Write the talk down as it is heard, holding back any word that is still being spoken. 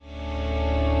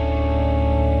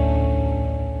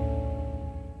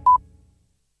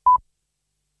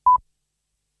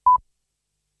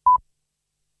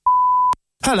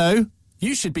Hello,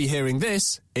 you should be hearing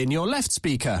this in your left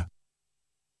speaker.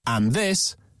 And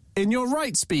this in your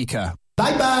right speaker.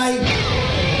 Bye-bye.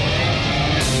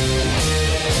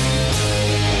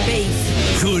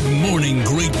 Beef. Good morning,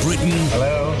 Great Britain.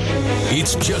 Hello.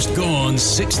 It's just gone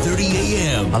 6:30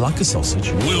 a.m. I like a sausage.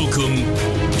 Welcome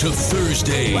to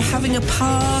Thursday. We're having a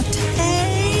party.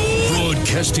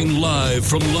 Broadcasting live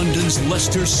from London's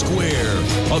Leicester Square,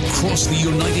 across the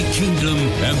United Kingdom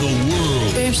and the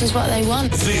world. Boobs is what they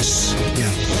want. This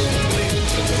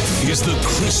is the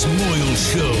Chris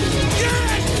Moyles Show.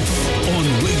 On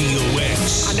Radio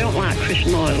X. I don't like Chris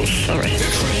Moyles, sorry.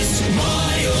 The Chris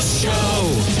Moyles Show.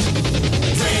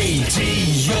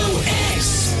 Radio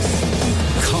X.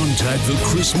 Contact the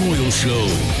Chris Moyles Show.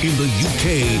 In the UK,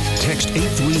 text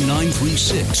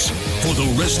 83936. For the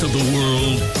rest of the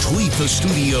world, tweet the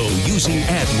studio using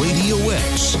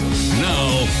 @RadioX.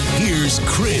 Now, here's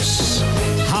Chris.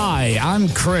 Hi, I'm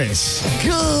Chris.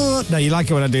 Good. No, you like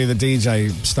it when I do the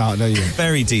DJ start, don't you?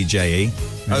 Very DJ-y.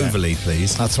 Yeah. Overly,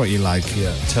 please. That's what you like.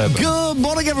 Yeah. Turbo. Good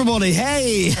morning, everybody.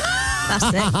 Hey. That's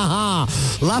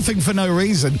it. Laughing for no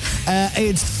reason.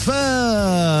 It's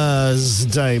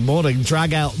Thursday morning.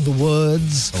 Drag out the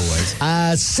words. Always.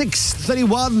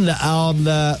 6:31 on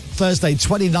Thursday,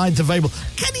 29th of April.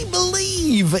 Can you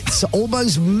believe it's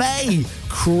almost May?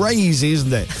 Crazy,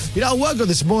 isn't it? You know, I woke up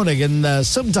this morning and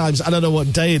sometimes I don't know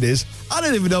what day it is. I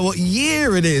don't even know what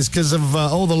year it is because of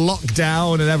all the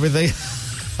lockdown and everything.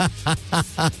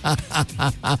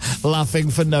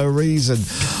 Laughing for no reason.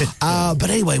 But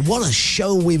anyway, what a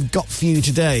show we've got for you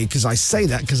today, because I say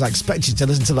that because I expect you to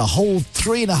listen to the whole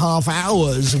 3.5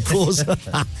 hours, of course.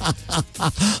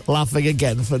 Laughing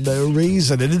again for no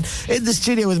reason. And in the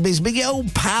studio with me is my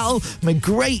old pal, my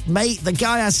great mate, the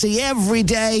guy I see every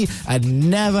day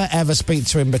and never ever speak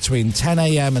to him between 10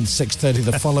 a.m. and 6:30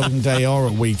 the following day or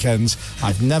at weekends.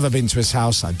 I've never been to his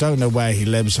house. I don't know where he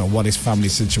lives or what his family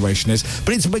situation is,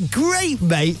 but it's my great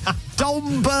mate,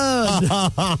 Don Byrne.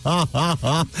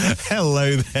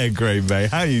 Hello there, great mate.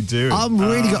 How you doing? I'm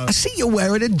really good. I see you're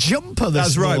wearing a jumper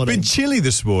this morning. That's right. Been chilly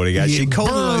this morning, actually. Yeah.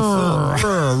 Colder than I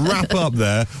thought. Wrap up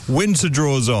there. Winter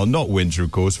draws on. Not winter,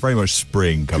 of course. Very much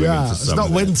spring coming into it's summer.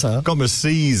 not winter. Got my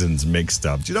seasons mixed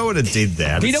up. Do you know what I did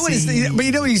there? But you know what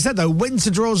you said, though? Winter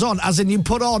draws on, as in you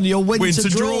put on your winter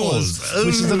drawers.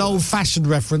 Which is an old-fashioned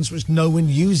reference which no one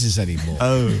uses anymore.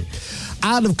 Oh.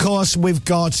 And, of course, we've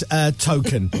got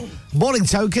Token. Morning,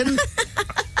 Token.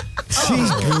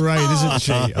 She's great, isn't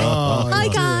she? Oh, Hi,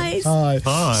 guys.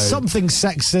 Hi. Something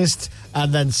sexist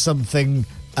and then something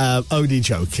only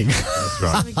joking. That's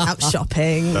right. Out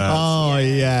shopping.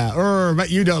 Yeah. Bet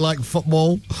you don't like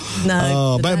football.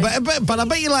 No. But I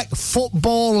bet you like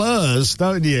footballers,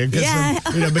 don't you? Yeah.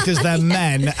 Because they're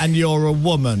men and you're a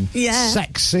woman. Yeah.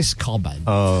 Sexist comment.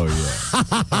 Oh,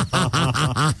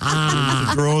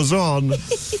 yeah. Draws on.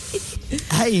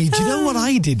 Hey, do you know what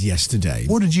I did yesterday?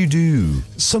 What did you do?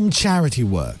 Some charity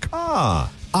work.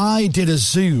 Ah. I did a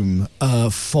Zoom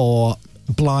for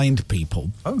blind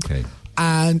people. Okay.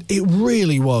 And it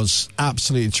really was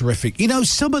absolutely terrific. You know,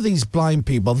 some of these blind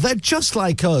people, they're just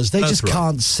like us. They just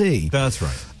can't see. That's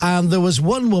right. And there was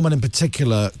one woman in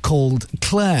particular called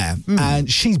Claire,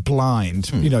 and she's blind.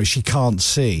 You know, she can't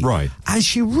see. Right. And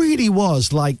she really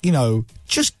was like,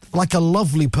 just like a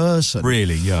lovely person.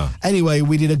 Really, yeah. Anyway,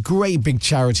 we did a great big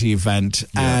charity event,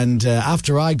 and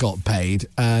after I got paid,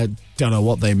 don't know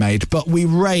what they made, but we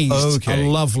raised a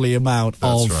lovely amount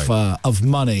of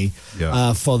money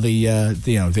for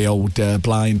the old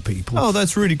blind people. Oh,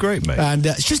 that's really great, mate. And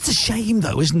it's just a shame,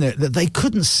 though, isn't it, that they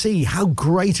couldn't see how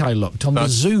great I looked on the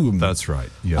Zoom. That's right.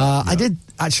 Yeah, I did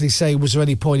actually say, was there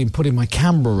any point in putting my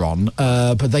camera on?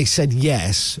 But they said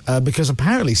yes, because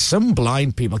apparently some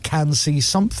blind people can see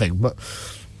something, but...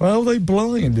 Well, they're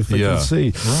blind if they can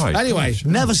see. Right. Anyway,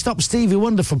 never stopped Stevie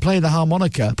Wonder from playing the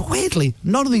harmonica. But weirdly,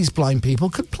 none of these blind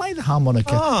people could play the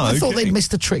harmonica. I thought they'd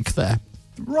missed a trick there.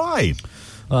 Right.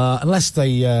 Unless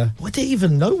they... they didn't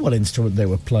even know what instrument they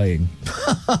were playing.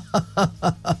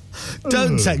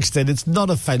 Don't text in. It's not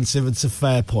offensive. It's a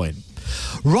fair point.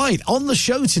 Right, on the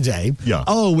show today,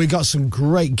 we got some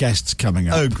great guests coming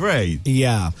up. Oh, great.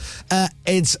 Yeah.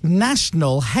 It's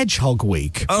National Hedgehog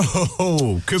Week.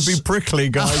 Oh, could be prickly,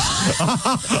 guys.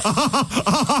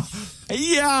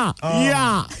 Yeah.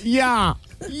 Yeah.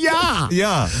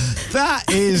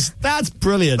 That's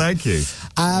brilliant. Thank you.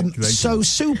 So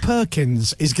Sue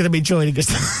Perkins is going to be joining us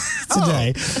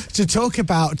today to talk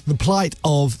about the plight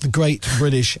of the Great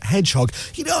British Hedgehog.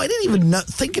 You know, I didn't even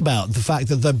think about the fact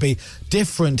that there'd be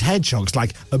different hedgehogs,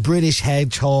 like a British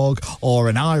hedgehog or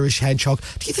an Irish hedgehog.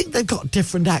 Do you think they've got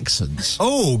different accents?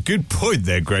 Oh, good point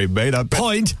there, great mate. I bet.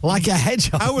 Point like a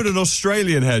hedgehog. How would an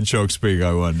Australian hedgehog speak,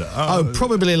 I wonder?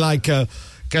 Probably like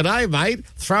g'day, mate.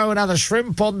 Throw another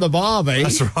shrimp on the barbie.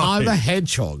 That's right. I'm a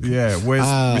hedgehog. Yeah, where's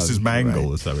Mrs. Mangle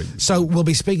right. or something? So we'll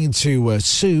be speaking to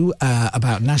Sue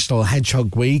about National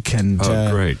Hedgehog Week. And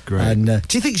great. And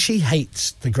do you think she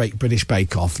hates the Great British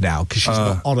Bake Off now because she's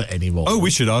not on it anymore? Oh, we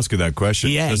should ask her that question.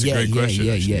 Yeah, That's a great question.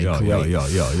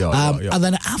 Yeah. And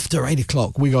then after 8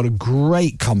 o'clock, we got a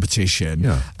great competition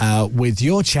with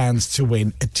your chance to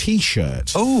win a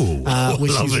T-shirt.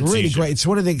 Which love is a really T-shirt. great. It's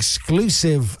one of the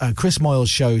exclusive Chris Moyles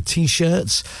Show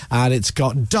T-shirts, and it's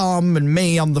got Dom and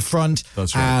me on the front.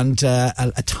 That's right. And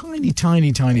a tiny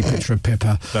picture of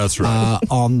Pippa. That's right.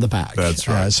 On the back. That's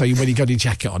right. So when you got your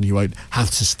jacket on, you won't have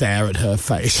to stare at her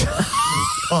face.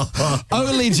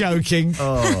 Only joking.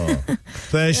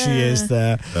 There she is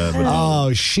there.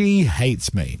 She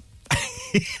hates me.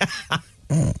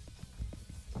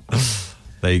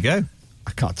 There you go.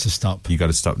 I got to stop. You got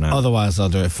to stop now. Otherwise, I'll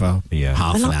do it for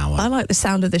half an hour. I like the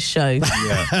sound of this show.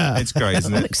 Yeah, it's great,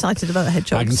 isn't I'm it? excited about the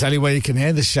hedgehogs. I can tell you where you can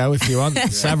hear the show if you want.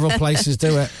 Several places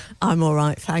do it. I'm all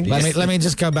right, thanks. Let me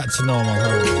just go back to normal.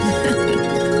 Hold on.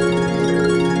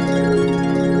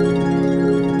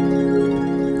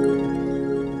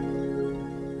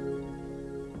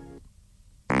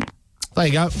 There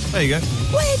you go. There you go.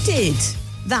 Where did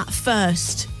that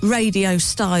first radio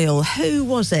style, who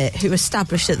was it who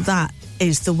established that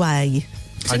is the way?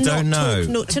 I don't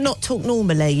know. To not talk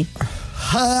normally.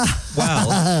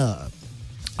 Well,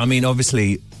 I mean,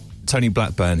 obviously, Tony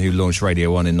Blackburn, who launched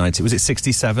Radio 1 in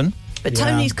 67. But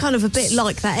Tony's kind of a bit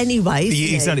like that anyway, isn't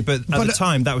he? Exactly, but at the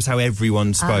time, that was how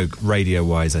everyone spoke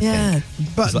radio-wise, I think.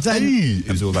 But It then,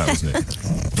 it was all that, wasn't it?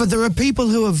 but there are people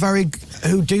who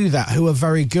do that who are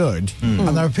very good,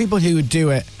 and there are people who do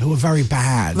it who are very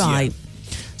bad. Right.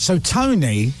 So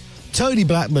Tony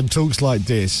Blackburn talks like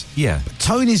this. Yeah. But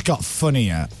Tony's got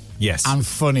funnier. Yes. And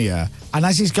funnier, and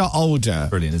as he's got older,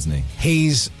 Brilliant, isn't he?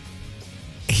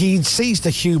 he sees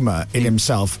the humour in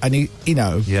himself, and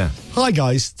Yeah. Hi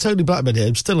guys, Tony Blackburn here.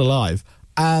 I'm still alive,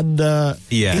 and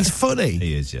he's funny.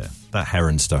 He is, yeah. That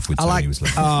heron stuff with Tony was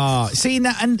like... see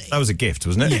now, and that was a gift,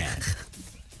 wasn't it? yeah.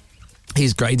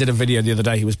 He's great. He did a video the other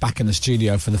day. He was back in the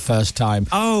studio for the first time.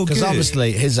 Oh, because good.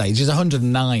 obviously his age is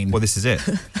 109. Well, this is it.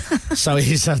 So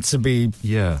he's had to be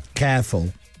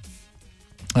careful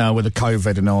with the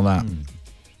COVID and all that.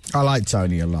 I like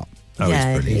Tony a lot. Oh,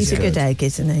 yeah, he's brilliant. he's a good egg,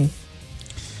 isn't he?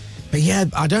 But yeah,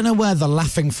 I don't know where the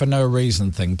laughing for no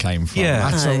reason thing came from. Yeah.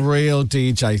 That's a real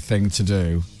DJ thing to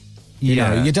do. You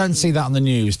know, you don't see that on the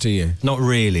news, do you? Not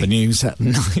really. The news at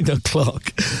 9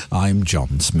 o'clock. I'm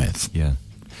John Smith. Yeah.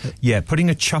 Yeah,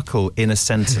 putting a chuckle in a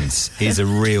sentence is a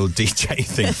real DJ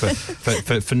thing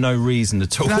for no reason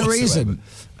at all. No whatsoever. reason.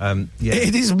 Yeah.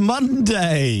 It is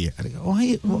Monday.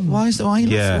 Why are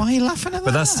you laughing at that?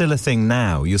 But that's still a thing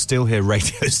now. You'll still hear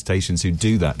radio stations who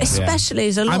do that now. Especially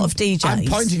as a lot of DJs. I'm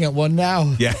pointing at one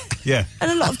now. Yeah.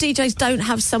 And a lot of DJs don't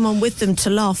have someone with them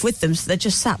to laugh with them, so they're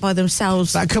just sat by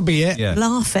themselves That could be it. Yeah.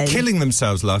 laughing. Killing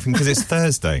themselves laughing because it's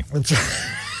Thursday. But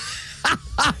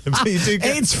you do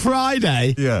get... It's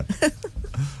Friday. Yeah.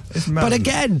 It's mad. But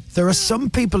again, there are some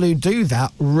people who do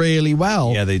that really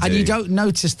well. Yeah, they do. And you don't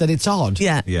notice that it's odd.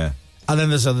 Yeah. Yeah. And then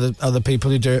there's other people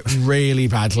who do it really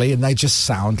badly, and they just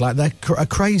sound like they're a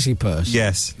crazy person.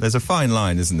 Yes, there's a fine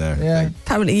line, isn't there? Yeah.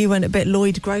 Apparently you went a bit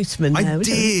Lloyd Grossman there.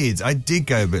 I did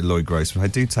go a bit Lloyd Grossman. I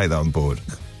do take that on board.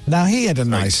 Now, he had a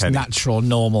nice, Teddy. natural,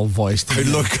 normal voice. Hey,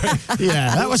 look.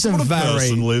 Yeah, that was a very...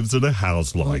 lives in a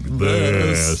house like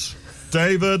this.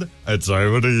 David, it's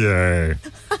over to you.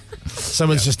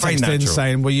 Someone's just very texted in natural.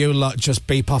 saying, will you lot just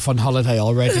beep off on holiday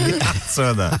already?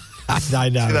 So that. I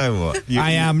know. You know what?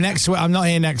 I am next week. I'm not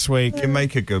here next week. You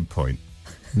make a good point.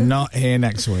 Not here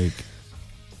next week.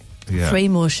 Yeah. 3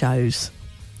 more shows.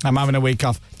 I'm having a week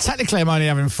off. Technically, I'm only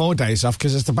having 4 days off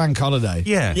because it's the bank holiday.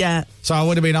 Yeah. Yeah. So I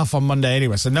would have been off on Monday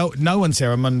anyway. So no one's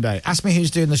here on Monday. Ask me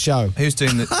who's doing the show. Who's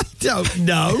doing the... I don't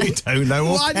know. You don't know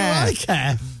or Why care. do I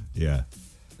care? Yeah.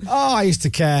 Oh, I used to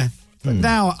care. But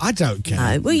now I don't care.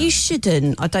 No, well, you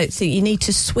shouldn't. I don't think you need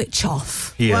to switch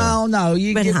off. Yeah. Well, no,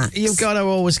 Relax. you've got to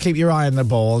always keep your eye on the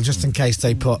ball just in case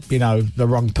they put, the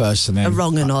wrong person in. A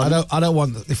wrong and on. I don't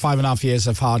want the 5.5 years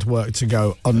of hard work to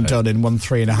go undone in one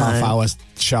 3.5 hour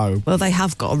show. Well, they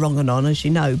have got a wrong and on, as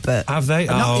you know, but... Have they?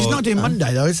 No, he's not doing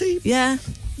Monday though, is he? Yeah.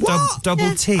 What?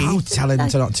 Double T? Oh, tell him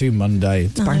to not do Monday.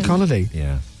 It's bank holiday.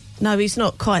 Yeah. No, he's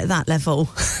not quite at that level.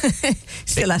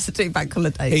 Still has to do bank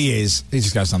holidays. He is. He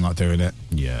just goes, I'm not doing it.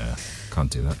 Yeah. Can't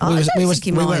do that. I don't think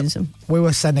he minds them. We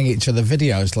were sending each other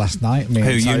videos last night. Me Who,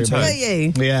 and you and Toby. Were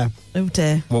you? Yeah. Oh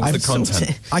dear. What was the I've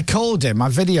content? I called him. I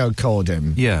video called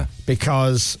him. Yeah.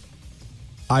 Because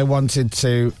I wanted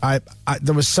to...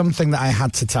 there was something that I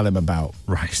had to tell him about.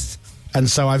 Right. And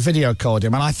so I video called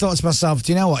him. And I thought to myself,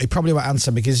 do you know what? He probably won't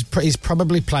answer because he's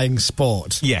probably playing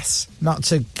sport. Yes. Not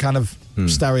to kind of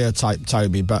stereotype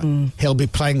Toby, but he'll be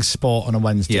playing sport on a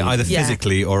Wednesday. Yeah, either Yeah.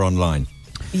 physically or online.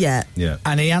 Yeah. Yeah.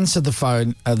 And he answered the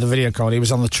phone, the video call. He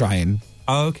was on the train.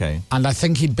 Oh, okay. And I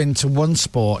think he'd been to one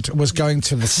sport, was going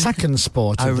to the second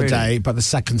sport of the day, but the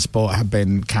second sport had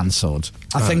been cancelled.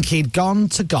 I think he'd gone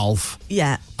to golf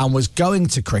Yeah. and was going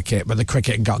to cricket, but the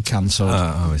cricket got cancelled.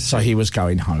 I see. So he was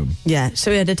going home. Yeah.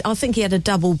 So I think he had a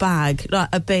double bag, like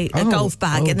a golf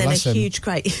bag, and then a bless him. huge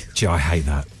crate. Gee, I hate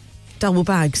that. Double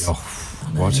bags. Oh,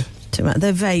 what? Too much.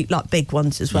 They're very big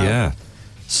ones as well. Yeah.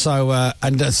 So,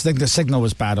 and I think the signal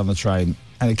was bad on the train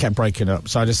and it kept breaking up.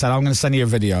 So I just said, I'm going to send you a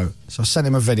video. So I sent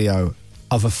him a video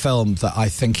of a film that I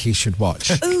think he should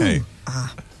watch. Okay.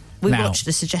 We Now- watched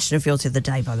a suggestion of yours the other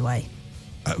day, by the way.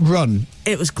 Run.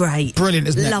 It was great. Brilliant,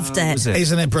 isn't it? Loved it. was it?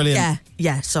 Isn't it brilliant? Yeah.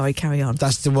 Yeah. Sorry, carry on.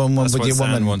 That's the one That's with what your Sam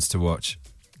woman. wants to watch.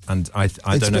 And I It's don't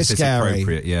a know bit if it's scary.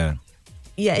 appropriate. Yeah.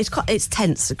 Yeah, it's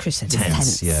tense, Chris said. It's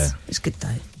tense. Yeah. It's good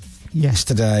though.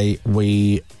 Yesterday,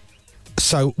 we've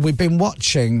been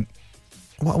watching...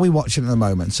 What are we watching at the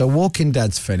moment? So Walking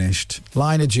Dead's finished.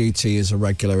 Line of Duty is a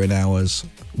regular in ours.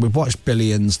 We've watched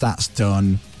Billions. That's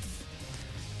done.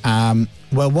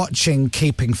 We're watching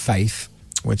Keeping Faith,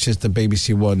 which is the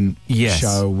BBC One Yes.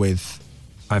 show with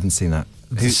I haven't seen that.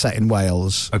 set in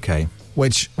Wales. Okay.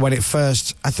 Which, when it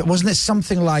first... wasn't it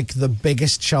something like the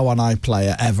biggest show on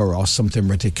iPlayer ever or something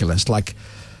ridiculous? Like,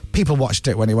 people watched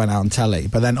it when it went out on telly,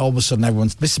 but then all of a sudden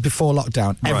everyone's... This is before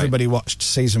lockdown. Right. Everybody watched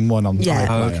season 1 on Yeah.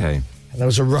 iPlayer. Oh, okay. There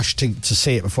was a rush to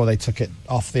see it before they took it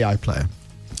off the iPlayer.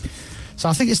 So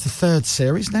I think it's the third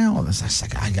series now. Or there's a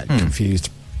second. I get confused.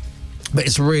 But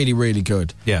it's really, really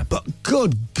good. Yeah. But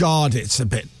good God, it's a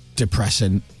bit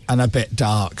depressing and a bit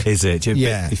dark. Is it? Do you,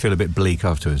 Yeah. you feel a bit bleak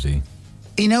afterwards, do you?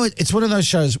 You know, it's one of those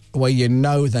shows where you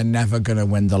know they're never going to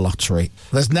win the lottery.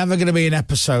 There's never going to be an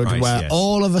episode Right, where yes.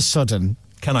 all of a sudden...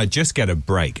 Can I just get a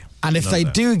break? And if they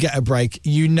do get a break,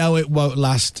 you know it won't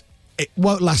last... It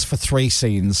won't last for 3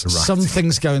 scenes. Right.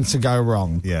 Something's going to go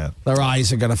wrong. Yeah. Their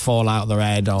eyes are going to fall out of their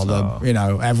head, or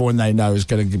everyone they know is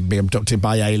going to be abducted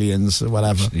by aliens or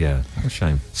whatever. Yeah. A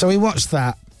shame. So we watched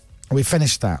that. We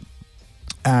finished that,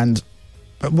 and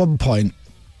at one point,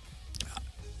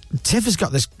 Tiff has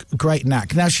got this great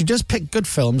knack. Now she does pick good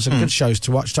films and good shows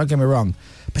to watch. Don't get me wrong,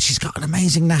 but she's got an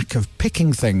amazing knack of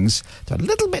picking things that are a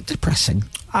little bit depressing.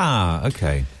 Ah,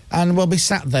 okay. And we'll be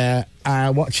sat there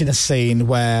watching a scene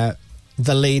where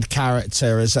the lead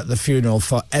character is at the funeral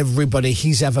for everybody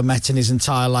he's ever met in his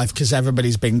entire life because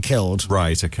everybody's been killed.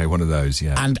 Right, okay, one of those,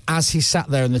 yeah. And as he sat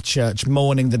there in the church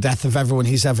mourning the death of everyone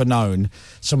he's ever known,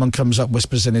 someone comes up,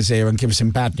 whispers in his ear and gives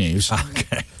him bad news.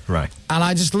 Okay, right. And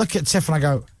I just look at Tiff and I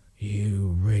go,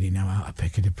 you really know how to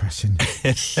pick a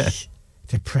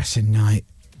depressing night.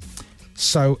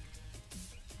 So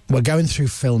we're going through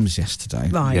films yesterday.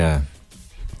 Right. Yeah.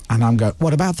 And I'm going,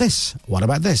 what about this? What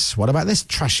about this? What about this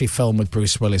trashy film with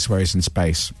Bruce Willis where he's in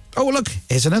space? Oh, look,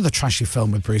 here's another trashy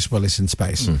film with Bruce Willis in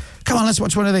space. Come on, let's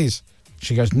watch one of these.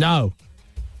 She goes, no.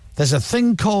 There's a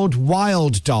thing called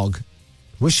Wild Dog.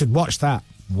 We should watch that.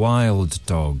 Wild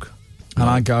Dog. And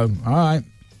I go, all right.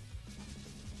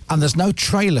 And there's no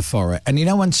trailer for it. And you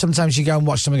know when sometimes you go and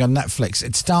watch something on Netflix,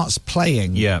 it starts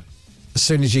playing Yeah, as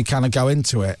soon as you kind of go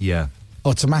into it yeah.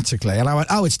 automatically. And I went,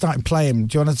 oh, it's starting playing.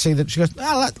 Do you want to see that? She goes,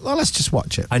 let's just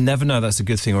watch it. I never know that's a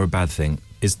good thing or a bad thing.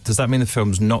 Does that mean the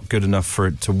film's not good enough for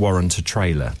it to warrant a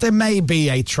trailer? There may be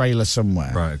a trailer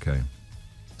somewhere. Right, okay.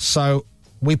 So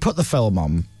we put the film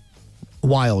on,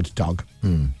 Wild Dog,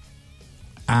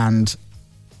 and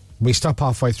we stop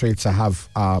halfway through to have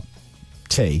our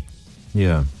tea,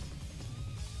 Yeah.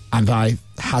 and I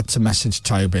had to message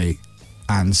Toby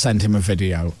and send him a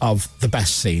video of the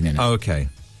best scene in it. Oh, okay.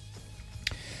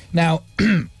 Now,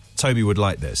 Toby would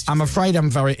like this. I'm afraid I'm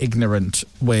very ignorant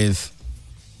with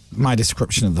my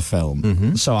description of the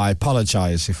film, so I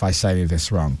apologise if I say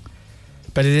this wrong.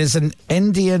 But it is an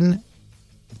Indian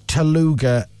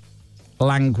Telugu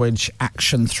language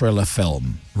action thriller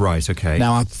film. Right, okay.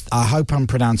 Now, I hope I'm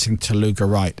pronouncing Telugu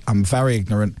right. I'm very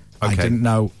ignorant. I Okay. didn't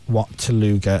know what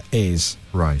Telugu is.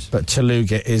 Right. But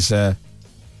Telugu is a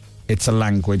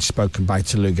language spoken by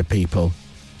Telugu people.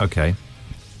 Okay.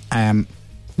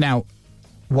 Now,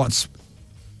 what's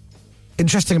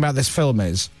interesting about this film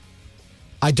is,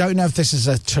 I don't know if this is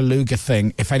a Telugu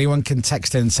thing. If anyone can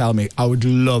text in and tell me, I would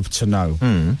love to know.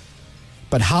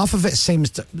 But half of it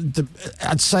seems to,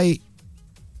 I'd say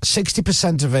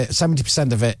 60% of it,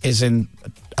 70% of it is in,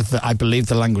 I believe,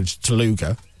 the language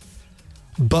Telugu.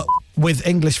 But with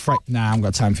English... I haven't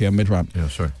got time for your mid-ramp. Yeah,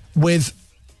 sorry. With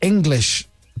English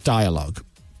dialogue.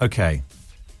 Okay.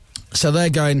 So they're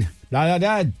going, da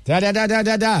da da da da da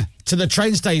da da, to the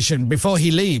train station before he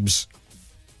leaves.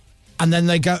 And then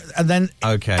they go, and then...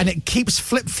 Okay. And it keeps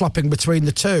flip-flopping between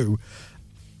the two.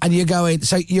 And you're going,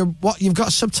 so you've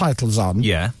got subtitles on.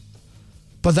 Yeah.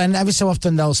 But then every so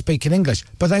often they'll speak in English.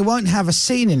 But they won't have a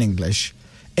scene in English.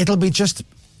 It'll be just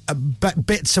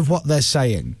bits of what they're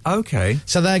saying. Okay.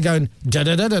 So they're going,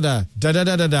 da-da-da-da-da,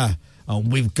 da-da-da-da-da. Oh,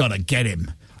 we've got to get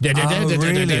him.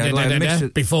 Da-da-da-da-da-da-da-da-da,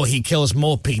 before he kills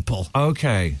more people.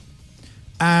 Okay.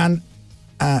 And...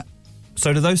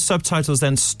 so do those subtitles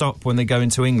then stop when they go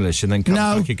into English and then come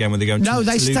back again when they go into No,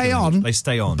 they Telugu stay language? on. They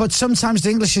stay on. But sometimes the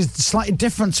English is slightly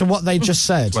different to what they just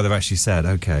said. Well, they've actually said,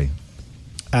 okay.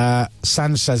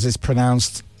 Sanj says it's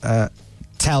pronounced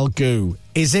Telgu.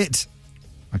 Is it?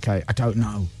 Okay, I don't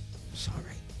know. Sorry.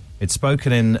 It's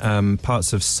spoken in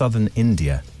parts of southern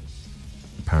India,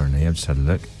 apparently. I've just had a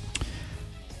look.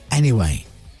 Anyway,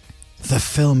 the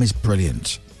film is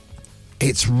brilliant.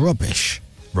 It's rubbish.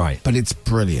 Right. But it's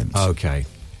brilliant. Okay.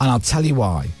 And I'll tell you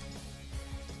why.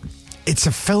 It's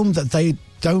a film that they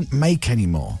don't make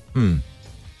anymore.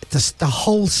 The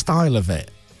whole style of it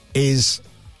is...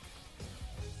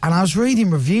 And I was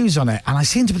reading reviews on it, and I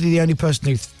seem to be the only person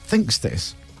who thinks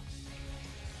this.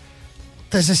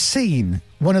 There's a scene,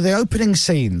 one of the opening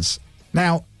scenes.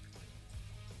 Now,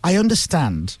 I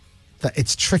understand that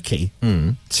it's tricky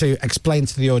to explain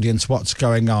to the audience what's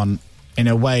going on in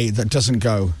a way that doesn't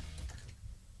go,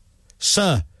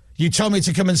 "Sir, you told me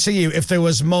to come and see you if there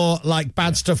was more, like,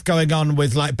 bad stuff going on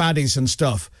with, like, baddies and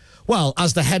stuff." Well,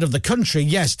 as the head of the country,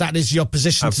 yes, that is your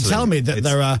position. Absolutely. To tell me that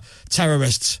there are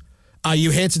terrorists. Are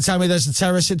you here to tell me there's a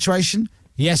terrorist situation?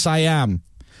 Yes, I am.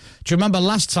 Do you remember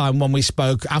last time when we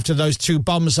spoke after those 2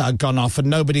 bombs that had gone off and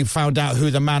nobody found out who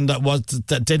the man that was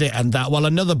that did it and that? Well,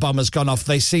 another bomb has gone off.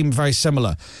 They seem very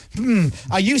similar.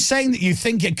 Are you saying that you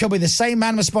think it could be the same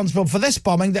man responsible for this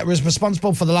bombing that was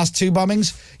responsible for the last 2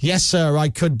 bombings? Yes, sir, I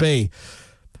could be.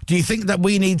 Do you think that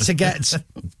we need to get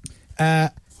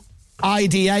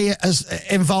IDA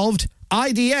involved?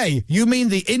 IDA? You mean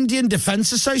the Indian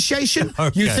Defence Association?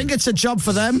 Okay. You think it's a job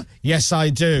for them? Yes, I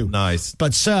do. Nice.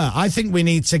 But, sir, I think we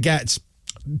need to get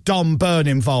Dom Byrne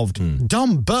involved.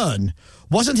 Dom Byrne?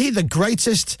 Wasn't he the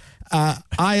greatest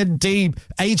I&D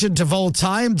agent of all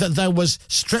time that there was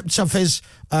stripped of his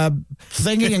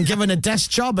thingy and given a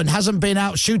desk job and hasn't been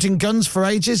out shooting guns for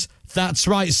ages? That's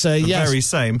right, sir, yes. Very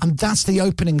same. And that's the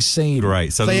opening scene.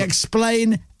 Great. So they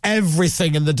explain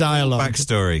everything in the dialogue.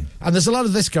 Backstory. And there's a lot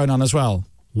of this going on as well.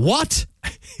 What?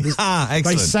 Excellent.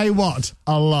 They say what?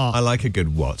 A lot. I like a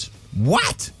good what.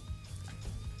 What?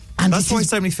 And That's why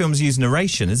so many films use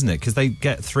narration, isn't it? Because they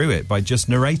get through it by just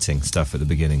narrating stuff at the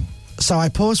beginning. So I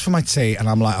paused for my tea and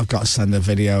I'm like, I've got to send a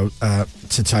video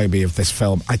to Toby of this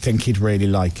film. I think he'd really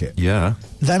like it. Yeah.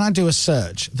 Then I do a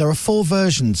search. There are 3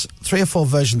 or 4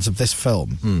 versions of this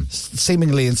film,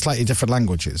 seemingly in slightly different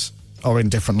languages or in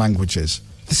different languages.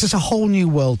 This is a whole new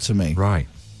world to me. Right.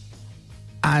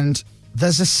 And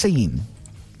there's a scene,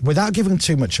 without giving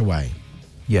too much away.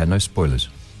 Yeah, no spoilers.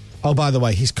 Oh, by the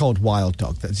way, he's called Wild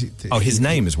Dog. His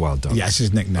name is Wild Dog? Yes,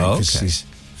 his nickname, because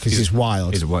he's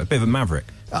wild. He's a bit of a maverick.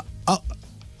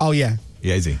 Oh, yeah.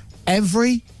 Yeah, is he?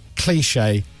 Every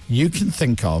cliche you can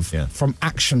think of from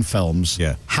action films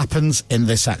happens in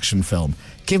this action film.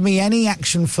 Give me any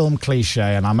action film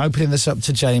cliche, and I'm opening this up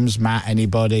to James, Matt,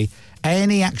 anybody.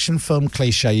 Any action film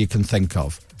cliche you can think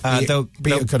of.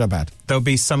 Be it good or bad. There'll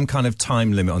be some kind of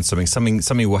time limit on something.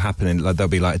 Something will happen, and there'll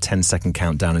be like a 10-second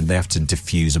countdown, and they have to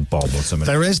defuse a bomb or something.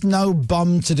 There is no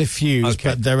bomb to defuse,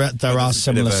 but there are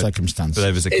similar circumstances. But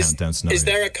there is a countdown scenario. Is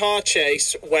there a car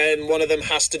chase when one of them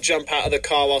has to jump out of the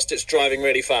car whilst it's driving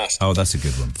really fast? Oh, that's a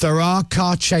good one. There are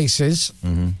car chases.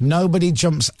 Nobody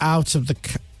jumps out of the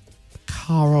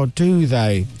car, or do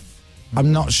they?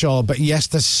 I'm not sure, but yes,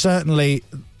 there's certainly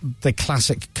the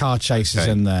classic car chases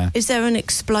in there. Is there an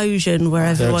explosion where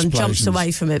everyone jumps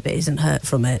away from it but isn't hurt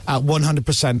from it?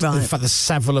 100%. Right. In fact, there's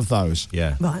several of those.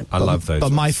 Yeah. Right. I love those.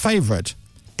 But my favourite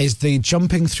is the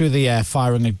jumping through the air,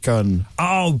 firing a gun.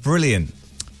 Oh, brilliant.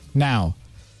 Now,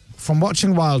 from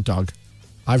watching Wild Dog,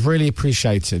 I've really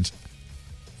appreciated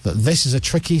that this is a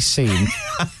tricky scene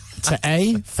to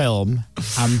A, film,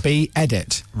 and B,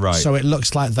 edit. Right. So it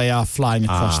looks like they are flying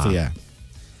across the air.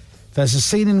 There's a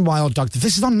scene in Wild Dog.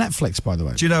 This is on Netflix, by the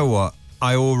way. Do you know what?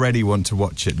 I already want to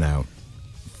watch it now.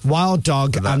 Wild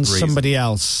Dog For that and reason. somebody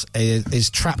else is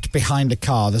trapped behind a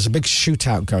car. There's a big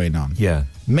shootout going on. Yeah.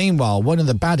 Meanwhile, one of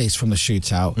the baddies from the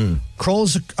shootout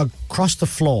crawls across the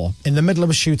floor in the middle of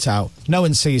a shootout. No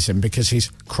one sees him because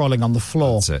he's crawling on the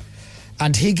floor. That's it.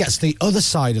 And he gets the other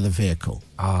side of the vehicle.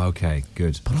 Oh, okay,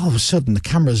 good. But all of a sudden, the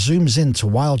camera zooms into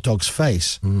Wild Dog's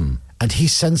face and he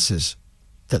senses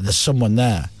that there's someone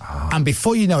there. And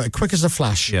before you know it, quick as a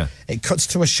flash, it cuts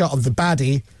to a shot of the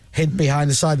baddie hid behind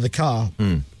the side of the car.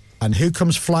 And who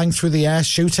comes flying through the air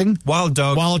shooting? Wild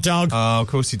Dog. Wild Dog. Oh, of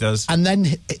course he does. And then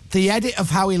the edit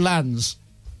of how he lands,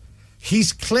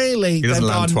 he's clearly... He doesn't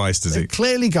land twice, does he? They've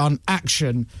clearly gone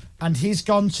action, and he's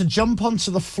gone to jump onto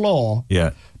the floor,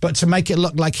 Yeah. but to make it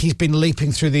look like he's been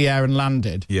leaping through the air and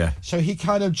landed. Yeah. So he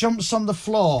kind of jumps on the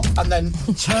floor and then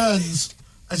turns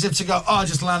as if to go, oh, I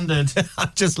just landed. I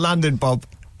just landed, Bob.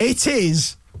 It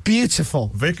is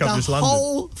beautiful. Vic, I've just landed. The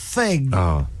whole thing.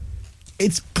 Oh.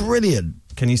 It's brilliant.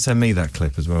 Can you send me that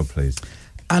clip as well, please?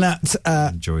 And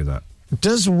Enjoy that.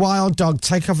 does Wild Dog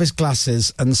take off his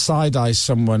glasses and side-eye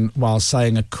someone while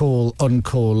saying a cool,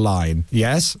 uncool line?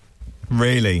 Yes.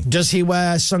 Really? Does he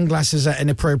wear sunglasses at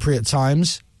inappropriate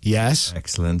times? Yes.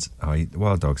 Excellent. Oh,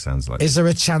 Wild Dog sounds like... Is there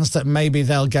a chance that maybe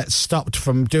they'll get stopped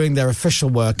from doing their official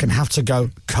work and have to go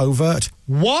covert?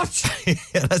 What?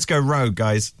 Yeah, let's go rogue,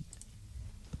 guys.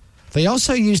 They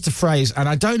also used the phrase, and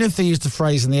I don't know if they used the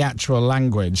phrase in the actual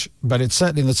language, but it's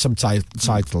certainly in the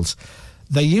subtitles.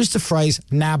 They used the phrase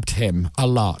nabbed him a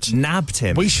lot. Nabbed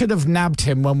him? We should have nabbed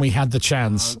him when we had the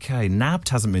chance. Okay, nabbed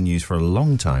hasn't been used for a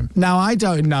long time. Now, I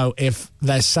don't know if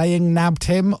they're saying nabbed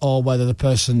him or whether the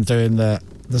person doing the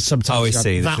subtitles... Oh, I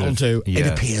see. That'll do. It yeah.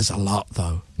 appears a lot,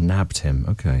 though. Nabbed him,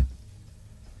 okay.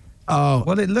 Oh,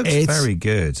 Well, it looks very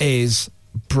good. It is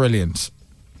brilliant.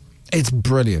 It's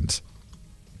brilliant.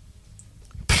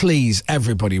 Please,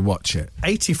 everybody watch it.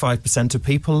 85% of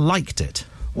people liked it.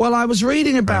 Well, I was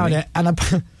reading about it, and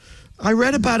I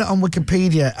read about it on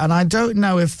Wikipedia, and I don't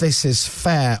know if this is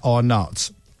fair or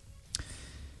not.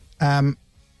 But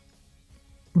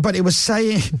it was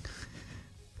saying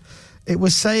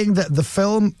that the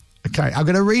film... Okay, I'm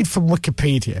going to read from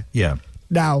Wikipedia. Yeah.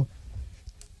 Now,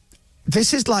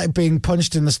 this is like being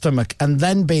punched in the stomach and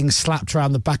then being slapped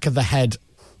around the back of the head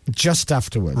just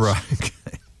afterwards. Right, okay.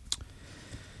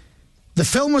 The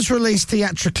film was released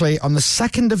theatrically on the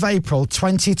 2nd of April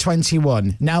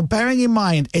 2021. Now, bearing in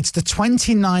mind, it's the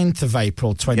 29th of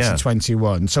April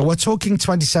 2021. So we're talking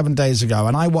 27 days ago,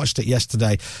 and I watched it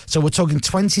yesterday. So we're talking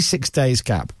 26 days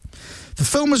gap. The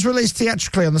film was released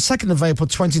theatrically on the 2nd of April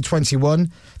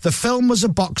 2021. The film was a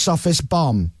box office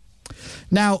bomb.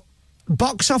 Now,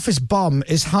 box office bomb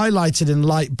is highlighted in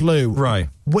light blue. Right.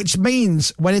 Which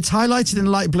means when it's highlighted in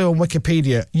light blue on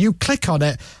Wikipedia, you click on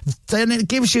it, then it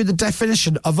gives you the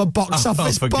definition of a box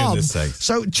office for bomb. goodness sakes.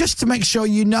 So just to make sure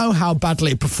you know how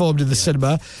badly it performed in the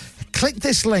cinema, click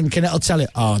this link and it'll tell you,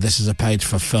 oh, this is a page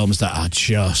for films that are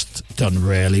just done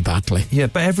really badly. Yeah,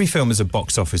 but every film is a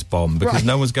box office bomb because Right.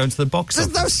 no one's going to the box There's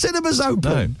office. no cinemas open.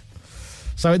 No.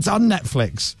 So it's on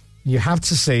Netflix. You have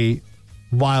to see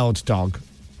Wild Dog.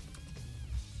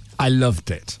 I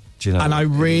loved it. Do you know and I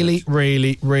what? really,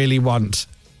 really, really want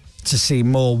to see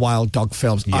more Wild Dog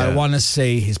films. Yeah. I want to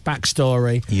see his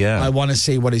backstory. Yeah. I want to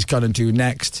see what he's going to do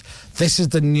next. This is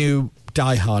the new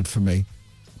Die Hard for me.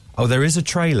 Oh, there is a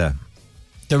trailer.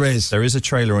 There is. There is a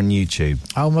trailer on YouTube.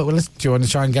 Oh, well, do you want to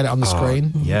try and get it on the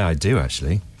screen? Yeah, I do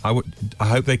actually. I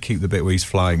hope they keep the bit where he's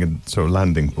flying and sort of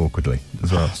landing awkwardly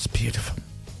as well. Oh, it's beautiful.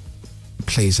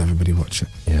 Please, everybody watch it.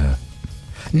 Yeah.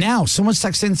 Now, someone's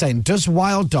texted in saying, does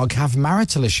Wild Dog have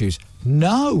marital issues?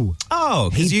 No. Oh,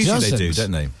 because He usually they do,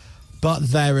 doesn't. don't they? But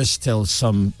there is still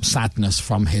some sadness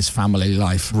from his family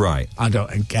life. Right. I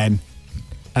don't, again...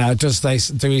 does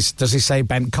he say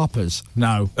bent coppers?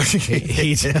 No.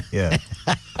 Yeah.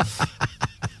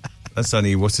 That's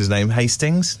only, what's his name?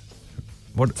 Hastings?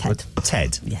 Ted.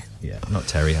 Ted. Yeah. Yeah, not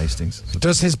Terry Hastings.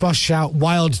 Does his boss shout,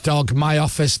 Wild Dog, my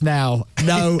office now?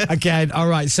 No, again. All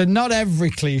right, so not every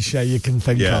cliche you can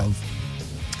think Yeah.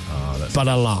 of, but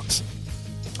a lot.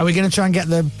 Are we going to try and get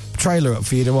the trailer up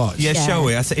for you to watch? Yeah, Yeah. shall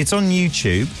we? It's on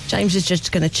YouTube. James is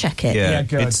just going to check it. Yeah,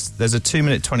 good. There's a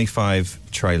 2-minute 25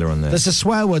 trailer on there. There's a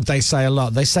swear word they say a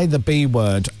lot. They say the B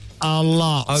word a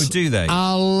lot. Oh, do they?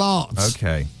 A lot.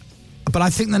 Okay. But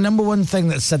I think the number one thing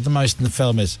that's said the most in the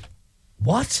film is,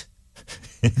 what?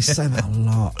 They say that a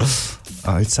lot.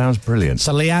 Oh, it sounds brilliant.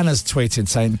 So Leanna's tweeted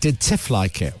saying, did Tiff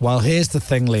like it? Well, here's the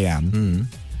thing, Leanne.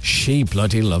 She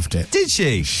bloody loved it. Did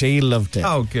she? She loved it.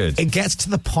 Oh, good. It gets to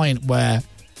the point where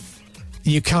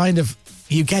you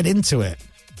get into it.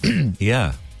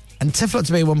 Yeah. And Tiff looked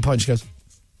at me at one point, she goes,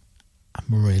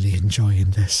 I'm really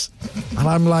enjoying this. And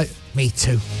I'm like, me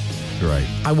too. Great.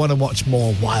 I want to watch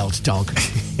more Wild Dog.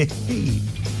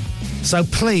 So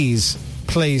please,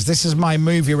 this is my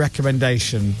movie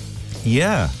recommendation.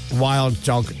 Yeah. Wild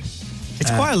Dog. It's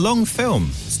quite a long film.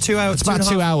 It's 2 hours. It's about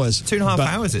 2 hours. 2.5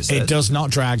 hours, it says. It does not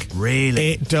drag.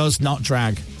 Really? It does not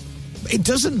drag. It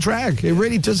doesn't drag. It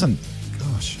really doesn't.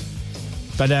 Gosh.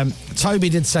 But Toby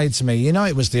did say to me, you know,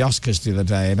 it was the Oscars the other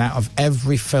day, and out of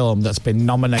every film that's been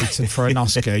nominated for an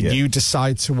Oscar, you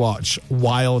decide to watch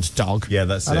Wild Dog. Yeah,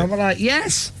 that's and it. I'm like,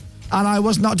 yes. And I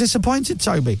was not disappointed,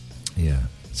 Toby. Yeah.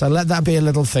 So let that be a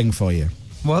little thing for you.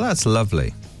 Well, that's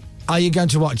lovely. Are you going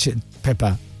to watch it,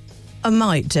 Pippa? I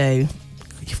might do.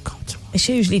 You've got to watch It's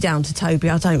usually down to Toby.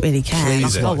 I don't really care.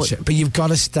 Please it. Watch it. But you've got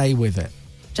to stay with it.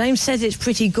 James says it's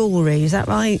pretty gory. Is that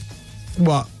right?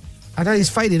 What? I know he's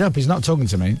faded up. He's not talking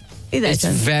to me. It's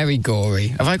very gory.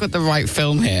 Have I got the right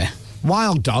film here?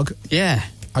 Wild Dog? Yeah.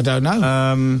 I don't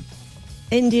know.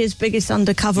 India's biggest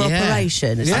undercover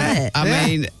operation. Is that it? I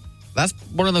mean, that's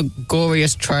one of the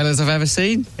goriest trailers I've ever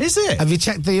seen. Is it? Have you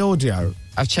checked the audio?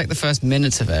 I've checked the first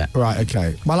minute of it. Right,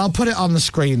 okay. Well, I'll put it on the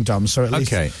screen, Dom, so at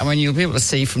least... Okay. I mean, you'll be able to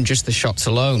see from just the shots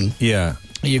alone. Yeah.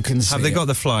 You can see Have they it. got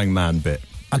the flying man bit?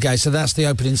 Okay, so that's the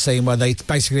opening scene where they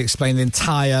basically explain the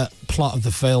entire plot of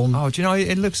the film. Oh, do you know,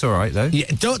 it looks all right, though. Yeah,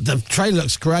 the trailer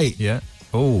looks great. Yeah.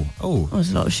 Oh.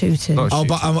 There's a lot of shooting. Lot of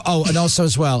shooting. And also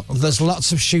as well, there's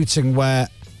lots of shooting where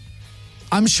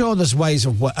I'm sure there's ways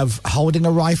of holding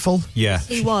a rifle. Yeah.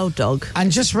 See Wild Dog. And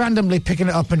just randomly picking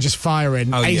it up and just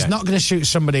firing. Oh, He's yeah. not going to shoot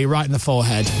somebody right in the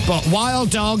forehead. But Wild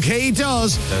Dog, he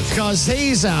does, because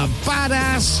he's a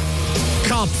badass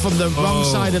cop from the wrong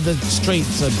side of the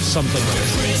streets or something.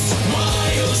 Chris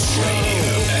Moyles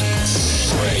Radio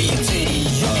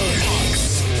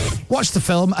X. Watch the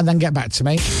film and then get back to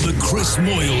me. The Chris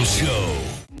Moyles Show.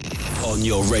 On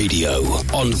your radio,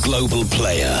 on Global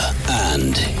Player,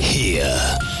 and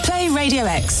here. Play Radio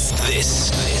X.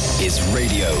 This is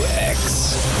Radio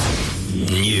X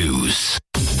News.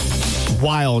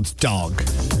 Wild Dog.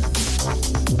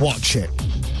 Watch it.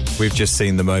 We've just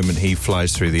seen the moment he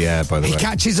flies through the air, by the He way.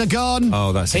 catches a gun.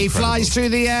 Oh, that's He incredible. flies through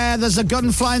the air. There's a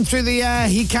gun flying through the air.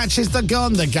 He catches the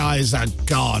gun. The guy's a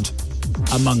god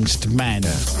amongst men.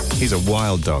 He's a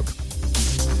wild dog.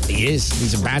 He is.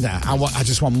 He's a badass. I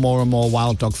just want more and more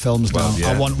Wild Dog films now. Well,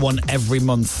 yeah. I want one every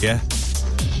month. Yeah.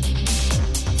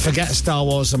 Forget Star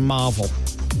Wars and Marvel.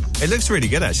 It looks really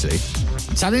good, actually.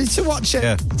 I'm telling you to watch it.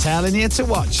 Yeah. Telling you to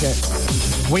watch it.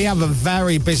 We have a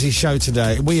very busy show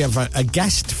today. We have a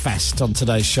guest fest on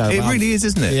today's show. It really is,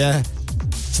 isn't it? Yeah.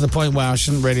 To the point where I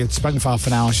shouldn't really have spoken for half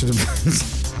an hour. I should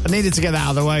have... I needed to get that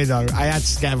out of the way, though. I had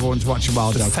to get everyone to watch a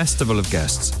Wild The Dog. festival of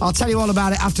guests. I'll tell you all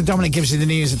about it after Dominic gives you the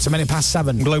news. It's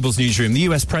 7:15. Global's newsroom. The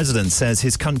US president says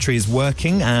his country is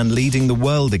working and leading the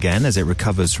world again as it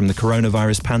recovers from the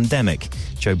coronavirus pandemic.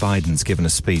 Joe Biden's given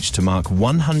a speech to mark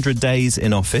 100 days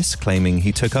in office, claiming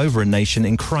he took over a nation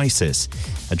in crisis.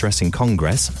 Addressing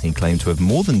Congress, he claimed to have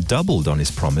more than doubled on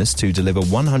his promise to deliver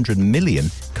 100 million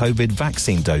COVID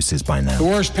vaccine doses by now. The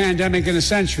worst pandemic in a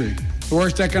century. The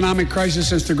worst economic crisis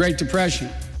since the Great Depression.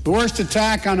 The worst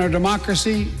attack on our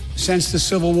democracy since the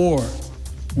Civil War.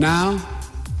 Now,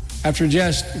 after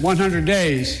just 100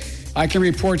 days, I can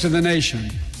report to the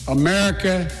nation,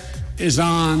 America is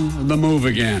on the move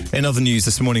again. In other news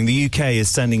this morning, the UK is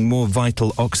sending more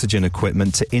vital oxygen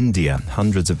equipment to India.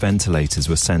 Hundreds of ventilators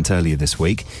were sent earlier this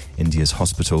week. India's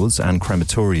hospitals and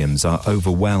crematoriums are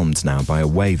overwhelmed now by a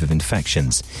wave of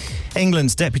infections.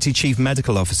 England's Deputy Chief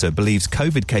Medical Officer believes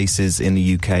COVID cases in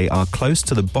the UK are close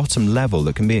to the bottom level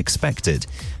that can be expected.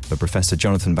 But Professor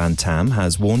Jonathan Van Tam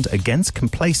has warned against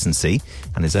complacency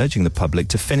and is urging the public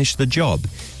to finish the job.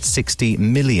 60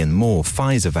 million more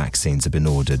Pfizer vaccines have been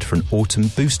ordered for an autumn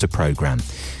booster programme.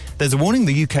 There's a warning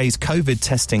the UK's COVID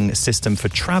testing system for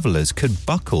travellers could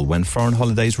buckle when foreign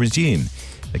holidays resume.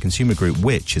 The consumer group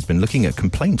Which has been looking at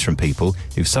complaints from people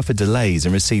who've suffered delays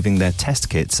in receiving their test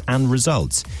kits and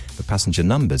results. But passenger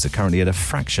numbers are currently at a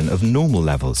fraction of normal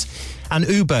levels. And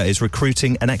Uber is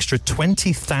recruiting an extra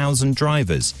 20,000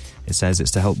 drivers. It says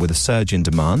it's to help with a surge in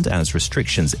demand as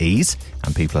restrictions ease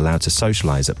and people are allowed to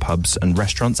socialise at pubs and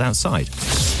restaurants outside.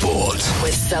 Sport.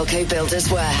 With Selco Builders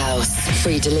Warehouse.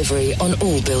 Free delivery on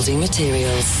all building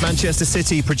materials. Manchester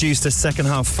City produced a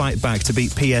second-half fight back to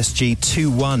beat PSG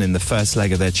 2-1 in the first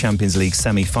leg of their Champions League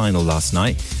semi-final last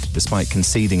night. Despite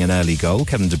conceding an early goal,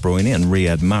 Kevin De Bruyne and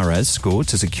Riyad Mahrez scored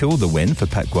to secure the win for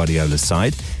Pep Guardiola's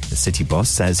side. The City boss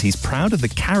says he's proud of the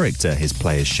character his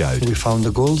players showed. We found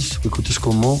the goals. We could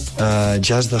score more.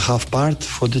 Just the half part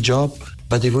for the job.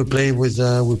 But if we play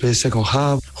second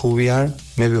half, who we are,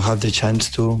 maybe we'll have the chance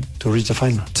to reach the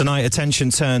final. Tonight, attention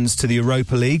turns to the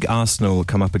Europa League. Arsenal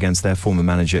come up against their former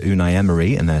manager Unai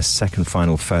Emery in their second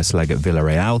final first leg at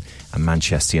Villarreal, and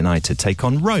Manchester United take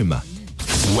on Roma.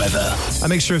 Weather. A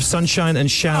mixture of sunshine and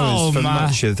showers for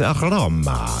much of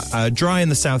Roma. Dry in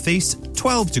the southeast.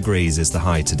 12 degrees is the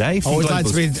high today.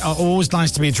 Always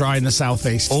nice to be dry in the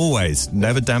southeast. Always.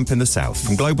 Never damp in the south.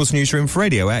 From Global's newsroom for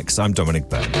Radio X, I'm Dominic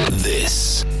Byrne.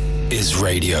 This is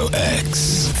Radio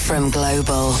X. From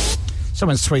Global.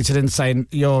 Someone's tweeted in saying,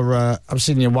 I've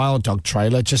seen your Wild Dog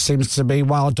trailer. Just seems to be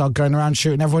Wild Dog going around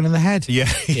shooting everyone in the head. Yeah,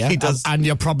 he does. And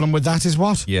your problem with that is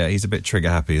what? Yeah, he's a bit trigger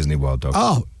happy, isn't he, Wild Dog?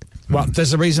 Oh, well,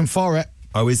 there's a reason for it.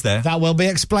 Oh, is there? That will be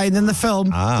explained in the film.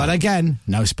 But again,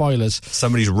 no spoilers.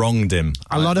 Somebody's wronged him.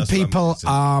 A lot of people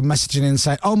are messaging in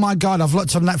saying, oh my God, I've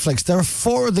looked on Netflix. There are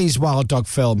 4 of these Wild Dog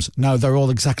films. No, they're all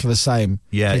exactly the same.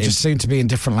 Yeah. They just seem to be in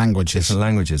different languages. Different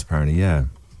languages, apparently, yeah.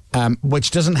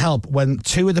 Which doesn't help when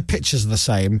 2 of the pictures are the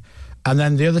same and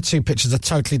then the other 2 pictures are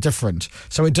totally different.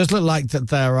 So it does look like that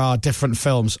there are different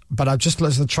films, but I've just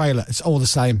looked at the trailer. It's all the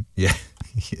same. Yeah.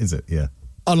 Is it? Yeah.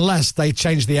 Unless they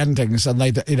change the endings and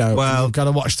you've got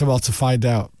to watch them all to find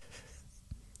out.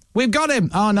 We've got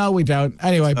him. Oh, no, we don't.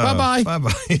 Anyway, bye-bye.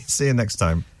 Bye-bye. See you next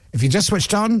time. If you just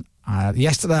switched on,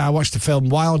 yesterday I watched the film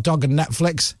Wild Dog on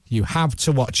Netflix. You have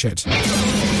to watch it. Fact.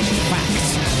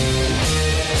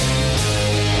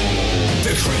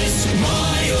 The Chris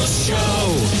Miles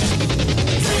Show.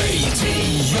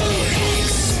 Radio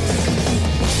X.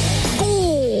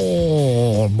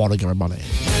 Good morning, everybody.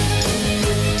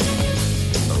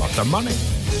 A lot of money.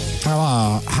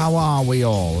 How are we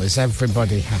all? Is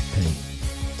everybody happy?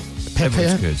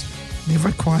 Everyone's good. You're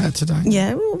very quiet today.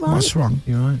 Yeah, all right. What's wrong?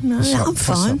 You all right? No, I'm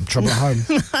fine. Trouble at home?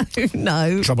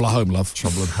 No. Trouble at home, love.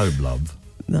 Trouble at home, love.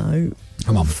 No.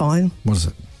 Come on. I'm fine. What is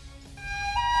it?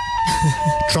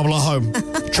 Trouble at home.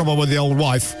 Trouble with the old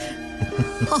wife.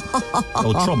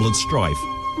 Or trouble and strife.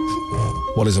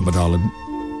 What is it, my darling?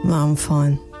 No, I'm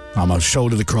fine. I'm a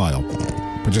shoulder to cry on.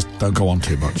 But just don't go on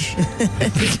too much.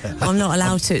 I'm not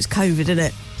allowed to. It's COVID, isn't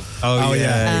it? Oh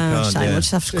yeah. Shame. I'll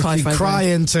just have to cry. You cry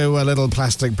into a little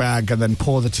plastic bag and then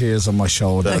pour the tears on my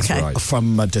shoulder. That's okay. Right.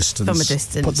 From a distance. From a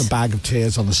distance. Put the bag of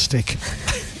tears on the stick.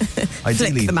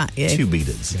 Ideally, Flick them at you. 2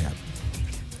 meters. Yeah.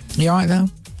 You all right now?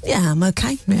 Yeah, I'm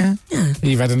okay. Yeah? Yeah.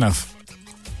 You've had enough?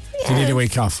 Yeah. Do you need a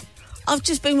week off? I've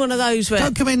just been one of those where...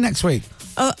 Don't come in next week.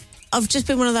 I've just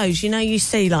been one of those, you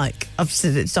see, like, I've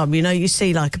said it some, you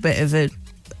see, like, a bit of a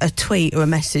tweet or a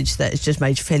message that has just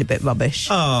made you feel a bit rubbish.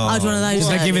 Oh. I had one of those.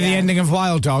 Did they give you the ending of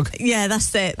Wild Dog? Yeah,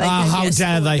 that's it. How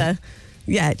dare they?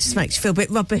 Yeah, it just makes you feel a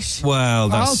bit rubbish. Well,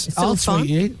 that's... I'll tweet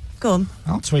you. Go on.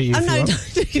 I'll tweet you if you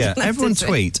want. Yeah, everyone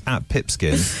tweet at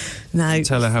Pipskin. No.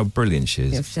 Tell her how brilliant she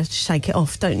is. You have to shake it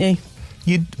off, don't you?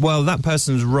 Well, that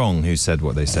person's wrong who said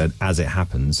what they said, as it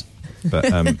happens. But,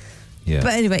 yeah.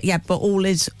 But anyway, but all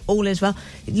is well.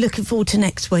 Looking forward to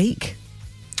next week.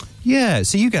 Yeah,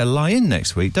 so you get a lie-in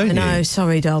next week, don't you? No,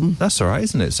 sorry, Dom. That's all right,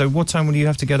 isn't it? So what time will you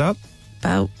have to get up?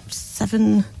 About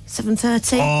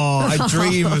 7:30. Oh, I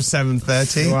dream of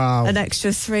 7:30. Wow. An extra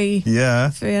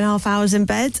 3.5 hours in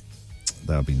bed.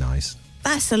 That'll be nice.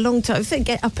 That's a long time. If you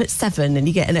get up at 7 and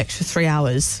you get an extra 3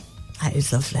 hours, that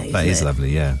is lovely. That is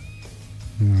lovely, yeah.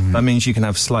 That means you can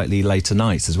have slightly later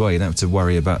nights as well. You don't have to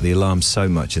worry about the alarm so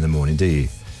much in the morning, do you?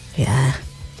 Yeah.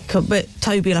 But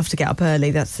Toby will have to get up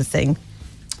early, that's the thing.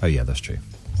 Oh, yeah, that's true.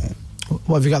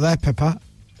 What have you got there, Pippa?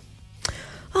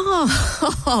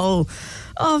 Oh,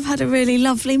 I've had a really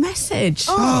lovely message.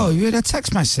 Oh, you had a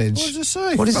text message. What does it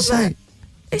say? What does it say?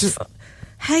 It's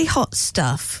hey, hot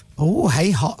stuff. Oh, hey,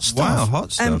 hot stuff. Wow,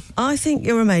 hot stuff. I think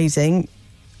you're amazing.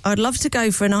 I'd love to go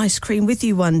for an ice cream with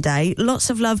you one day. Lots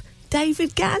of love,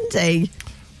 David Gandy.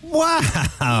 Wow.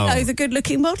 The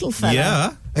good-looking model fella.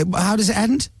 Yeah. How does it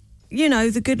end?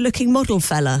 The good-looking model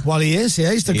fella. Well, he is.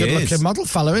 Yeah, he's the good-looking model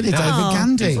fella, isn't he, David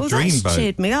Gandy? Well, that's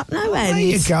cheered me up no end. There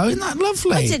you go. Isn't that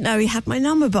lovely? I didn't know he had my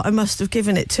number, but I must have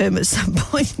given it to him at some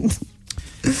point.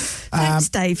 Thanks,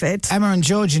 David. Emma and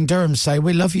George in Durham say,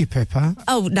 we love you, Pippa.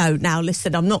 Oh, no, now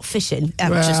listen, I'm not fishing.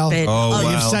 I've Well, just been...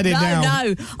 you've said it now.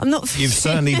 No, I'm not fishing. You've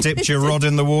certainly dipped your rod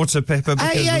in the water, Pippa.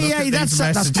 Hey, that's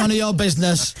none of your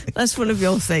business. That's one of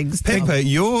your things. Pippa,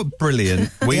 you're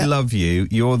brilliant. We love you.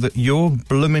 You're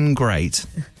blooming great.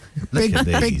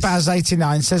 Big Baz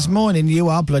 89 says, morning, you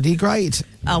are bloody great.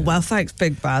 Oh, well, thanks,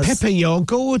 Big Baz. Pippa, you're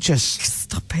gorgeous.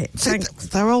 Stop it.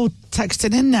 They're all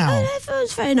texting in now.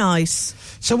 Everyone's very nice.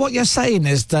 So what you're saying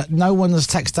is that no one has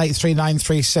texted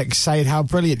 83936 saying how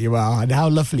brilliant you are and how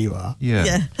lovely you are.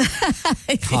 Yeah.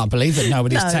 Can't believe that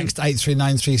nobody's texted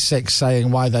 83936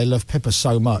 saying why they love Pippa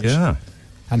so much. Yeah.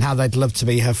 And how they'd love to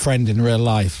be her friend in real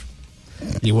life.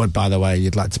 You would, by the way.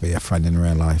 You'd like to be a friend in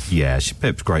real life. Yeah,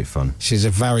 Pip's great fun. She's a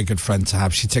very good friend to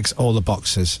have. She ticks all the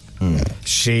boxes.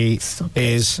 She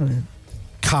is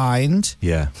kind,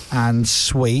 and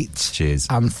sweet,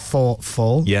 and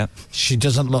thoughtful. Yeah, she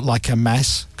doesn't look like a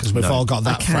mess because we've all got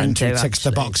that friend who ticks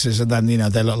the boxes, and then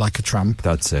they look like a tramp.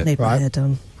 That's it. Need my hair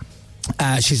done.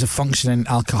 She's a functioning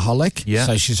alcoholic,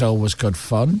 so she's always good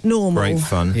fun. Normal. Great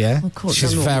fun. Yeah,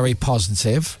 she's very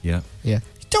positive. Yeah.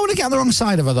 Don't want to get on the wrong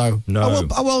side of her though. No,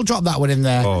 I will drop that one in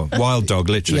there. Oh, wild dog,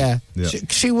 literally. Yeah.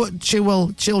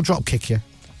 She'll drop kick you.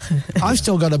 I've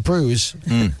still got a bruise.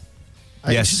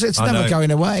 Yes, it's never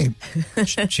going away.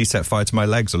 She set fire to my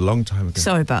legs a long time ago.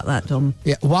 Sorry about that, Dom.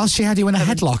 Yeah, whilst she had you in a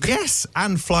headlock. Yes,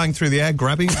 and flying through the air,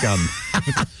 grabbing a gun.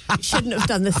 You shouldn't have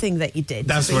done the thing that you did.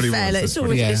 That's what it was.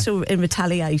 It's all in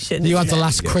retaliation. You had the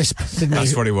last crisp, didn't you?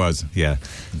 That's what it was, yeah.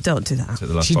 Don't do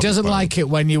that. She doesn't like it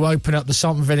when you open up the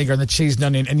salt and vinegar and the cheese and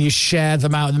onion and you share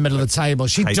them out in the middle of the table.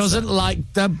 She doesn't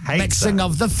like the mixing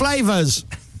of the flavours.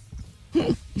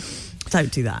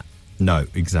 Don't do that. No,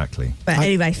 exactly. But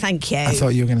anyway, thank you. I thought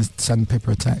you were going to send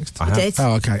Pippa a text. I did.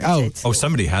 Oh, okay. Oh,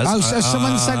 somebody has. Oh, so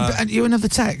someone sent you another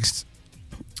text?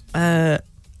 What?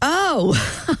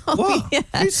 Yeah.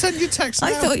 Who sent you text now?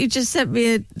 I thought you just sent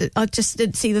me I just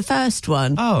didn't see the first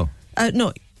one. Oh.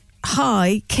 No.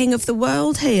 Hi, King of the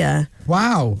World here.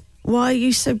 Wow. Why are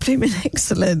you so blooming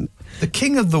excellent? The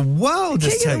King of the World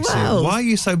has texted you. Why are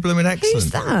you so blooming excellent?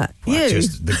 Who's that? Well, you?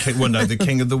 Just the king. Well, no, the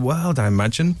King of the World, I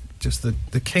imagine. Just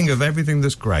the king of everything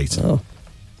that's great. Oh.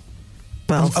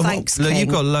 Well, thanks, Look, King. you've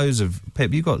got loads of...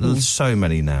 Pip, you've got so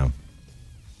many now.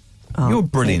 Oh, you're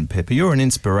brilliant, Pippa. You're an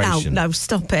inspiration. No,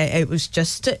 stop it. It was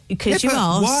just because you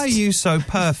asked. Why are you so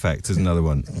perfect is another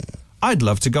one. I'd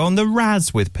love to go on the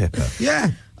Raz with Pippa.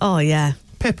 Yeah. Oh, yeah.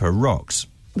 Pippa rocks.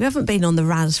 We haven't been on the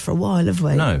Raz for a while, have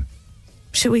we? No.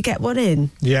 Shall we get one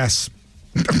in? Yes.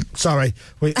 Sorry.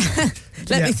 Let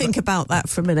me think about that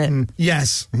for a minute.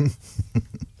 Yes.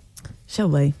 Shall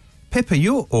we? Pippa,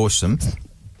 you're awesome,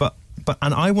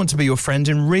 and I want to be your friend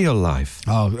in real life.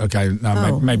 Oh, okay.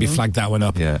 No, maybe flag that one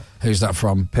up. Yeah. Who's that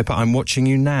from? Pippa, I'm watching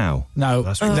you now. No,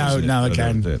 That's no,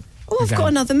 again. Oh, I've got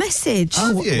another message.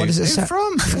 Oh, what is it Who's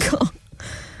from?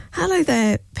 Hello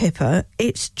there, Pippa.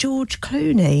 It's George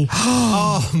Clooney.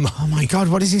 Oh my God,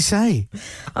 what does he say?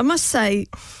 I must say,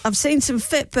 I've seen some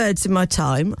fit birds in my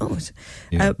time,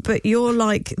 but you're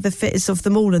like the fittest of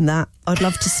them all in that. I'd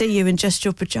love to see you in just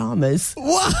your pyjamas.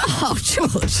 What? Oh,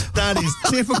 George. That is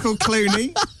typical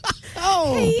Clooney.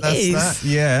 He is. That,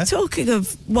 yeah. Talking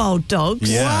of wild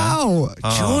dogs. Yeah. Wow.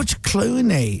 George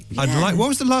Clooney. What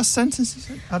was the last sentence you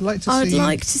said? I'd like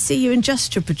to see you in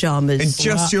just your pyjamas. In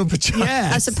just your pyjamas.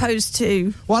 Yeah. As opposed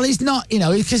to... Well, he's not,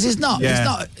 because he's not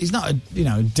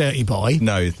a dirty boy.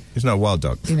 No, he's not a wild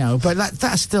dog. But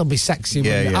that'd still be sexy.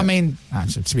 Yeah. I mean,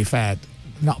 actually, to be fair,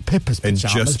 not Pippa's pyjamas.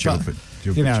 In just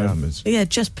your pyjamas. Yeah,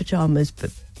 just pyjamas,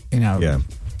 but... Yeah.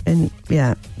 And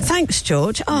thanks,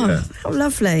 George. Oh, how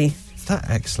lovely. That's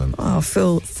excellent. Oh, I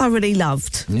feel thoroughly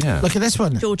loved. Yeah. Look at this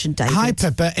one. George and David. Hi,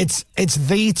 Pippa. It's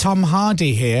the Tom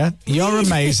Hardy here. You're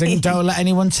amazing. Don't let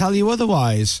anyone tell you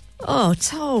otherwise. Oh,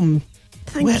 Tom.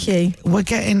 Thank you. We're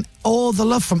getting all the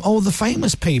love from all the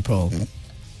famous people.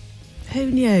 Who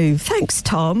knew? Thanks,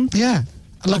 Tom. Yeah.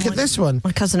 Look at this one.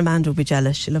 My cousin Amanda will be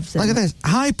jealous. She loves it. Look at this.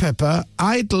 Hi, Pippa.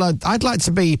 I'd like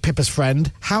to be Pippa's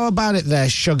friend. How about it there,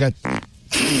 sugar?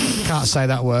 Can't say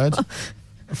that word.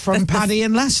 From Paddy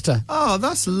in Leicester. Oh,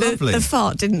 that's lovely. The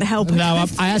fart didn't help. No,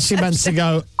 I actually meant to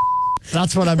go.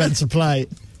 That's what I meant to play.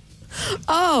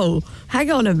 Oh,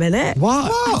 hang on a minute.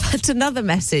 What? I've had another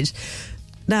message.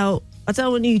 Now, I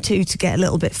don't want you two to get a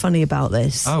little bit funny about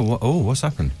this. What's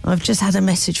happened? I've just had a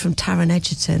message from Taron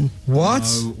Edgerton. What?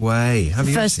 No way. Have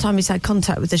you First time he's had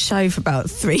contact with the show for about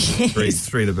 3 years.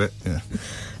 Three and a bit,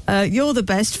 yeah. You're the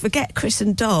best. Forget Chris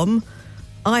and Dom.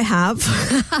 I have.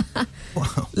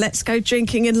 Wow. Let's go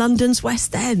drinking in London's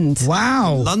West End.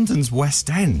 Wow. London's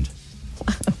West End.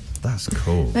 That's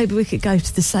cool. Maybe we could go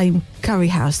to the same curry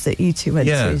house that you two went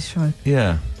to.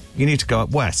 Yeah. You need to go up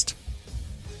west.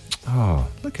 Oh,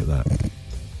 look at that.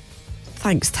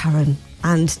 Thanks, Taron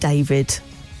and David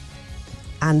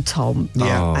and Tom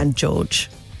and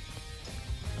George.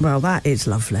 Well, that is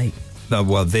lovely. No,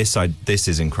 well, this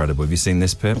is incredible. Have you seen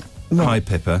this, Pip? No. Hi,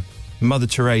 Pippa. Mother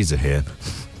Teresa here,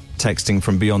 texting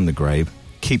from beyond the grave.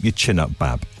 Keep your chin up,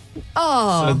 Bab.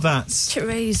 Oh, so that's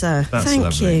Teresa. That's Thank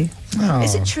lovely. you. Oh.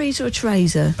 Is it Teresa or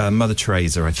Teresa? Mother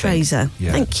Teresa, I think. Teresa.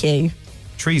 Yeah. Thank you.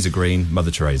 Trees are green, Mother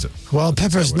Teresa. Well,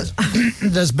 Pippa's.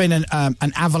 There's been an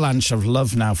avalanche of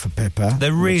love now for Pippa.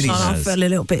 There really I has. feel a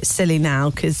little bit silly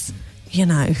now because, it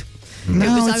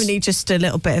was only just a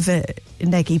little bit of a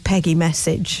neggy peggy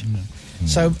message.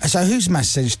 So who's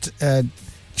messaged?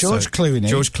 George Clooney.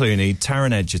 George Clooney,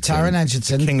 Taron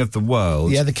Egerton. The King of the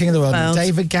World. Yeah, the King of the World.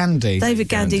 David Gandy. David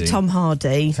Gandy, Tom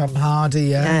Hardy.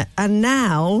 Yeah. And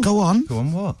now... Go on,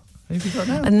 what? Who have you got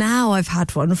now? And now I've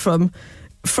had one from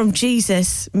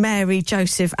Jesus, Mary,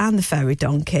 Joseph and the fairy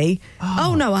donkey.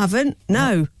 Oh, no, I haven't.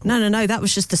 No. That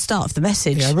was just the start of the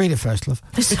message. Yeah, read it first, love.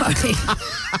 Sorry.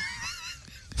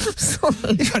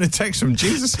 Sorry. You got a text from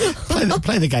Jesus?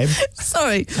 Play the game.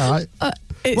 Sorry. All right.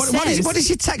 What does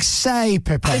your text say,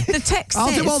 Pippa? The text I'll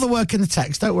says, do all the work in the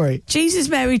text, don't worry. Jesus,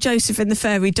 Mary, Joseph and the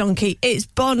fairy donkey. It's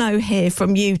Bono here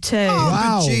from U2. Oh,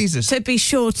 wow. Jesus. To be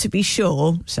sure.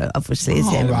 So obviously it's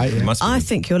him. Right. It must be. I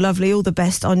think you're lovely. All the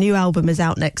best. Our new album is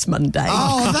out next Monday.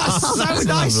 Oh, that's so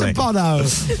nice lovely. of Bono.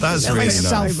 That's really nice.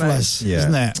 Selfless, Yeah.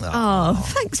 isn't it? Oh,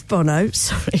 thanks, Bono.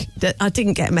 Sorry. I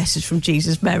didn't get a message from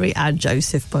Jesus, Mary and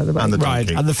Joseph, by the way. And the Right,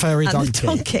 donkey. and the fairy And donkey. the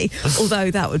donkey.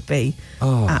 Although that would be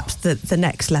perhaps the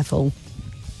next level.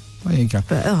 There you go.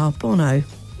 But, Bono.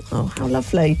 Oh, how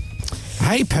lovely.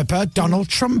 Hey, Pippa, Donald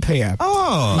Trump here.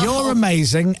 Oh. You're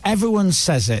amazing. Everyone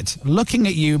says it. Looking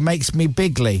at you makes me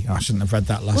bigly. I shouldn't have read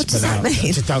that last What does bit that out.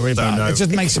 mean? Just don't worry about know. it. It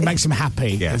just makes him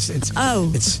happy. Yeah.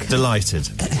 It's Delighted.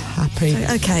 happy.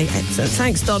 Okay, excellent.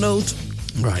 Thanks, Donald.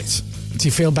 Right. Do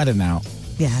you feel better now?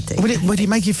 Yeah, I do. Would it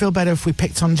make you feel better if we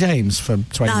picked on James for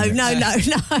 20 minutes?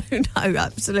 No,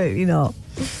 absolutely not.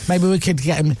 Maybe we could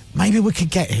get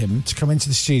him to come into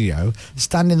the studio,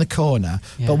 stand in the corner,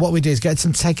 but what we do is get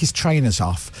him to take his trainers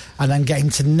off and then get him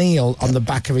to kneel on the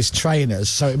back of his trainers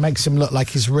so it makes him look like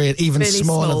he's even Really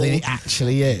smaller small. than he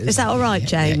actually is. Is that all right,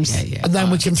 James? And then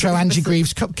we can throw Angie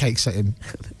Greaves cupcakes at him.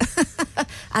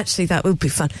 Actually, that would be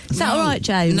fun. Is that all right,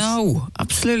 James? No,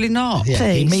 absolutely not.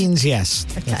 Yeah, he Please. means yes.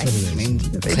 Okay. That's what it is. I mean,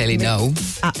 clearly no.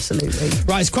 Absolutely.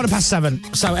 Right, it's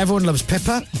 7:15. So everyone loves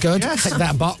Pippa. Good. Yes. Tick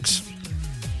that box.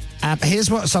 Here's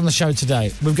what's on the show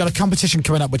today. We've got a competition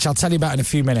coming up, which I'll tell you about in a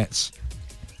few minutes.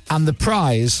 And the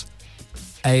prize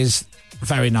is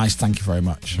very nice. Thank you very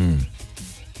much. Do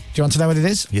you want to know what it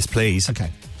is? Yes, please.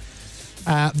 Okay.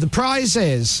 The prize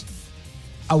is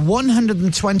a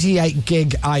 128 gig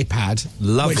iPad.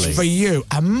 Lovely. Which for you,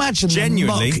 imagine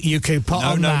Genuinely, the muck you could put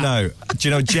on that. No. Do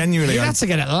you know, genuinely, You'd have to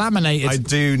get it laminated. I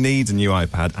do need a new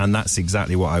iPad, and that's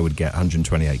exactly what I would get,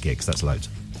 128 gigs. That's loads.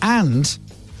 And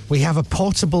we have a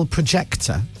portable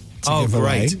projector to give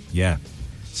away. Great. Yeah.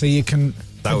 So you can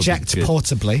That would be project good.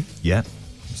 portably. Yeah.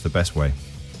 It's the best way.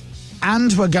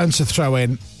 And we're going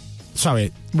to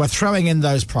we're throwing in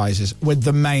those prizes with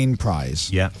the main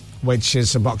prize. Yeah. Which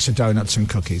is a box of donuts and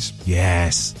cookies.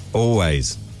 Yes.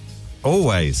 Always.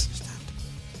 Always.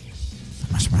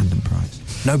 The most random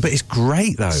prize. No, but it's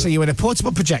great, though. So you win a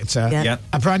portable projector, Yeah.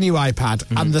 a brand new iPad,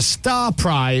 and the star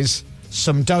prize,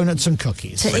 some donuts and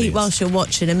cookies. To eat whilst you're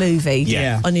watching a movie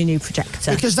Yeah. on your new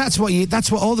projector. Because that's what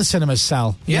all the cinemas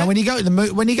sell. You know, when you go to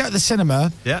the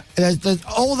cinema,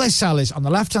 all they sell is on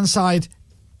the left-hand side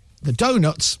the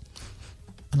donuts,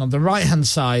 and on the right-hand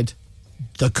side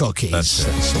the cookies. That's it.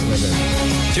 That's what they do. Do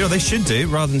you know what they should do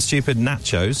rather than stupid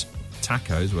nachos,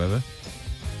 tacos, whatever?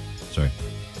 Sorry.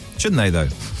 Shouldn't they, though?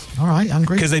 All right,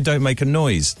 hungry. Because they don't make a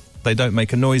noise. They don't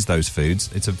make a noise, those foods.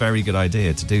 It's a very good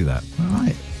idea to do that. All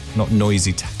right. Not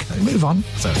noisy tacos. Move on.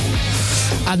 So,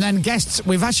 And then guests,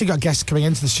 we've actually got guests coming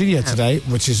into the studio today,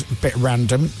 which is a bit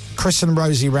random. Chris and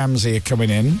Rosie Ramsey are coming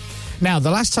in. Now,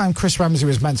 the last time Chris Ramsey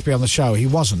was meant to be on the show, he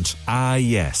wasn't.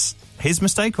 yes. His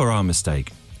mistake or our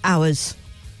mistake? Ours.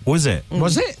 Was it?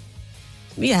 Was it?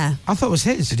 Yeah. I thought it was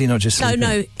his. Did he not just sleep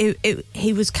No, in?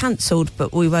 he was cancelled,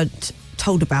 but we weren't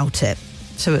told about it,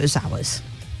 so it was ours.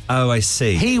 Oh, I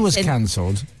see. He was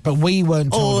cancelled, but we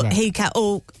weren't told about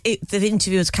it. The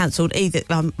interview was cancelled. Either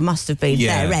must have been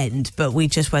Yeah. their end, but we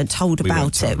just weren't told We weren't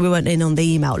about told. it. We weren't in on the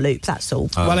email loop. That's all.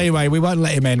 Well, anyway, we won't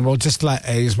let him in. We'll just let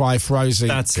his wife, Rosie,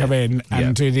 come in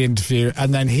and do the interview,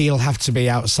 and then he'll have to be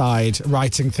outside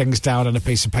writing things down on a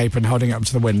piece of paper and holding it up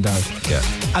to the window. Yeah.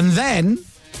 And then,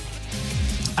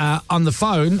 on the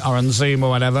phone, or on Zoom or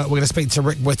whatever, we're going to speak to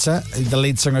Rick Witter, the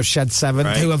lead singer of Shed 7,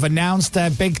 Right. who have announced their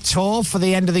big tour for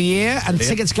the end of the year, and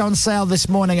tickets go on sale this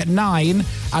morning at 9,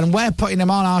 and we're putting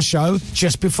them on our show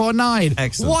just before 9.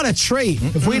 Excellent. What a treat.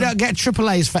 If we don't get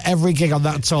triple A's for every gig on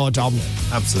that tour, Dom.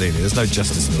 Absolutely. There's no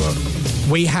justice in the world.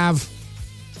 We have...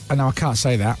 Oh, no, I can't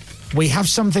say that. We have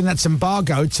something that's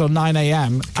embargoed till 9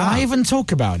 a.m. Can I even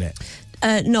talk about it?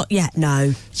 Not yet,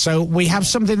 no. So we have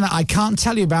something that I can't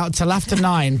tell you about till after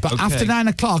 9, but Okay. after 9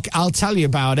 o'clock, I'll tell you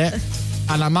about it,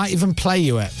 and I might even play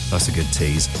you it. That's a good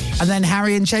tease. And then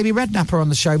Harry and Jamie Redknapp are on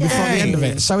the show before the end of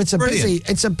it. So it's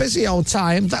a busy old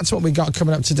time. That's what we got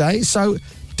coming up today. So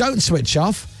don't switch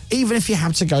off, even if you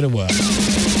have to go to work.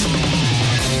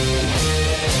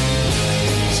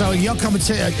 So your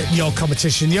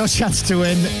competition, your chance to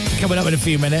win, coming up in a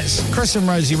few minutes. Chris and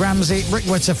Rosie Ramsey, Rick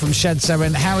Witter from Shed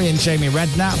 7, Harry and Jamie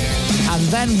Redknapp, and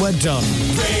then we're done.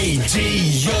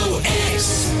 Radio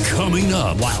X. Coming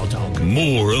up. Wild dog.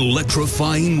 More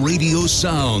electrifying radio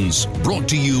sounds brought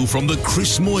to you from the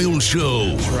Chris Moyles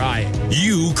Show. Right.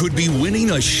 You could be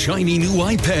winning a shiny new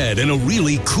iPad and a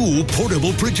really cool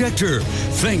portable projector,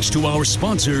 thanks to our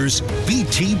sponsors,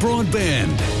 BT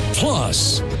Broadband.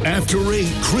 Plus, after 8,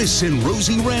 Chris and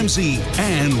Rosie Ramsey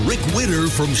and Rick Witter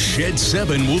from Shed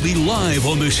 7 will be live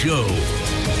on the show.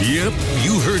 Yep,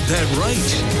 you heard that right.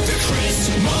 The Chris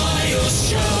Moyles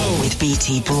Show. With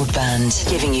BT Broadband,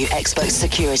 giving you Xbox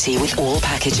security with all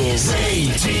packages.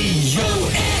 Radio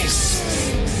X.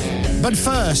 But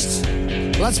first,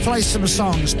 let's play some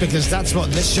songs, because that's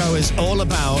what this show is all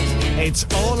about. It's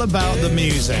all about the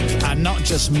music, and not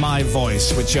just my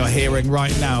voice, which you're hearing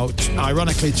right now,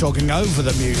 ironically talking over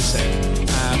the music.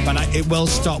 But it will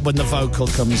stop when the vocal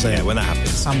comes in. Yeah, when that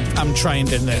happens. I'm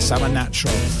trained in this. I'm a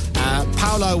natural.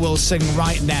 Paolo will sing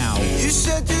right now. You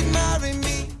said you'd marry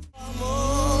me. I'm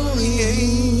only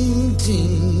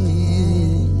 18.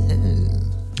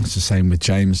 It's the same with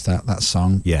James, that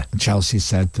song. Yeah. Chelsea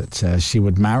said that she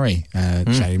would marry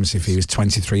James if he was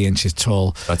 23 inches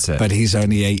tall. That's it. But he's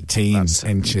only 18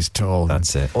 inches tall.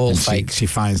 That's it. All And fake. She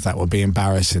finds that would be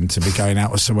embarrassing to be going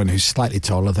out with someone who's slightly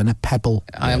taller than a pebble.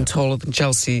 I am taller than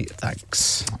Chelsea,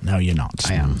 thanks. No, you're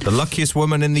not. I am. The luckiest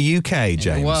woman in the UK, James.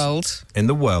 In the world. In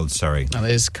the world, sorry. That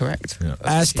is correct.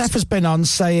 Yeah. Steph has been on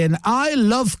saying, I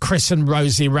love Chris and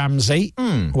Rosie Ramsey.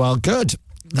 Well, good.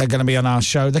 They're going to be on our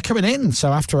show. They're coming in,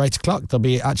 so after 8 o'clock, they'll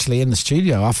be actually in the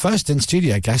studio. Our first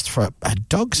in-studio guest for a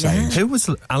dog's age. Who was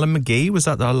Alan McGee? Was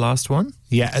that our last one?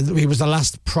 Yeah, he was the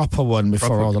last proper one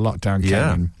before all the lockdown came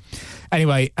in.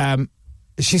 Anyway,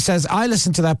 she says, I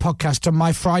listen to their podcast on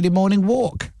my Friday morning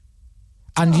walk,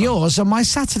 and yours on my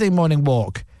Saturday morning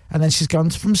walk. And then she's gone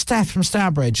from Steph from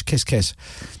Starbridge. Kiss, kiss.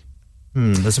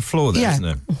 There's a flaw there, isn't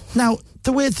there? Now,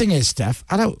 the weird thing is, Steph,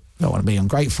 I don't want to be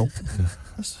ungrateful.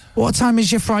 What time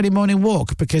is your Friday morning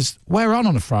walk? Because we're on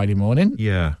a Friday morning.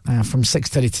 Yeah. From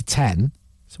 6:30 to 10.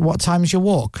 So what time is your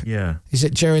walk? Yeah. Is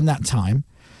it during that time?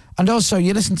 And also,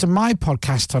 you listen to my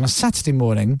podcast on a Saturday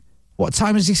morning. What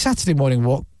time is your Saturday morning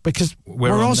walk? Because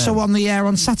we're also on the air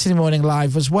on Saturday morning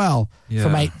live as well,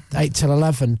 from 8 till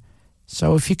 11.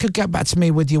 So if you could get back to me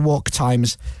with your walk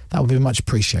times, that would be much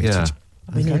appreciated. Yeah.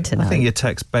 We need to know. I think your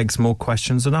text begs more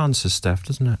questions than answers, Steph,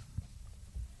 doesn't it?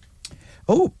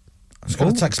 Oh, I've got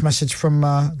a text message from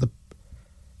the...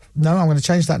 No, I'm going to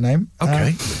change that name.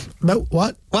 Okay. No,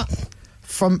 what? What?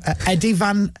 From Eddie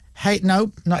Van...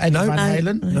 No, not Eddie Van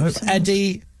Halen. No.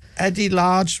 Eddie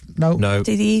Large. No.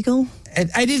 Eddie the Eagle.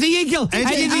 Eddie the Eagle.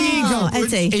 Eddie the Eagle.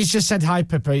 Eddie. He's just said, hi,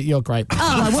 Pippa, you're great.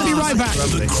 We'll be right back.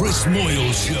 The Chris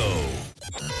Moyles Show.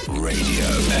 Radio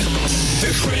X.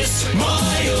 The Chris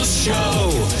Moyles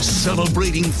Show.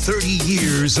 Celebrating 30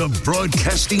 years of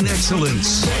broadcasting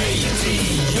excellence.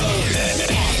 Radio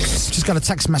X. Just got a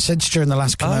text message during the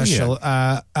last commercial.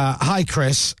 Hi,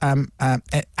 Chris.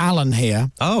 Alan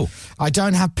here. Oh. I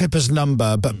don't have Pippa's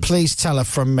number, but please tell her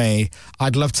from me.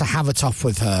 I'd love to have it off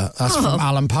with her. That's from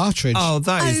Alan Partridge. Oh,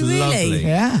 that is really? lovely.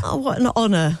 Yeah. Oh, what an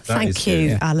honour. Thank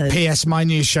you, Alan. P.S. My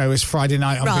new show is Friday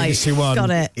night on BBC One. Got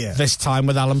it. Yeah. This time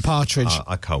with Alan Partridge.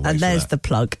 I can't wait And for there's that. the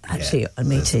plug, actually, and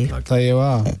me too. There you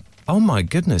are. Oh, my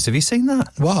goodness. Have you seen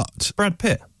that? What? Brad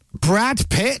Pitt. Brad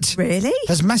Pitt Really?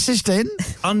 has messaged in.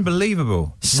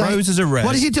 Unbelievable. Roses are red.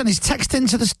 What has he done? He's texted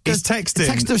into the... He's texting.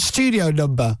 Text the studio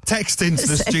number. Text into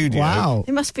the studio. Wow.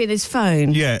 It must be in his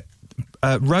phone. Yeah.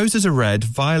 Roses are red,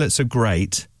 violets are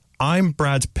great. I'm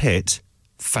Brad Pitt.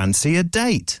 Fancy a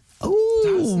date. Oh,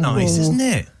 That's nice, isn't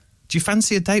it? Do you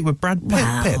fancy a date with Brad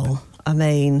Pitt, Pip? Wow. I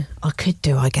mean, I could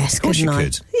do, I guess, Of course couldn't you I?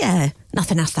 could. Yeah.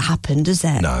 Nothing has to happen, does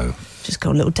it? No. Just go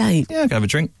on a little date. Yeah, go have a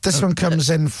drink. This one comes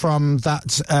in from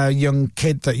that young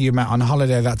kid that you met on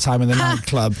holiday that time in the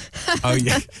nightclub. Oh,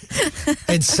 yeah.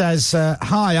 It says,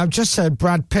 hi, I've just heard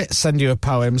Brad Pitt send you a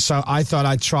poem, so I thought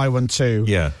I'd try one too.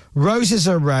 Yeah. Roses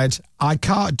are red. I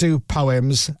can't do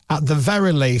poems. At the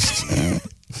very least,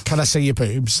 can I see your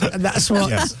boobs? And that's what...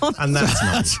 Yes. And that's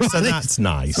nice. So that's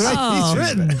nice. Oh, He's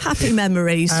written. happy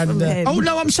memories from him. Oh,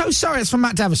 no, I'm so sorry. It's from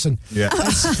Matt Davison. Yeah.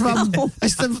 It's from...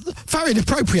 It's very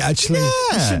inappropriate, actually. Yeah.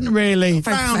 You shouldn't really...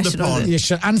 Very Frowned professional. upon. You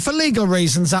should. And for legal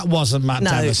reasons, that wasn't Matt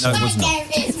Davison. No, it was not.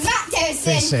 It's Matt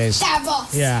Davison. This is- The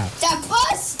boss. Yeah. The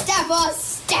boss. The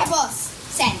boss. The boss.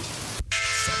 Send.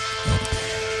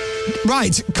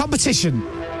 Right, competition.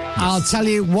 I'll tell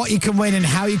you what you can win and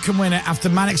how you can win it after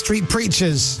Manic Street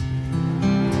Preachers.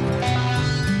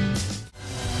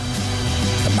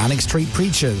 The Manic Street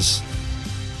Preachers.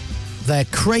 They're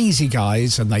crazy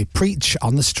guys and they preach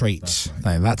on the streets.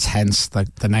 That's hence the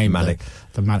name. Manic.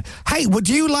 The Manic. Hey, would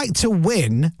you like to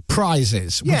win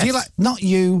prizes? Yes. Would you not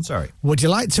you. Sorry. Would you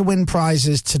like to win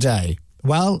prizes today?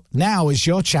 Well, now is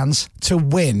your chance to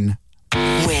win.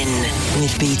 Win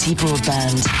with BT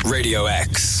Broadband. Radio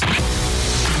X.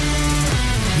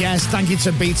 Yes, thank you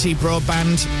to BT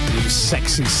Broadband, you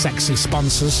sexy, sexy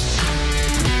sponsors.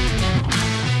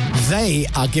 They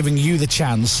are giving you the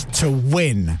chance to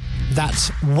win.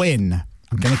 That's win.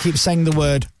 I'm going to keep saying the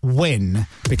word win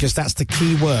because that's the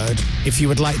key word if you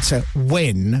would like to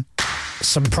win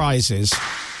some prizes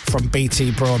from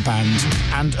BT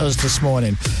Broadband and us this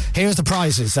morning. Here's the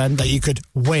prizes then that you could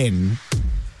win.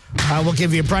 We'll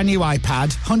give you a brand new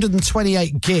iPad,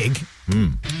 128 gig.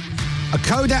 A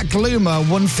Kodak Luma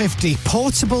 150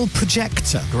 portable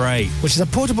projector. Great. Which is a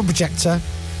portable projector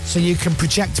so you can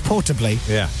project portably.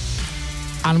 Yeah.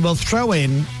 And we'll throw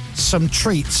in some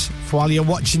treats while you're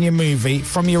watching your movie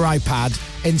from your iPad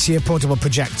into your portable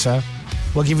projector.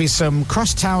 We'll give you some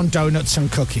crosstown donuts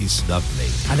and cookies. Lovely.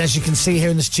 And as you can see here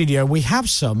in the studio, we have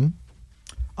some.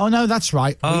 Oh, no, that's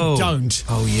right. Oh. We don't.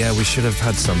 Oh, yeah, we should have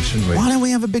had some, shouldn't we? Why don't we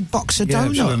have a big box of donuts?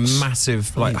 We should have a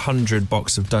massive, 100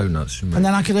 box of donuts, shouldn't we? And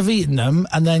then I could have eaten them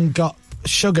and then got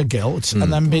sugar guilt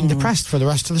and then been depressed for the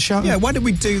rest of the show. Yeah, why did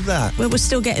we do that? Well, we're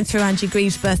still getting through Angie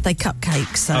Grieve's birthday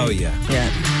cupcake, so... Oh, yeah.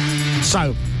 Yeah.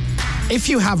 So, if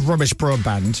you have rubbish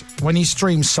broadband, when you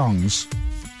stream songs,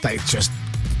 they just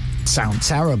sound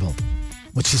terrible,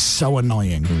 which is so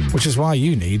annoying, which is why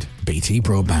you need BT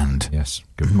Broadband. Yes,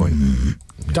 good point.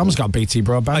 Dom's got BT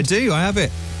Broadband. I do, I have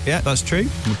it. Yeah, that's true.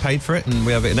 We paid for it and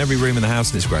we have it in every room in the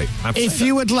house and it's great. If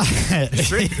you would like... It's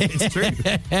true, it's true.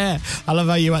 I love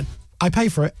how you went, I pay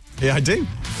for it. Yeah, I do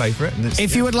pay for it. And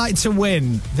If you would like to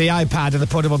win the iPad and the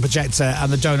portable projector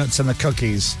and the donuts and the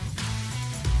cookies,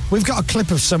 we've got a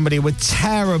clip of somebody with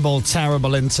terrible,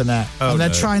 terrible internet. Oh, and they're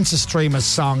no. trying to stream a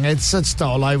song. It's just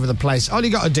all over the place. All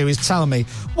you got to do is tell me,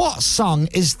 what song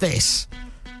is this?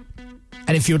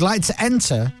 And if you would like to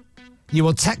enter, you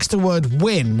will text the word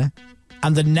win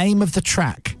and the name of the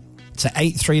track to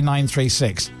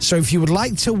 83936. So if you would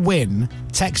like to win,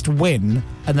 text win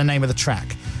and the name of the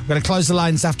track. We're going to close the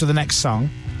lines after the next song.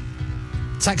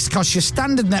 Text costs your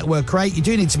standard network rate. You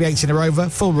do need to be 18 or over.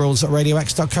 Full rules at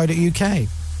radiox.co.uk.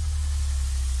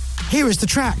 Here is the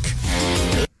track.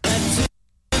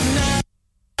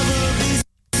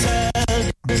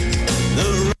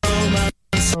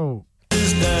 Oh.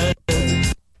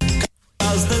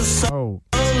 Oh.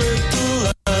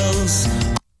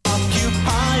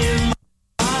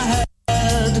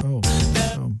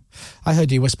 I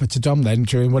heard you whisper to Dom then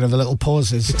during one of the little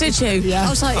pauses. Did you? Yeah. I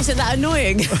was like, is it that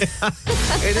annoying?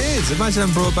 It is. Imagine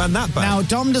having broadband that bad. Now,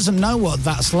 Dom doesn't know what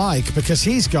that's like because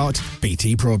he's got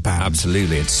BT Broadband.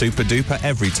 Absolutely. It's super duper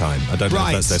every time. I don't know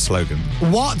if that's their slogan.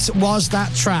 What was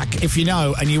that track, if you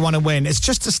know, and you want to win? It's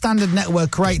just a standard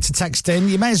network rate to text in.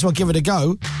 You may as well give it a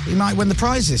go. You might win the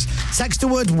prizes. Text the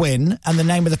word win and the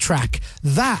name of the track.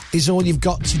 That is all you've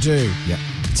got to do. Yeah.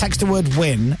 Text the word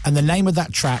win and the name of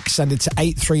that track. Send it to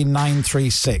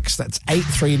 83936. That's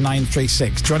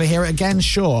 83936. Do you want to hear it again?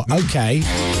 Sure. Okay.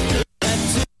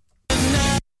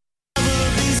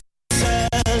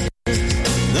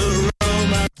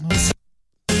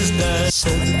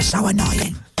 So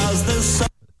annoying.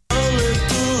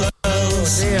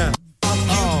 Yeah.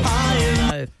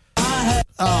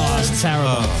 Oh, that's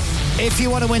terrible. If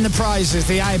you want to win the prizes,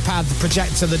 the iPad, the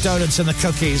projector, the donuts and the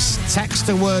cookies, text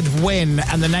the word win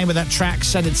and the name of that track,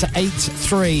 send it to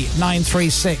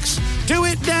 83936. Do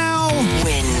it now!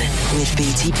 Win with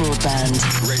BT Broadband.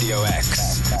 Radio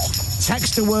X.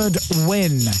 Text the word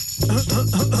win.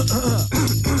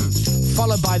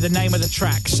 Followed by the name of the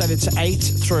track. Send it to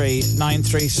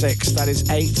 83936. That is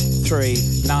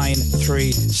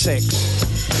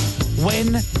 83936.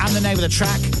 Win and the name of the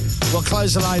track. We'll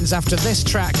close the lines after this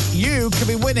track. You could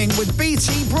be winning with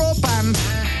BT Broadband.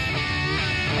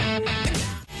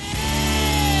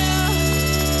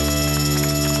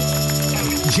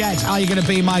 Jet, are you going to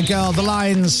be my girl? The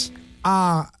lines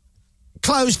are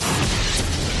closed.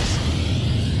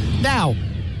 Now,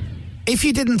 if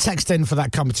you didn't text in for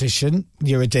that competition,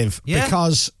 you're a div. Yeah.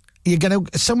 Because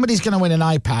somebody's going to win an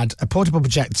iPad, a portable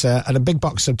projector, and a big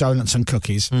box of donuts and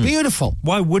cookies. Beautiful.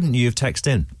 Why wouldn't you have texted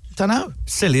in? Don't know.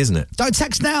 Silly, isn't it? Don't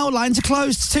text now. Lines are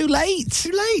closed. It's too late.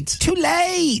 Too late. Too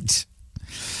late.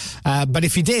 But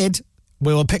if you did,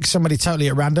 we will pick somebody totally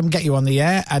at random, get you on the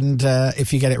air, and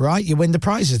if you get it right, you win the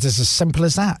prizes. It's as simple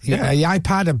as that. Yeah. The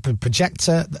iPad, a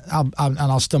projector, and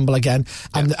I'll stumble again,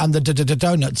 and the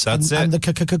donuts, and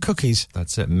the cookies.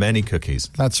 That's it. Many cookies.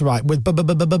 That's right. With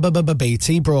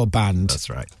BT Broadband. That's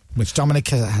right. which Dominic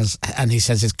has, and he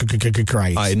says it's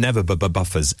great. It never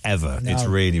buffers, ever. No. It's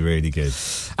really, really good.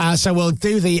 So we'll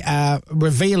do the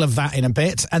reveal of that in a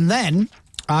bit. And then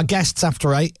our guests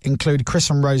after 8 include Chris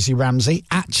and Rosie Ramsey,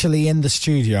 actually in the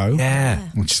studio. Yeah.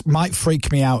 Which might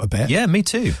freak me out a bit. Yeah, me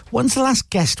too. When's the last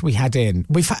guest we had in?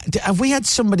 Have we had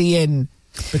somebody in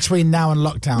between now and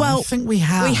lockdown? Well, I think we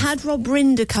have. We had Rob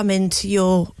Rinder come into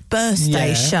your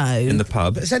birthday show. In the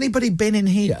pub. Has anybody been in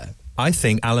here? I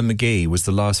think Alan McGee was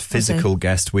the last physical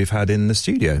guest we've had in the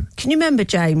studio. Can you remember,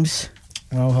 James?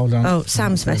 Oh, hold on. Oh,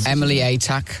 Sam's message. Emily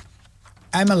Atack.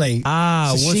 Emily.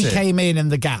 Ah, so was she it? came in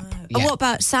the gap. Oh, what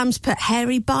about Sam's put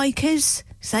hairy bikers?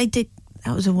 'Cause they did.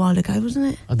 That was a while ago,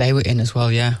 wasn't it? Oh, they were in as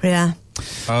well, yeah. Yeah.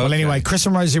 Well, anyway, Chris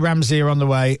and Rosie Ramsey are on the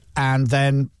way, and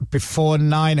then before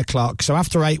 9 o'clock, so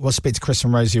after 8, we'll speak to Chris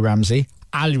and Rosie Ramsey,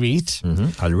 Alreed,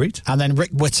 and then Rick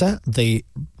Witter, the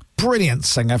brilliant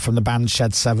singer from the band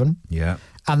Shed 7. Yeah.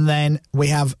 And then we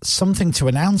have something to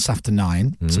announce after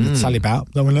 9, something to tell you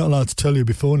about, that we're not allowed to tell you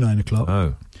before 9 o'clock.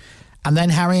 Oh. And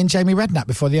then Harry and Jamie Redknapp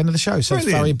before the end of the show, so Brilliant.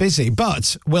 it's very busy.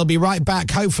 But we'll be right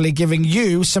back, hopefully giving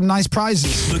you some nice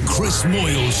prizes. The Chris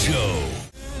Moyles Show.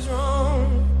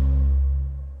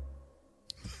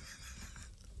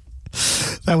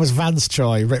 That was Vance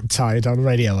Troy, Riptide on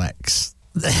Radio X.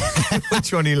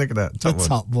 Which one are you looking at?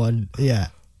 Top one, yeah.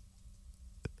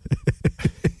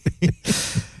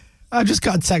 I just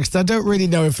got a text. I don't really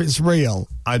know if it's real.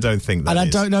 I don't think that And I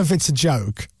is. don't know if it's a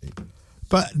joke.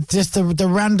 But just the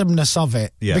randomness of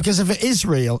it. Yeah. Because if it is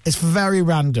real, it's very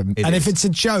random. It and is. if it's a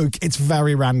joke, it's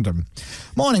very random.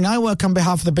 Morning, I work on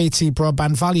behalf of the BT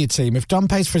Broadband Value Team. If Don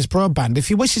pays for his broadband, if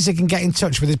he wishes, he can get in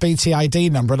touch with his BT ID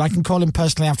number and I can call him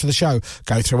personally after the show,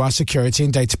 go through our security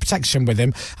and data protection with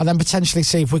him, and then potentially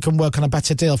see if we can work on a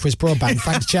better deal for his broadband.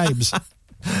 Thanks, James.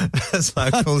 That's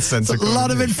like a call centre. A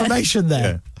lot of information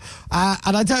there.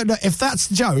 And I don't know if that's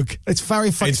a joke. It's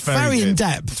very fun. It's very good. in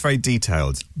depth. It's very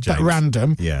detailed, James. But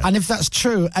random. Yeah. And if that's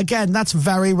true, again, that's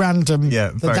very random.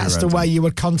 Yeah, very that's random. the way you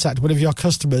would contact one of your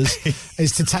customers,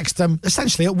 is to text them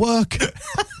essentially at work.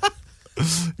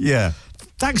 Yeah.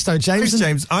 Thanks, though, James. Thanks,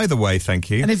 James. Either way, thank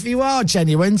you. And if you are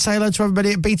genuine, say hello to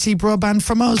everybody at BT Broadband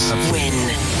from us. Win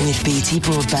with BT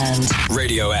Broadband.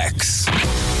 Radio X.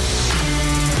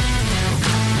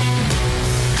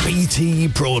 BT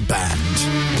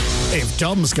Broadband. If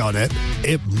Dom's got it,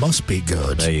 it must be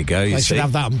good. There you go. They should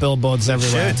have that on billboards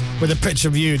everywhere. should. With a picture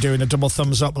of you doing a double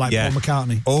thumbs up like Paul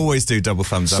McCartney. Always do double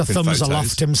thumbs up So in thumbs photos.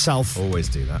 aloft himself. Always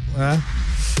do that.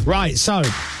 Right, so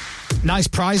nice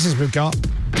prizes we've got.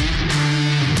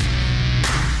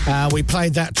 We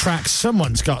played that track.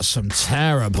 Someone's got some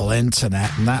terrible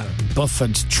internet, and that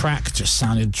buffered track just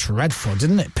sounded dreadful,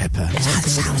 didn't it, Pippa? That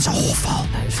sounds awful.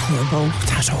 That was horrible.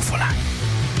 That's awful.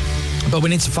 But we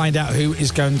need to find out who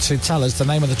is going to tell us the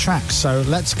name of the track. So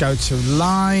let's go to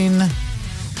line...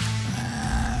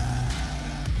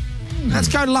 let's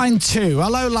go line 2.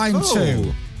 Hello, line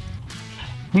 2.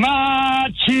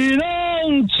 Marching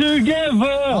on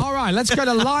together. All right, let's go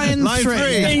to line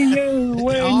 3.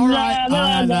 All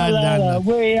right.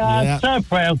 We are so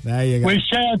proud. There you go. We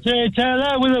shout it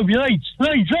out. We love you.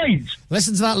 Leeds.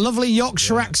 Listen to that lovely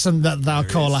Yorkshire accent that our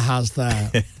caller has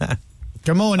there.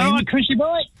 Good morning. All right, Chrissy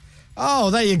boy.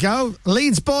 Oh, there you go.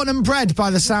 Leeds born and bred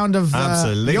by the sound of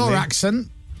Absolutely. your accent.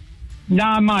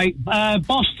 No, mate.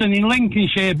 Boston in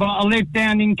Lincolnshire, but I live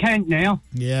down in Kent now.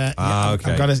 Yeah.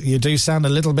 Okay. You do sound a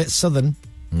little bit southern.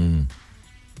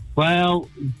 Well,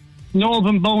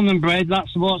 northern born and bred,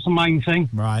 that's what's the main thing.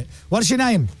 Right. What's your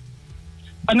name?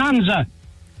 Bonanza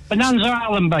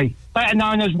Allenby, better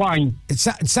known as Wayne. It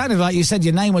sounded like you said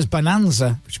your name was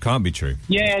Bonanza. Which can't be true.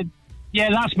 Yeah,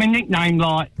 that's my nickname,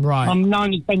 like. Right. I'm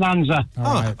known as Bonanza.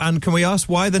 Right. And can we ask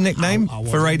why the nickname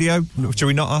for radio? Should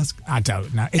we not ask? I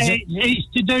don't know. It's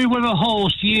to do with a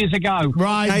horse years ago.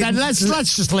 Right, then let's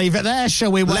just leave it there, shall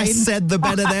we, Wayne? Less said, the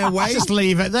better there, Wayne. Just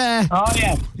leave it there. Oh,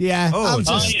 yeah. Yeah. Oh,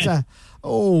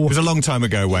 it was a long time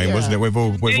ago, Wayne, wasn't it? We've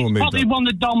all moved It's probably on. one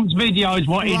of Dom's videos,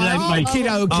 what he lent me.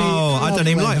 Okey-dokey. I don't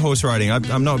even like horse riding.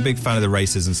 I'm not a big fan of the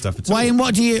races and stuff at all. Wayne,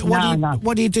 what do you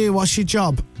do? What's your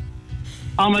job?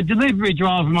 I'm a delivery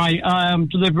driver, mate.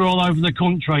 Deliver all over the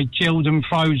country, chilled and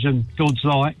frozen goods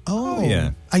like. Oh,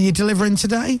 yeah. Are you delivering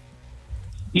today?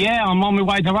 Yeah, I'm on my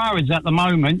way to Harrods at the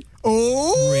moment.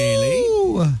 Oh,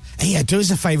 really? Hey, do us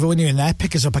a favour when you're in there.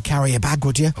 Pick us up a carrier bag,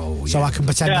 would you? Oh, yeah. So I can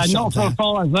pretend I not shop for there. a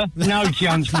fiver. No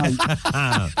chance, mate.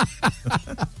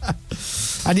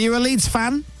 And are you a Leeds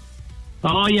fan?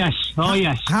 Oh, yes.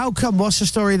 How come? What's the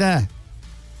story there?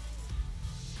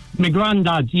 My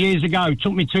granddad, years ago,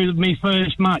 took me to my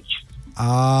first match.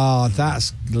 Oh,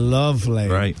 that's lovely.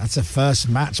 Right. That's a first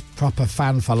match, proper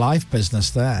fan for life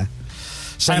business there.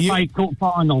 So FA Cup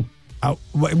final. Oh,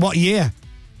 what year?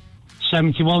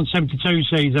 71-72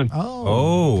 season.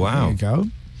 Oh, wow. There you go.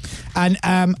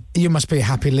 And you must be a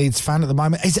happy Leeds fan at the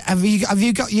moment. Have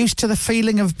you got used to the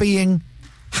feeling of being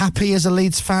happy as a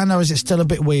Leeds fan, or is it still a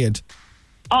bit weird?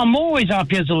 I'm always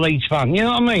happy as a Leeds fan. You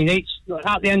know what I mean? It's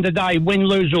at the end of the day, win,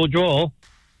 lose or draw,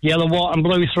 yellow, white, and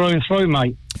blue through and through,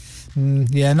 mate.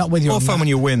 Yeah, not with you. More fun when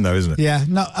you win, though, isn't it? Yeah,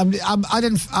 no,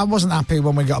 I wasn't happy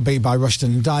when we got beat by Rushden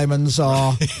and Diamonds,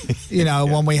 or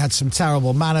when we had some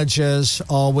terrible managers,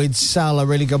 or we'd sell a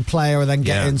really good player and then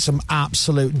get in some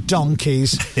absolute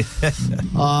donkeys.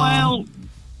 Well,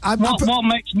 what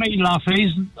makes me laugh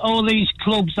is all these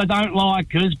clubs, they don't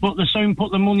like us, but they soon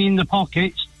put the money in the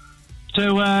pockets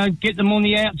to get the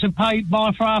money out to buy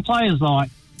for our players. Like,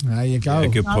 there you go. Yeah,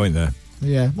 good point there.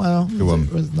 Yeah, well, good one.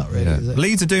 Not really. Is it?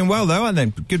 Leeds are doing well, though, aren't they?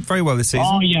 Good, very well this season.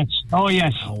 Oh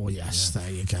yes. There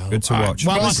you go. Good to watch.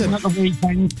 Well, listen, at the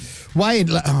weekend. Wayne.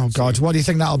 Oh God, what do you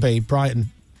think that'll be,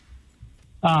 Brighton?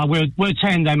 We'll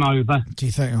turn them over. Do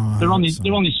you think? They're on the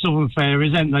Southern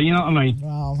Fairways, aren't they? You know what I mean?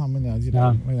 Well, I mean,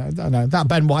 I don't know. That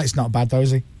Ben White's not bad, though, is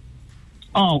he?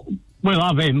 Oh, we'll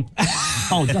have him.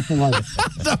 Oh, definitely.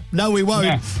 No, we won't.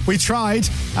 Yeah. We tried,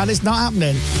 and it's not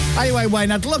happening. Anyway, Wayne,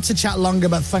 I'd love to chat longer,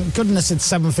 but thank goodness it's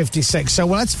 7:56. So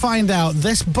let's find out.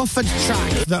 This buffered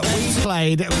track that we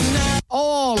played, it was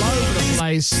all over the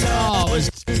place. Oh, it was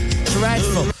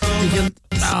dreadful. You can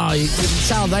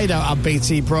tell they don't have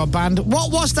BT broadband.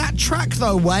 What was that track,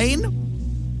 though,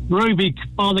 Wayne? Ruby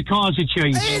by the Kaiser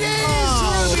Chiefs. It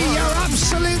is, Ruby. You're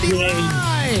absolutely right.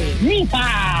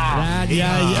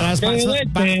 That's back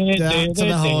to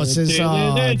the horses.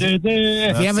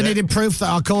 If you ever needed proof that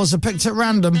our calls are picked at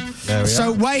random.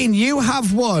 So, Wayne, you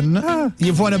have won.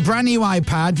 You've won a brand new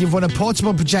iPad, you've won a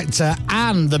portable projector,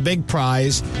 and the big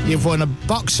prize, you've won a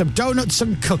box of donuts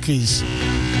and cookies.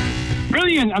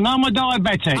 Brilliant, and I'm a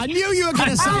diabetic. I knew you were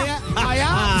going to say it. I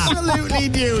absolutely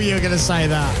knew you were going to say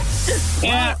that.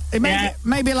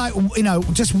 Maybe like,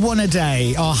 just one a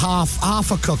day or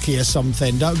half a cookie or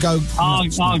something. Don't go.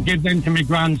 I'll give them to my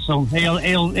grandson.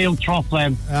 He'll trough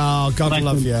them. Oh, God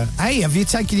love you. Hey, have you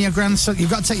taken your grandson?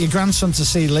 You've got to take your grandson to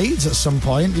see Leeds at some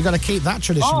point. You've got to keep that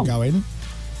tradition going.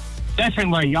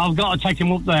 Definitely. I've got to take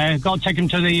him up there. Got to take him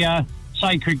to the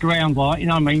sacred ground, like, you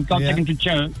know what I mean? Got to take him to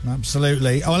church.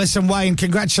 Absolutely. Oh, listen, Wayne,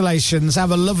 congratulations.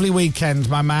 Have a lovely weekend,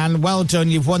 my man. Well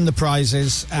done. You've won the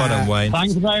prizes. Well done, Wayne.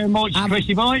 Thank you very much,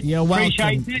 Chrissy boy. You're welcome.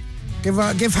 Appreciate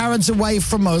it. Give Harrods a wave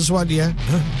from us, won't you?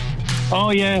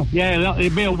 Oh, yeah.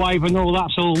 It'll be a wave and all,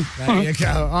 that's all. There you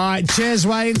go. All right, cheers,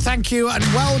 Wayne. Thank you, and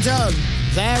well done.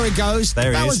 There he goes.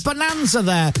 That was Bonanza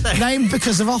there, named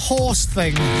because of a horse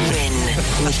thing. Win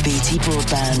with BT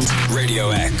Broadband.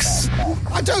 Radio X.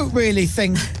 I don't really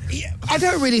think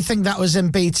that was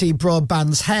in BT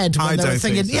Broadband's head when they were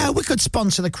thinking, we could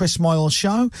sponsor the Chris Moyles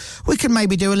show. We could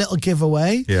maybe do a little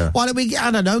giveaway. Yeah. Why don't we,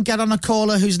 get on a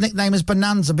caller whose nickname is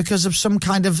Bonanza because of some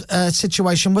kind of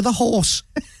situation with a horse?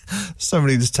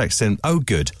 Somebody just texted in, oh,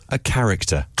 good, a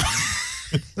character.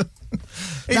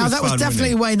 Now, that was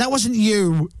definitely Wayne. That wasn't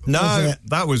you. No, was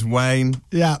that was Wayne.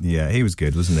 Yeah. Yeah, he was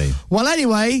good, wasn't he? Well,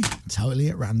 anyway, totally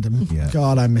at random. Yeah.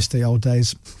 God, I miss the old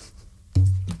days.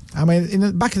 I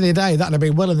mean, back in the day, that'd have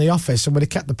been Will in the office and would have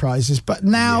kept the prizes. But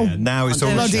now it's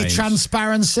all bloody changed.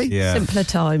 Transparency. Yeah. Simpler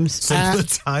times. Simpler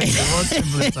times. It was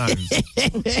simpler times.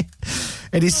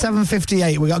 It is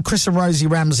 7:58. We've got Chris and Rosie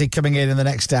Ramsey coming in the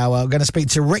next hour. We're going to speak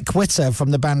to Rick Witter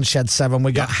from the band Shed 7.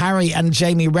 We've got Harry and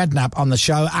Jamie Redknapp on the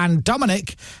show. And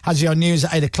Dominic has your news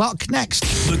at 8 o'clock next.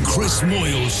 The Chris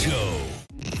Moyles Show.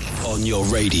 On your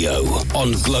radio,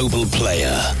 on Global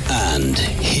Player, and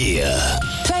here.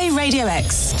 Play Radio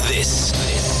X. This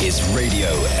is Radio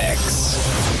X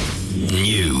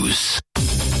News.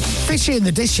 Fishy in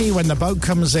the dishy when the boat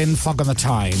comes in, fog on the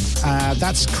tide.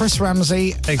 That's Chris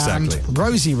Ramsey and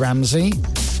Rosie Ramsey.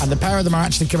 And the pair of them are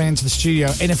actually coming into the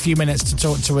studio in a few minutes to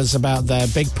talk to us about their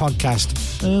big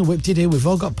podcast. Oh, whip-de-doo, we've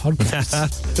all got podcasts.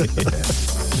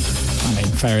 I mean,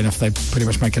 fair enough, they pretty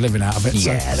much make a living out of it.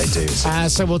 Yeah, they do.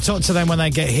 So we'll talk to them when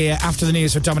they get here after the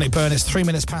news with Dominic Byrne. It's 3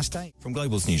 minutes past 8. From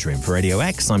Global's newsroom for Radio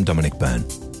X, I'm Dominic Byrne.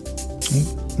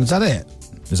 Is that it?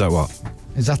 Is that what?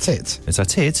 Is that it? Is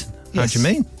that it? How do you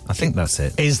mean? I think that's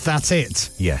it. Is that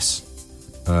it? Yes.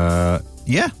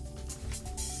 Yeah.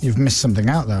 You've missed something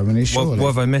out, though, haven't you? Surely. What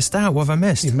have I missed out? What have I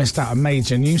missed? You've missed out a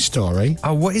major news story.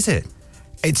 Oh, what is it?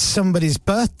 It's somebody's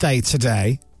birthday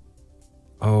today.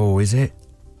 Oh, is it?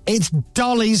 It's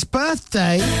Dolly's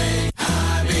birthday.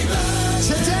 Happy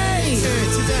birthday.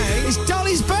 Today. It's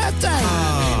Dolly's birthday.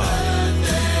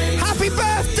 Oh. Happy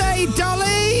birthday,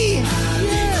 Dolly.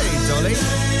 Yay, Dolly.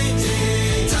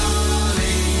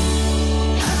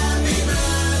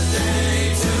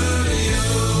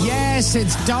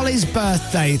 Yes, it's Dolly's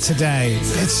birthday today.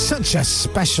 It's such a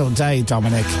special day,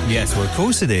 Dominic. Yes, well, of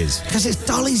course it is. Because it's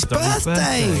Dolly's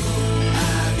birthday.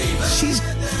 She's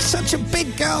such a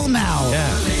big girl now.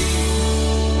 Yeah.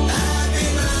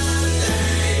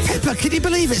 Pippa, can you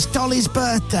believe it's Dolly's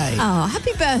birthday? Oh,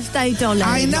 happy birthday, Dolly.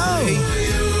 I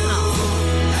know.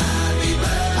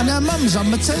 And her mum's on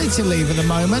maternity leave at the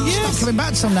moment. She's not coming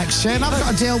back till next year, and I've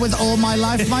got to deal with all my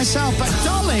life myself. But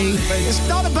Dolly,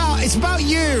 it's about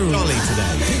you. Dolly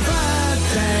today. Happy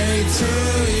birthday to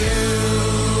you.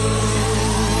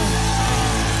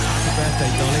 Happy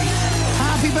birthday, Dolly.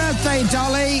 Happy birthday,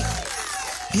 Dolly.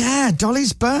 Yeah,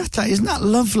 Dolly's birthday. Isn't that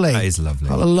lovely? That is lovely.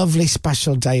 What a lovely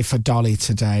special day for Dolly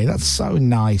today. That's so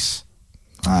nice.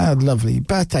 Oh, lovely.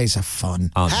 Birthdays are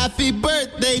fun. Happy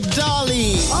birthday,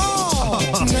 Dolly!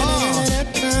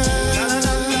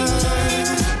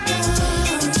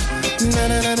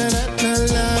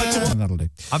 That'll do.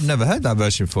 I've never heard that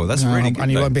version before. That's really good.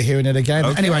 And you won't be hearing it again.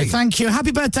 Okay. Anyway, thank you.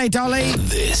 Happy birthday, Dolly.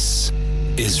 This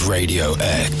is Radio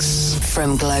X.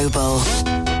 From Global.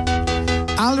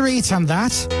 I'll read on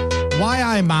that. Why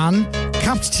I man,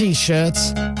 capped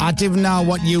t-shirts, I didn't know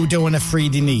what you do on a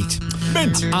Friday night.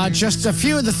 Mint. Just a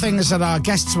few of the things that our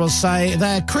guests will say.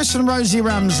 They're Chris and Rosie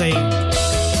Ramsey.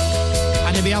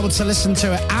 And you'll be able to listen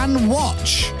to it and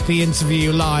watch the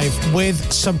interview live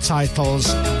with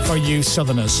subtitles for you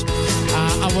Southerners.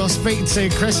 I will speak to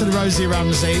Chris and Rosie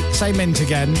Ramsey. Say mint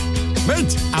again.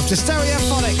 Mint. After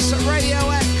Stereophonics at Radio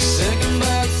X.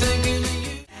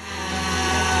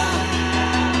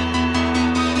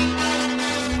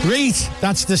 Read,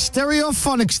 that's the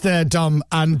Stereophonics there, Dom,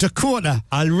 and Dakota.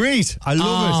 I'll read. I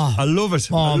love it. I love it.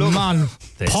 Oh, man.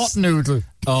 This. Pot noodle.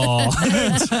 Oh,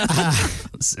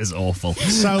 this is awful.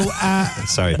 So,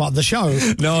 sorry. What, the show?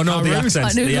 No, How the rude.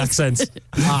 accents. The accents.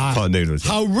 Pot noodles.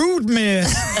 How rude, mate.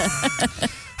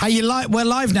 How you like? We're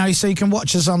live now, so you can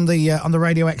watch us on the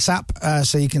Radio X app,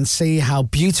 so you can see how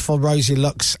beautiful Rosie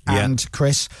looks and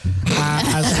Chris.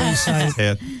 As we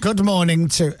say, good morning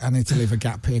to. I need to leave a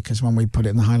gap here because when we put it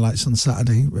in the highlights on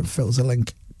Saturday, it fills a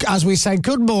link. As we say,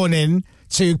 good morning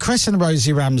to Chris and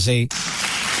Rosie Ramsey.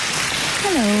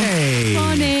 Hello. Hey.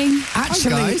 Morning.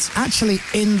 Actually,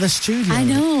 in the studio. I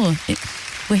know.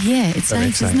 We're here. It's Very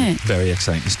nice, exciting. isn't it? Very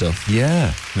exciting stuff.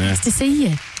 Yeah. Nice to see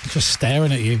you. Just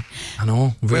staring at you. I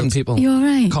know. Real people. You all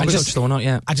right? Can't be touched though, not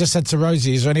yet. I just said to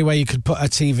Rosie, is there any way you could put a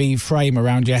TV frame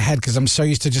around your head? Because I'm so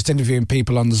used to just interviewing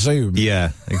people on Zoom.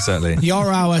 Yeah, exactly.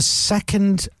 You're our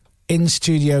second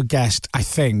in-studio guest, I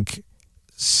think,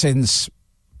 since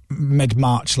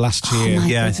mid-March last year. my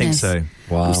Yeah, I think goodness. so.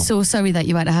 Wow. I'm so sorry that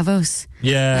you had to have us.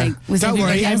 Yeah. Like, was Don't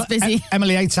worry, everybody else busy?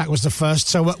 Emily Atack was the first,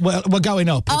 so we're going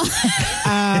up. Good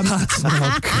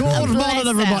morning,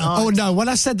 everybody. Oh, no, when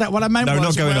I said that, what I meant No, was...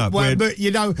 not going up. We're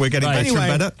getting better anyway,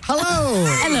 and better. Hello.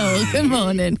 Hello, good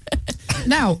morning.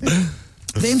 Now,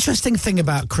 the interesting thing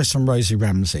about Chris and Rosie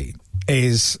Ramsey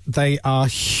is they are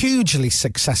hugely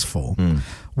successful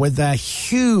with their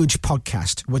huge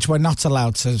podcast, which we're not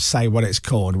allowed to say what it's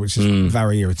called, which is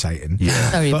very irritating.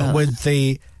 Yeah. Sorry But about with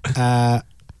the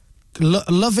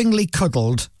lovingly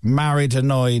cuddled, married,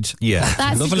 annoyed. Yeah.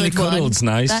 That's Lovely a good one. cuddled's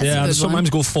nice. That's a yeah, good sometimes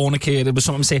one. go fornicated, but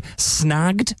sometimes say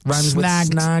snagged. Rhymes with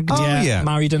snagged. Oh, yeah.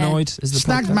 Married annoyed is the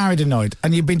Snagged, podcast. married, annoyed.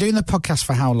 And you've been doing the podcast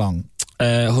for how long?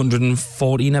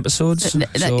 114 episodes.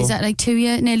 Is that like 2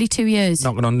 years? Nearly 2 years.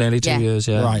 Knocking on nearly 2 years,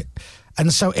 yeah. Right.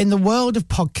 And so in the world of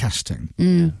podcasting,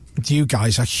 you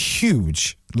guys are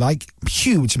huge,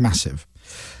 massive.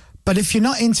 But if you're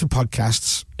not into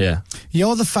podcasts,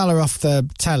 you're the fella off the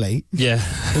telly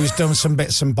who's done some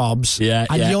bits and bobs,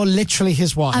 and you're literally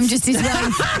his wife. I'm just his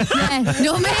wife.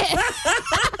 No, mate.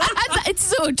 It's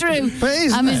so true. But it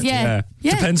is, I'm isn't his, it?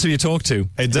 Depends who you talk to.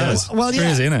 It does. Well, yeah.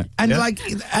 Crazy, isn't it? And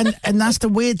and that's the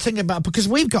weird thing about, because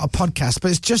we've got a podcast,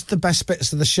 but it's just the best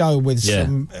bits of the show with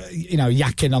some,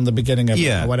 yakking on the beginning of it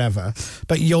or whatever.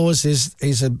 But yours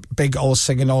is a big all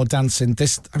singing, all dancing.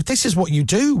 This is what you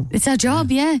do. It's our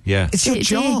job, yeah. Yeah. It's your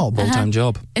job. Full-time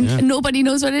job. And nobody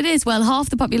knows what it is. Well, half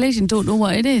the population don't know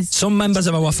what it is. Some members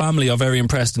of our family are very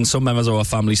impressed, and some members of our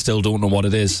family still don't know what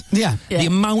it is. Yeah. The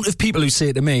amount of people who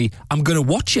say to me, I'm going to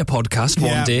watch your podcast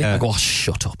one day, Yeah. I go, oh,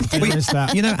 shut up.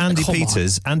 You know, Andy Come on.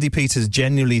 Peters. Andy Peters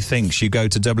genuinely thinks you go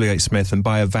to W.H. Smith and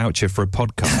buy a voucher for a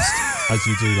podcast, as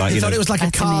you do. Like, I thought it was like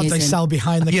That's a card amazing. they sell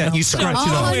behind the counter. you scratch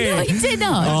it off. No, you did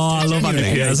not. Oh, I love Genuinely,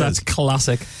 Andy yeah, Peters. he That's does.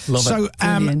 classic. Love it.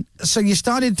 Brilliant. So you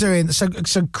started doing so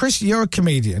Chris, you're a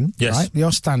comedian, Yes. right?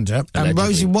 You're stand-up. And Allegedly.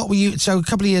 Rosie, what were you? So a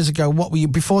couple of years ago, what were you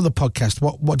before the podcast?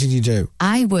 What did you do?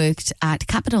 I worked at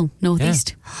Capital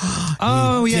Northeast.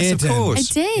 Oh, yes, of did.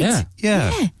 course. I did. Yeah.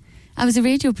 Yeah. I was a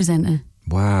radio presenter.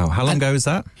 Wow. How long ago was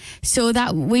that? So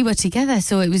that we were together.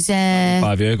 So it was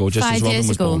 5 years ago, just as Robin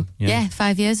was born. Yeah,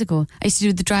 5 years ago. I used to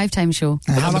do the drive time show.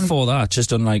 But before that,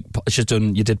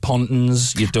 you did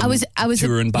Pontons, you'd done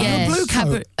touring bands. Yeah, blue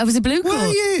coat. I was a blue coat. Were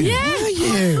you? Yeah. Were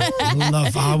you?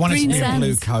 Love. I wanted to be a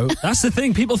blue coat. That's the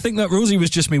thing. People think that Rosie was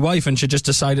just my wife and she just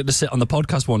decided to sit on the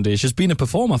podcast one day. She's been a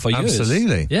performer for years.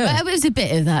 Absolutely. Yeah. But it was a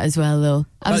bit of that as well, though.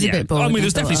 I was a bit bored. I mean,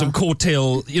 there's definitely some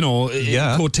coattail,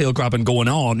 coattail grabbing going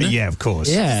on. Yeah, of course.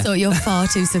 Yeah. So you're far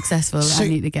too successful. I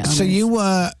need to get on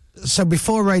this. So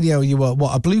before radio, you were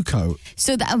what, a blue coat?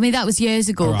 So that was years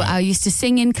ago. Right. But I used to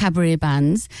sing in cabaret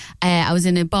bands. I was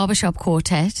in a barbershop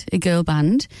quartet, a girl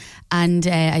band, and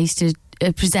I used to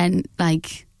present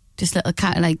just little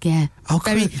Oh,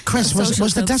 Chris,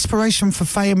 was the desperation for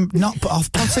fame not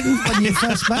off-putting when you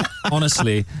first met?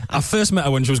 Honestly, I first met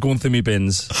her when she was going through me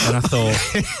bins, and I thought,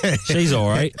 she's all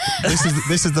right.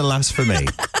 This is the last for me.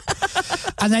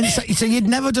 And then, so you'd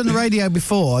never done radio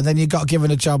before, and then you got given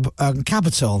a job on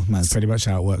Capital. That's pretty much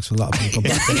how it works for a lot of people.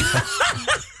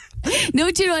 No,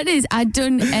 do you know what it is? I'd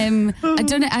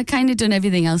kind of done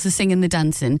everything else, the singing, the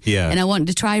dancing. Yeah. And I wanted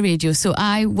to try radio. So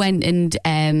I went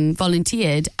and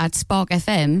volunteered at Spark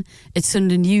FM at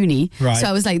Sunderland Uni. Right. So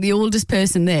I was like the oldest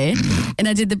person there. And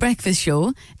I did the breakfast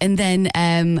show. And then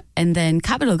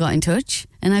Capital got in touch.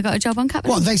 And I got a job on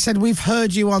Capital. What, they said, we've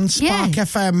heard you on Spark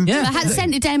FM. Yeah. I had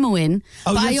sent a demo in.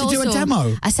 Oh, but you had to do a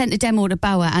demo? I sent a demo to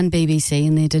Bauer and BBC,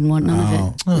 and they didn't want none of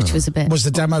it, which was a bit... Was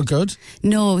the demo good?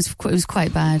 No, it was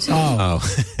quite bad. Oh.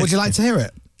 Would you like to hear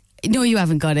it? No, you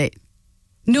haven't got it.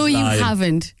 No, you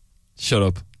haven't. Shut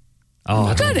up. Oh,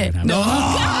 I got it. No.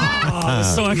 I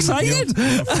was so excited.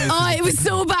 It was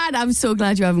so bad. I'm so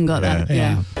glad you haven't got that.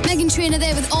 Yeah. Megan Trainor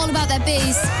there with All About That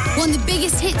Bass. One of the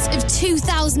biggest hits of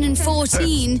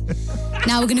 2014.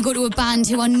 Now we're going to go to a band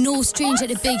who are no stranger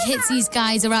to big hits. These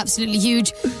guys are absolutely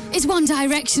huge. It's One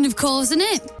Direction, of course, isn't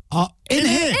it? In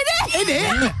it.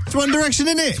 It's One Direction,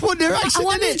 in it. One Direction. I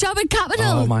want a job at Capital.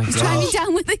 Oh my God. Try me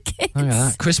down with the kids. Look at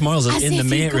that. Chris Moyles is in the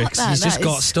Matrix. He's just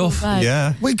got stuff. So bad.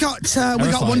 Yeah. We got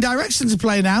One Direction to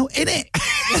play now. In it.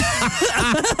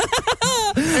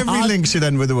 Every link should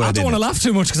end with the word. I don't want to laugh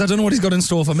too much because I don't know what he's got in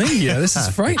store for me. Yeah, this is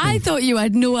frightening. I thought you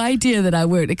had no idea that I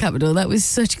worked at Capital. That was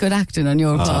such good acting on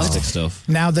your part. Fantastic stuff.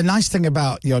 Now, the nice thing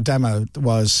about your demo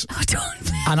was,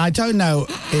 and I don't know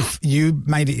if you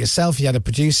made it yourself, you had a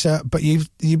producer, but you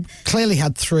clearly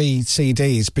had 3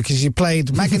 CDs because you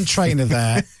played Megan Trainor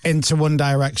there into One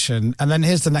Direction, and then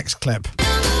here's the next clip.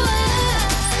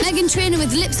 Megan Trainor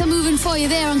with Lips Are Moving For You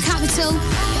there on Capital.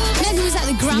 Megan was at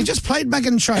the Grand... You just played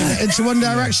Megan Trainor into One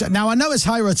Direction. Now, I know it's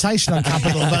high rotation on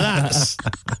Capital, but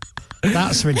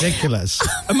that's ridiculous.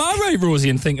 Am I right, Rosie,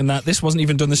 in thinking that this wasn't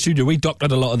even done in the studio? We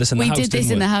doctored a lot of this in the house, We did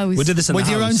this in the house. We did this in with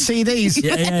the house. With your own CDs?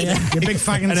 Yeah. You're big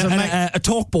faggots of a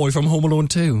talk boy from Home Alone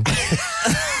 2.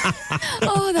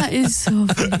 Oh, that is so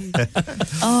funny.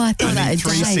 Oh, I thought that had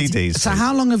 3 died. CDs. So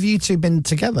how long have you two been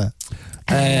together?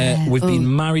 We've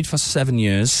been married for 7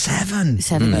 years. 7 years.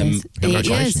 Congratulations. 8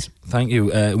 years. Thank you.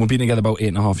 We've been together about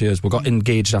 8.5 years. We got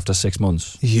engaged after 6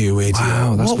 months. You idiot.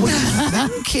 Wow, what were you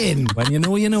thinking? When you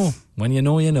know, you know. When you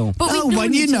know, you know. But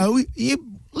when you know, you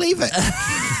leave it.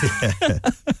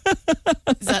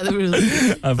 Is that the rule?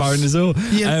 Baron is all.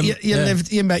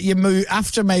 You move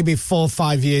after maybe 4 or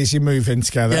 5 years. You move in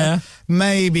together. Yeah.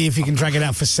 Maybe if you can drag it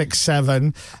out for 6,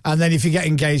 7, and then if you get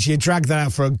engaged, you drag that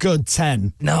out for a good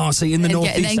 10. No, see, in the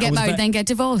northeast, then get married, then get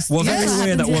divorced. Well, very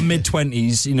rare that we're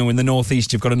mid-20s. You know, in the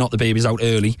northeast, you've got to knock the babies out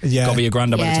early. Yeah. Got to be a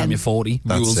granddad by the time you're 40.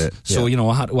 That's rules. it. So Yeah.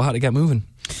 I had to get moving.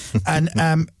 And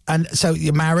so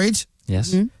you're married.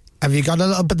 Yes. Mm-hmm. Have you got a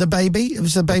little bit the baby?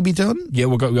 Was the baby done? Yeah,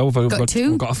 we've got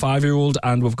 2. We've got a 5-year-old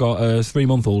and we've got a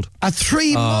 3-month-old. A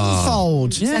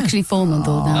 3-month-old. It's actually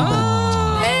 4-month-old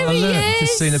now. Oh, look,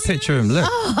 just seen a picture of him. Look.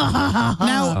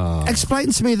 Now,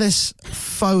 explain to me this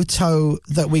photo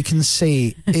that we can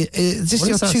see. Is this What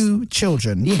your is that? 2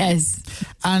 children? Yes.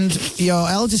 And your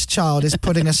eldest child is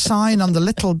putting a sign on the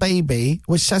little baby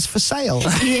which says for sale.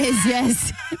 He is,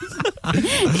 yes.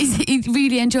 He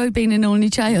really enjoyed being an only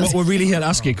child. What we're really here to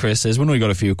ask you, Chris, is when we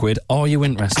got a few quid, are you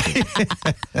interested?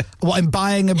 What, in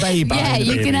buying a baby? Yeah,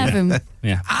 you can have him.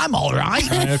 Yeah. I'm all right.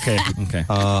 Okay.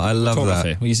 I love Talk off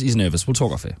that. here. He's nervous. We'll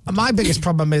talk off here. My biggest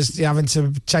problem is having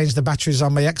to change the batteries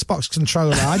on my Xbox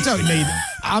controller. I don't need...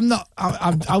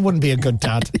 I wouldn't be a good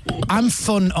dad. I'm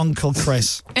fun Uncle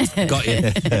Chris. Got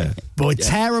you. Boy,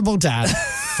 terrible dad.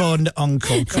 Fun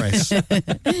Uncle Chris.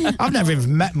 I've never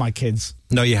even met my kids.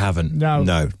 No, you haven't.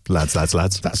 No. Lads.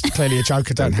 That's clearly a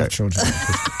joke. I don't have children.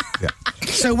 Yeah.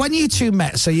 So when you two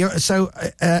met,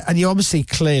 and you obviously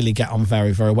clearly get on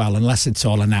very, very well, unless it's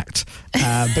all an act.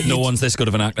 But no one's this good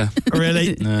of an actor.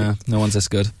 Really? No one's this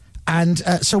good. And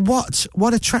so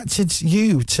what attracted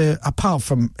you to, apart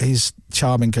from his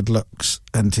charming good looks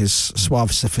and his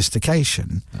suave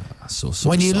sophistication,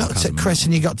 when you looked at Chris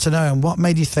and you got to know him, what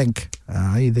made you think,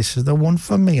 this is the one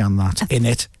for me on that, in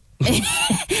it?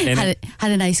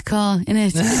 Had a nice car in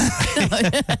it.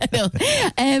 No.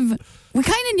 We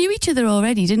kind of knew each other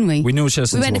already, didn't we? We knew each other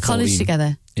since we went to college 14.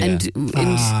 together, and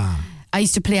I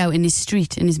used to play out in his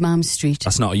street, in his mum's street.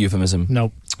 That's not a euphemism.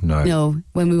 No,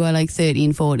 when we were like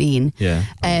 13, 14. Yeah.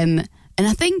 And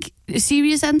I think a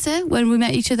serious answer when we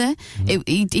met each other,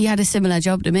 he had a similar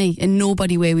job to me, and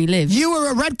nobody where we lived. You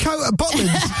were a red coat at Butlins.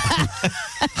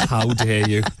 How dare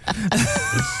you?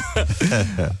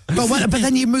 But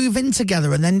then you move in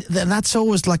together, and then that's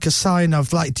always like a sign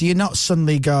of, like, do you not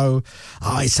suddenly go,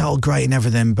 it's all great and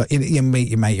everything, but you meet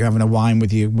your mate, you're having a wine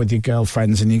with your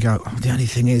girlfriends, and you go, the only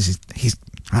thing is he's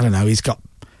got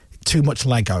too much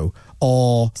Lego.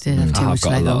 Or I've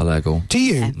got a lot of Lego. Do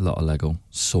you? A lot of Lego.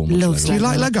 So much Lego. Do you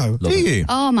like Lego? Do you?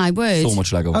 Oh my word! So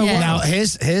much Lego. Oh, yeah. Now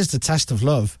here's the test of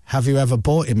love. Have you ever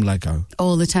bought him Lego?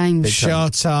 All the time.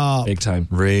 Shut up. Big time.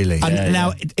 Really? And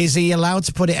now, is he allowed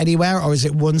to put it anywhere, or is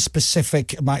it one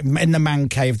specific, like in the man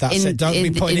cave? That's it. Don't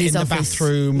be putting it in the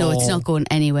bathroom. No, it's not going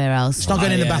anywhere else. It's not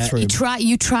going in the bathroom.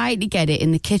 You tried to get it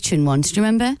in the kitchen once. Do you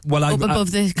remember? Well, up above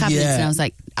the cabinets, and I was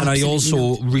like. And I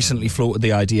also recently floated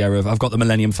the idea of, I've got the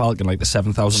Millennium Falcon, like the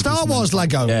 7,000. Star Wars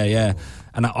Lego. Yeah.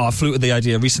 And I floated the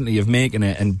idea recently of making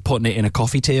it and putting it in a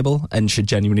coffee table, and she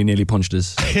genuinely nearly punched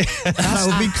us. That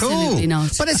would be cool. Absolutely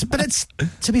not. But it's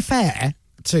to be fair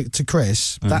to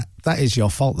Chris, that is your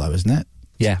fault though, isn't it?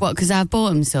 Yeah. What, because I've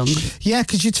bought him some? Yeah,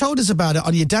 because you told us about it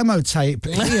on your demo tape.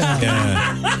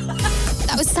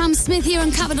 That was Sam Smith here on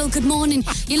Capital. Good morning.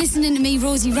 You're listening to me,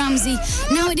 Rosie Ramsey.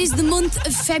 Now it is the month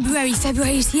of February.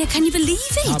 February is here. Can you believe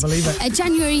it? I believe it.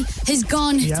 January has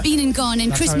gone. Yeah. It's been and gone,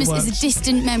 and That's Christmas how it is works. a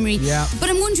distant memory. Yeah. But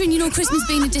I'm wondering, Christmas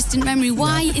being a distant memory,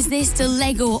 why is there still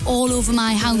Lego all over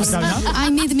my house? I don't know. I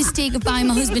made the mistake of buying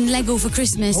my husband Lego for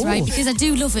Christmas, Ooh. right? Because I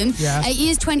do love him. Yeah. He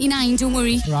is 29, don't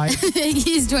worry. Right.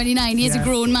 He is 29. He is a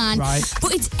grown man. Right.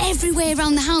 But it's everywhere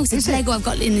around the house. It's Lego. I've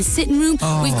got it in the sitting room.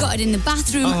 We've got it in the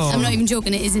bathroom. I'm not even joking.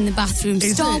 It is in the bathroom.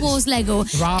 Star Wars Lego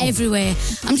everywhere.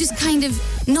 I'm just kind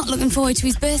of not looking forward to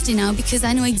his birthday now because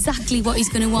I know exactly what he's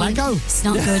going to want. Lego. It's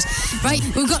not good. Right,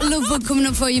 we've got a love bug coming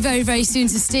up for you very, very soon,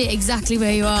 so stay exactly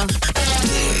where you are.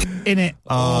 In it.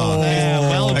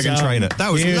 Well I can train it.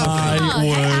 That was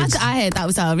lovely. I heard that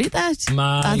was how I read that.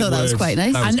 I thought that was quite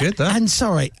nice. That was good, that. And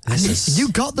sorry, you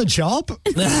got the job?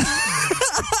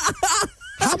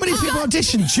 How many people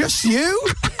auditioned? Just you?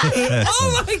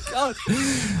 Oh my God.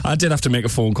 I did have to make a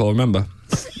phone call, remember?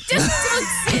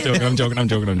 I'm joking.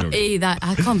 Hey,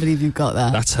 I can't believe you got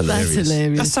that. That's hilarious.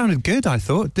 That sounded good, I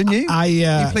thought, didn't you? Are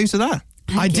you pleased with that?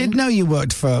 I did know you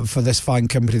worked for this fine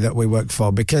company that we work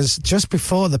for, because just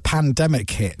before the pandemic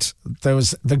hit, there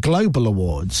was the Global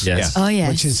Awards. Yes. Oh,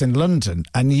 yes. Which is in London,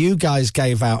 and you guys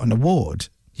gave out an award.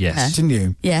 Yes. Didn't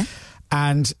you? Yeah.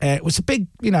 And it was a big,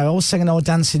 all singing, all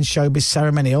dancing showbiz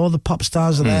ceremony. All the pop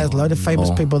stars are there. There's a load of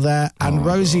famous people there. And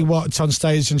Rosie walked on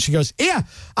stage and she goes, "Yeah,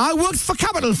 I worked for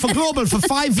Capital for Global for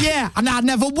 5 years and I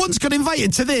never once got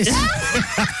invited to this."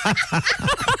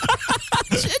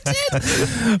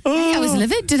 I was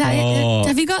livid. Did I?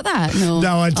 Have you got that? No.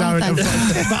 No, I don't. thank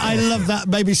God. But I love that.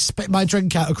 Maybe spit my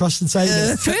drink out across the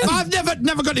table. True. I've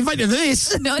never got invited to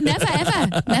this. No, never,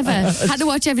 ever. Never. Had to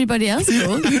watch everybody else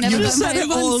go. Never You got said invited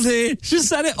it all once. day. She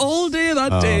said it all day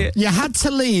that day. You had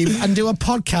to leave and do a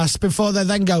podcast before they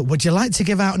then go, "Would you like to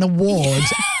give out an award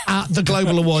at the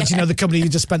Global Awards?" The company you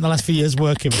just spent the last few years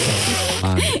working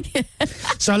for.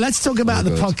 So let's talk about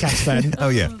the podcast then. Oh,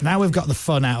 yeah. Now we've got the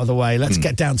fun out of the way. Let's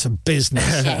get down to business.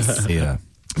 Yes. Yeah.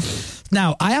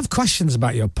 Now, I have questions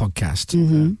about your podcast,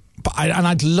 but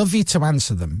I'd love you to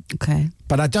answer them. Okay.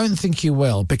 But I don't think you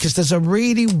will, because there's a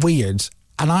really weird,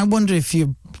 and I wonder if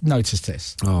you've noticed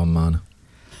this. Oh, man.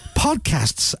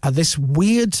 Podcasts are this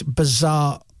weird,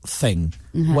 bizarre thing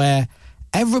where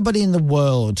everybody in the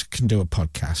world can do a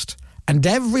podcast, and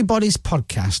everybody's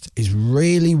podcast is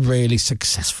really, really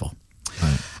successful.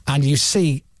 Right. And you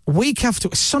see, week after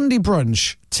Sunday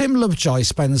brunch, Tim Lovejoy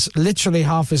spends literally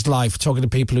half his life talking to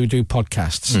people who do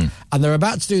podcasts, and they're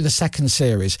about to do the second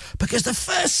series because the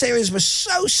first series was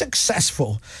so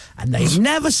successful, and they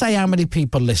never say how many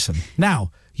people listen.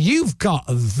 Now, you've got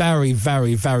a very,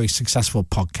 very, very successful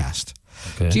podcast.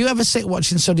 Okay. Do you ever sit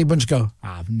watching Sunday Brunch and go,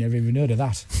 "I've never even heard of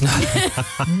that"?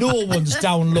 No one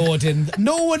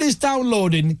is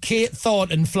downloading Kate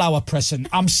Thornton flower pressing.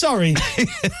 I'm sorry.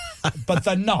 but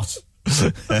they're not.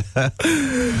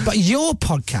 But your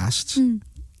podcast...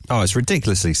 Oh, it's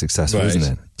ridiculously successful, isn't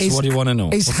it? So what do you want to know?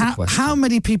 How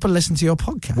many people listen to your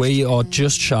podcast? We are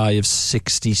just shy of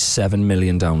 67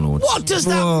 million downloads. What does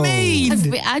that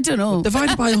mean? I don't know.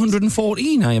 Divided by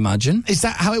 114, I imagine. Is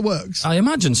that how it works? I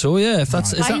imagine so, yeah. Is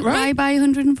that right? Why by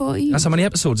 140? That's how many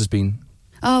episodes it's been.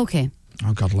 Oh, okay.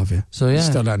 Oh, God love you. So, yeah.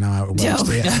 Still don't know how it works. No,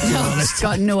 do you? I've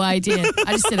got no idea.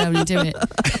 I just said I would do it.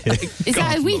 Is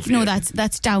that a week? No, that's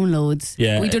downloads.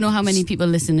 Yeah. We don't know how many people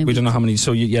listen. We don't know how many.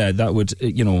 So, that would,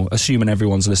 assuming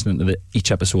everyone's listening to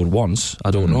each episode once, I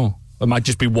don't know. It might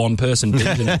just be one person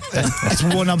binging it. It's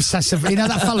one obsessive... You know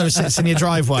that fellow who sits in your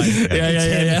driveway?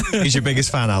 Yeah. He's your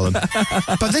biggest fan, Alan.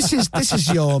 But this is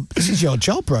your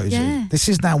job, Rosie. Yeah. This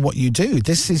is now what you do.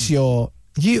 This is you're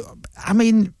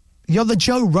the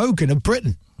Joe Rogan of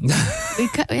Britain.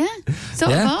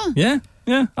 Sort of. Yeah,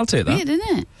 I'll take that. Weird,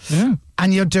 isn't it? Yeah.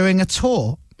 And you're doing a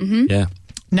tour. Mm-hmm. Yeah.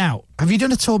 Now, have you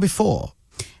done a tour before?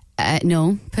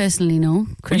 No, personally, no.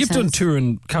 Well, you've done tour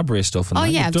and cabaret stuff.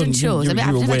 And yeah, I've done shows. You're I've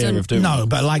never aware done of doing No,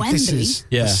 but like Wembley. this is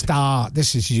the start.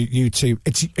 This is you two.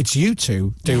 It's you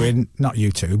two doing not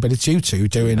you two, but it's you two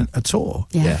doing a tour.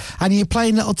 Yeah. And you're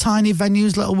playing little tiny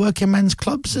venues, little working men's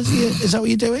clubs. Is that what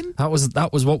you're doing? That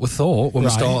was what we thought when we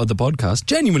started the podcast.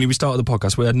 Genuinely, we started the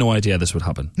podcast. We had no idea this would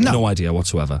happen. No idea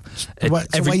whatsoever. Where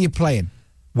are you playing?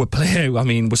 We're playing. I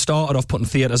mean, we started off putting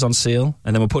theatres on sale,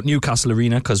 and then we put Newcastle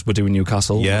Arena because we're doing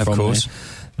Newcastle. Yeah, of course.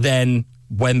 Then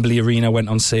Wembley Arena went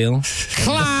on sale.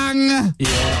 Clang!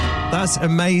 Yeah. That's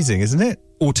amazing, isn't it?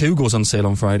 O2 goes on sale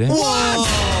on Friday.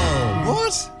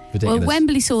 What? Ridiculous. Well,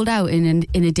 Wembley sold out in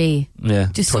a day. Yeah,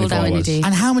 Just sold out in a day.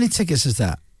 And how many tickets is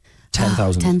that?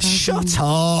 10,000. 10,000. Shut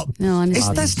up! No,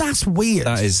 honestly. That's weird.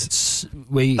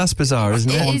 That's bizarre, isn't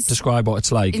it? Can't describe what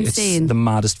it's like. Insane. It's the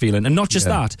maddest feeling, and not just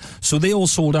that. So they all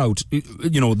sold out.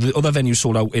 The other venues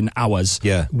sold out in hours.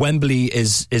 Yeah. Wembley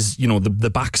is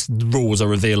the back rows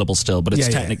are available still, but it's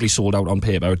technically sold out on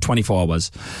paper. 24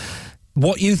 hours.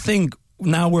 What you think?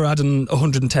 Now we're adding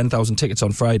 110,000 tickets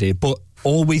on Friday, but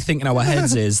all we think in our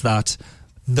heads is that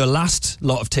the last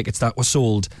lot of tickets that were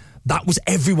sold. That was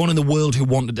everyone in the world who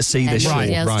wanted to see this show.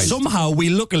 Right. Somehow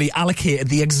we luckily allocated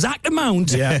the exact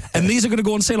amount, and these are going to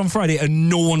go on sale on Friday, and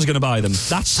no one's going to buy them.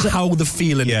 That's how the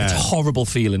feeling. Yeah. It's a horrible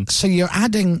feeling. So you're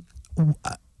adding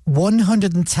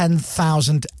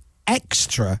 110,000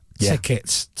 extra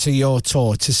tickets to your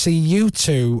tour to see you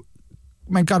two.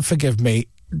 May God forgive me.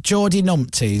 Geordie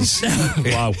Numpties.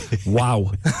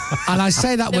 Wow. And I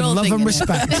say that with love and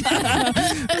respect.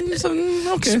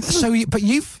 Okay. So, but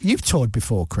you've toured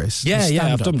before, Chris. Yeah,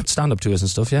 I've done stand-up tours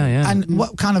and stuff, yeah. And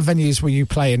what kind of venues were you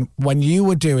playing when you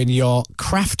were doing your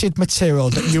crafted material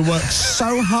that you worked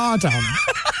so hard on?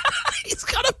 He's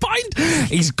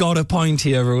got a point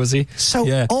here, Rosie.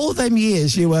 So all them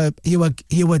years you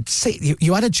would sit,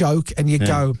 you had a joke and you'd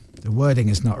go, the wording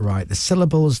is not right. The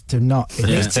syllables do not. It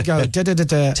needs to go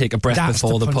da-da-da-da. Take a breath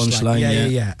before the punchline.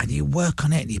 Yeah. And you work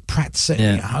on it and you practice it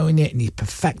and you hone it and you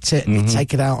perfect it and you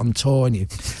take it out on tour and you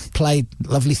play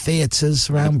lovely theatres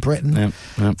around Britain.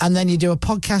 Yep. And then you do a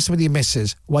podcast with your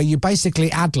missus where you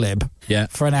basically ad-lib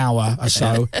for an hour or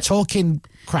so, talking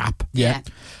crap. Yeah.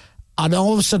 And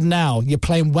all of a sudden now you're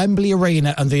playing Wembley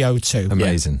Arena and the O2.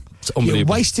 Amazing. It's unbelievable. You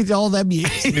wasted all them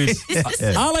years.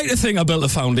 I like to think I built a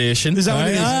foundation. Is that what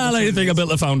it is? I like to think I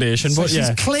built a foundation, So but she's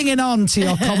clinging on to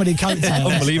your comedy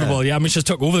coattails. Unbelievable. Yeah, I mean, she's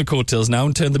took over the coattails now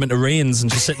and turned them into reins,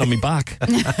 and she's sitting on my back.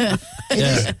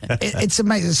 It's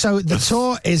amazing. So the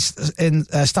tour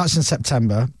starts in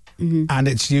September, and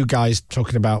it's you guys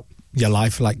talking about your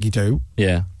life like you do.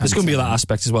 Yeah, there's going to be that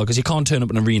aspect as well, because you can't turn up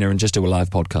in an arena and just do a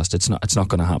live podcast. It's not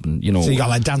going to happen. You know. So you got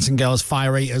like dancing girls,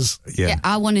 fire eaters. Yeah,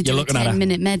 I want to do a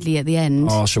 10-minute medley at the end.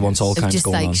 Oh, she wants all kinds just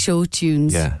going like on. show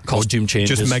tunes. Yeah, costume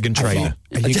changes. Just Meghan Trainor.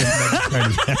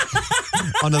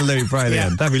 On a loop right at the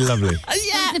end. That'd be lovely.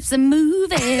 Yeah, lips are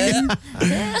moving.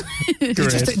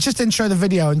 Just intro the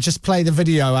video and just play the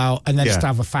video out, and then just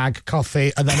have a fag,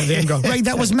 coffee, and then at the end go, right,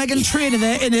 that was Meghan Trainor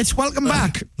there in it. Welcome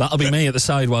back. That'll be me at the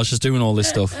side while she's doing all this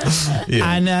stuff.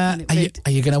 And are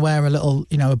you going to wear a little,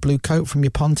 a blue coat from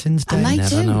your Pontins day? I might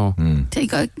Never know.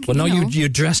 Well, no, you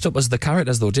dressed up as the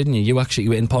characters though, didn't you? You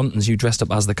were in Pontins. You dressed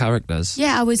up as the characters.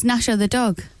 Yeah, I was Nasha the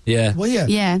dog. Yeah. Were you?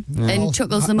 Yeah, and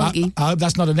Chuckles the monkey. I hope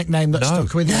that's not a nickname that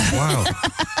stuck with you. Wow.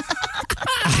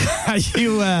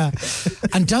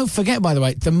 And don't forget, by the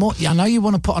way, the more I know you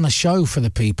want to put on a show for the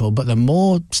people, but the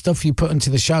more stuff you put into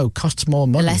the show costs more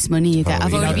money. The less money you get.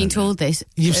 I've already been told this.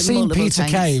 You've seen Peter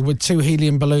times. Kay with 2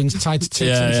 helium balloons tied to 2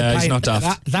 tins of paint. He's not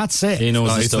daft. That's it. He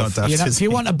knows his stuff. You know, if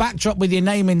you want a backdrop with your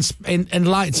name in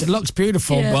lights, it looks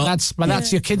beautiful. Yeah. Well,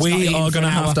 that's your kids. We are going to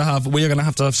have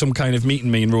to have some kind of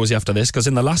meeting, me and Rosie, after this, because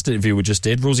in the last interview we just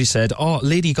did, Rosie said,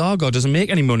 Lady Gaga doesn't make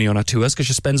any money on her tours because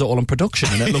she spends it all on production,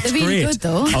 and it looks They're really great. good,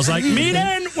 though. I was like,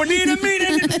 meeting! We need a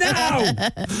meeting now!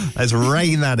 Let's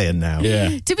rein that in now.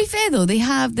 Yeah. To be fair, though,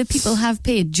 the people have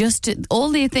paid just to, all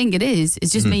they think it is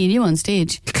just me and you on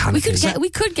stage. We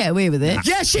could get away with it.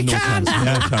 Yes, you can.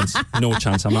 No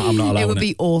chance. I'm not allowing it. It would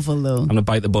be awful, though. I'm going to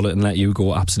bite the bullet and let you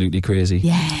go absolutely crazy.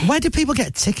 Yeah. Where do people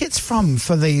get tickets from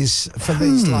for these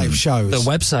live shows? The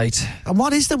website. And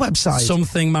what is the website?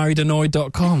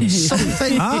 Somethingmarriedannoyed.com.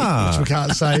 Something. Which we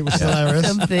can't say, which is hilarious.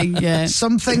 Something, yeah.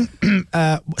 Something.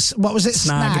 What was it?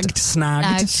 Snagged.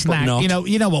 Snagged. Not.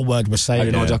 You know what word we're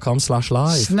saying.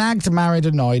 Marriedannoyed.com/live.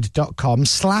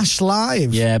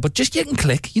 Snaggedmarriedannoyed.com/live. Yeah, but just you can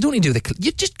click. You don't need to do the click.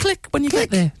 You just click when you get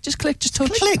there. Just click. Just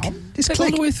touch. Click. Just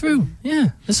click all the way through. Yeah,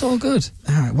 it's all good.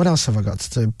 All right, what else have I got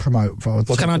to promote? Well,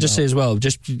 can I just say as well,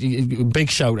 just big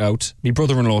shout out. My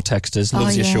brother-in-law texted us,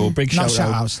 loves your show. Big Not shout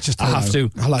out. outs, just I have to.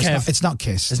 Hello, Kev. it's not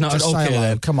Kiss. It's not just okay say hello.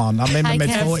 then. Come on, I'm in my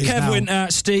mid-40s Kev now. Winter,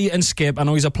 Steve and Skip. I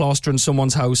know he's a plaster in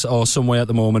someone's house or somewhere at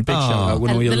the moment. Big shout out. We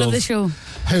know you They love love the show.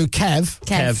 Who?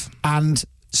 Kev and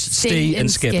Steve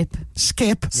and Skip.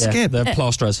 Skip. They're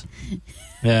plasterers.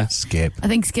 Yeah, Skip. I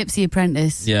think Skip's the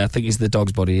apprentice. Yeah, I think he's the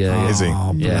dog's body. Yeah, Is he?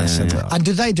 Bless him. And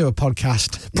do they do a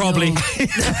podcast? Probably.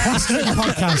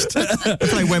 Podcast.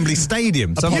 Play Wembley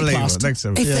Stadium. It's unbelievable.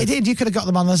 If they did, you could have got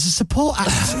them on as a support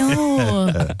act.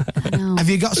 No. Have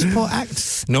you got a support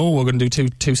act? No, we're going to do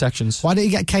two sections. Why don't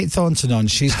you get Kate Thornton on?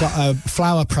 She's got a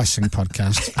flower pressing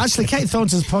podcast. Actually, Kate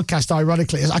Thornton's podcast,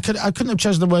 ironically, I couldn't have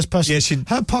chosen the worst person. Yeah,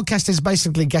 her podcast is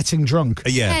basically getting drunk.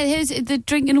 Yeah, here's the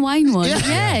drinking wine one.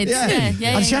 Yeah.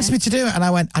 And she asked me to do it, and I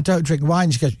went, I don't drink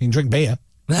wine. She goes, you can drink beer.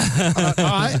 All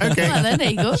right, okay. Well, then, there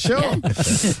you go. Sure.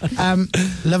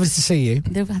 Lovely to see you.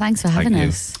 Thanks for having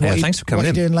us. Yeah, thanks for coming in.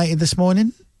 What are you doing later this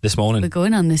morning? This morning. We're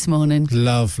going on this morning.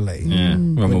 Lovely. Yeah,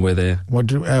 when we're there.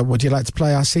 Would you like to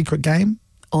play our secret game?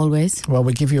 Always. Well,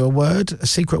 we give you a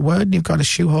secret word, and you've got to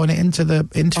shoehorn it into the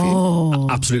interview. Oh.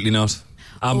 Absolutely not.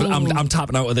 I'm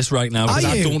tapping out of this right now because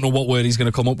I don't know what word he's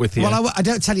going to come up with here. Well, I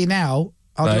don't tell you now.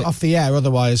 I'll do it off the air,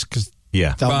 otherwise, because...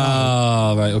 Yeah.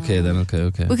 Right, okay then, okay.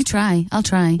 We could try. I'll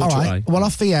try. All right. Well,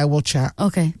 off the air, we'll chat.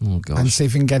 Okay. Oh, gosh. And see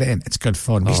if we can get it in. It's good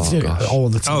fun. We used to do it all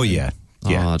the time. Oh, yeah.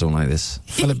 Yeah. Oh, I don't like this.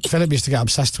 Philip used to get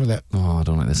obsessed with it. Oh, I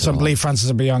don't like this. So I believe Francis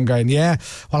would be on going, yeah.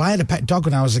 Well, I had a pet dog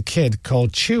when I was a kid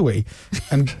called Chewy.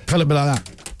 And Philip would be like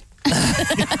that.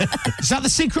 Is that the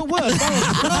secret word? No,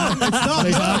 it's not.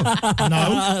 He's like,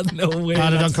 no way. I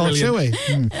had a dog called Chewy.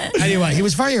 Anyway, he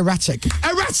was very erratic.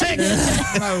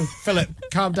 No, Philip,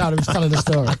 calm down. I was telling a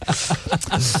story.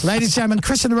 Ladies and gentlemen,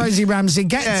 Chris and Rosie Ramsey.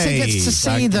 Get tickets to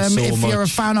see them. If you're a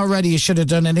fan already, you should have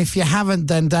done. And if you haven't,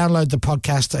 then download the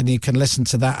podcast and you can listen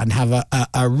to that and have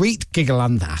a reet giggle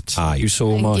on that. Thank you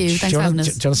so much. Thank you. Thanks for having us.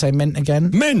 Do you want to say mint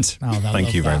again? Mint. Oh,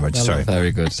 Thank you very much. Sorry.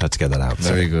 Very good. Just had to get that out.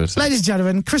 Very good. Ladies and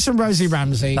gentlemen, Chris and Rosie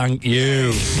Ramsey. Thank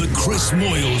you. The Chris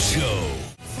Moyles Show.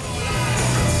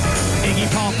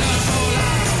 Iggy Pop.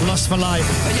 Lost for Life.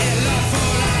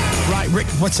 Right, Rick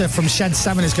Witter from Shed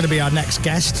 7 is going to be our next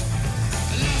guest.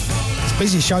 It's a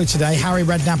busy show today. Harry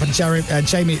Redknapp and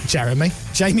Jamie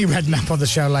Redknapp on the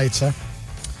show later.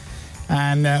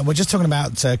 And we're just talking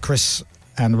about Chris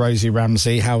and Rosie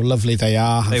Ramsey, how lovely they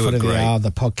are, how funny they are,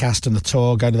 the podcast and the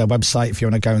tour. Go to their website if you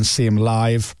want to go and see them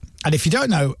live. And if you don't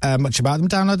know much about them,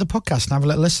 download the podcast and have a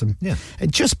little listen. Yeah.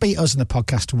 It just beat us in the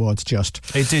podcast awards,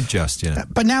 just. It did just, yeah.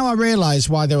 But now I realise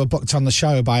why they were booked on the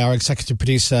show by our executive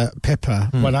producer, Pippa,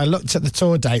 when I looked at the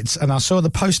tour dates and I saw the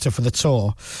poster for the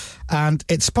tour, and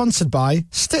it's sponsored by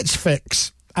Stitch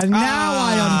Fix. And now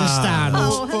I understand.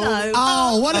 Oh, hello.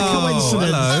 Oh, what a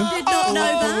coincidence. Hello. Did not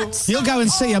know that. You'll go and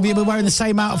see him. You'll be wearing the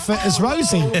same outfit as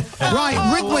Rosie. Right,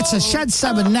 Rick Witter, Shed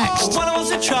 7 next. When I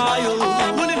was a child,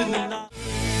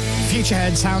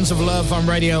 Futurehead, Sounds of Love on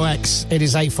Radio X. It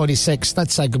is 8:46.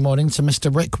 Let's say good morning to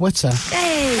Mr. Rick Witter.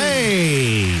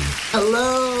 Hey.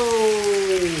 Hello.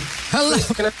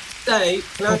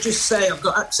 Can I just say I've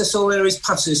got access all areas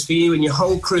passes for you and your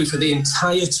whole crew for the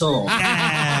entire tour.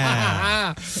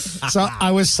 So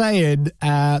I was saying,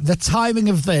 the timing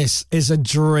of this is a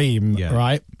dream,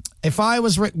 right? If I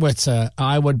was Rick Witter,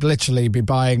 I would literally be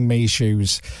buying me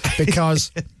shoes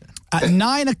because at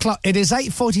 9 o'clock, it is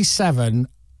 8:47.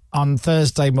 on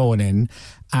Thursday morning,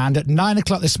 and at 9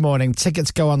 o'clock this morning,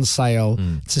 tickets go on sale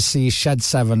to see Shed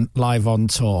 7 live on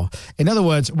tour. In other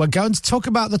words, we're going to talk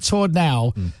about the tour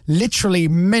now, literally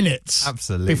minutes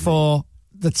before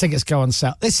the tickets go on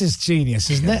sale. This is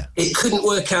genius, isn't it? It couldn't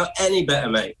work out any better,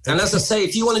 mate. And as I say,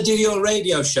 if you want to do your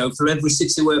radio show for every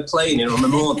city we're playing in on the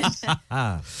morning...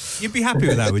 You'd be happy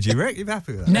with that, would you, Rick? You'd be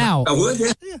happy with that? Now, I would,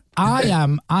 yeah.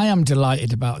 I am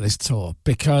delighted about this tour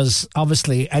because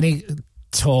obviously any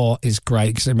tour is great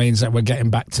because it means that we're getting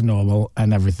back to normal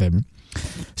and everything.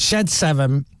 Shed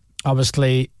 7,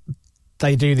 obviously,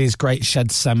 they do these great Shed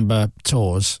December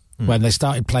tours when they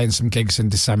started playing some gigs in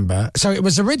December. So it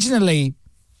was originally...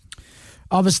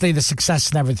 Obviously, the success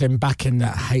and everything back in, I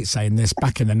hate saying this,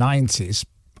 back in the 90s,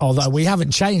 although we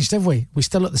haven't changed, have we? We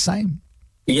still look the same.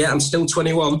 Yeah, I'm still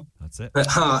 21. That's it. At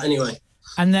heart, anyway.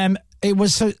 And then it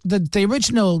was, the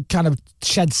original kind of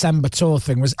Shed December tour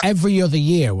thing was every other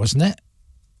year, wasn't it?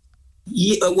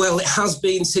 Yeah, well, it has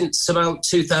been since about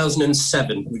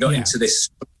 2007. We got into this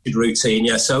routine,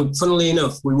 yeah. So, funnily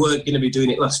enough, we weren't going to be doing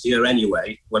it last year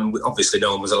anyway, when obviously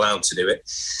no one was allowed to do it.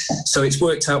 So it's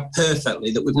worked out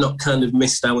perfectly that we've not kind of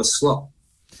missed our slot.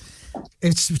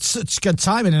 It's such good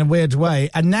timing in a weird way.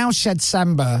 And now Shed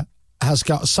December has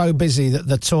got so busy that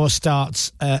the tour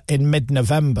starts in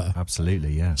mid-November.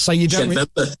 Absolutely, yeah. So you don't...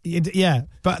 yeah,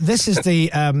 but this is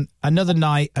the Another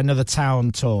Night, Another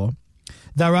Town tour.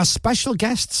 There are special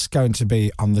guests going to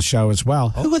be on the show as well.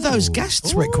 Who are those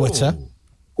guests, Rick Witter?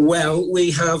 Well,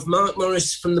 we have Mark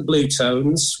Morris from the Blue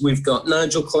Tones, we've got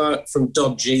Nigel Clark from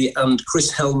Dodgy and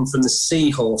Chris Helm from the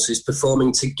Seahorses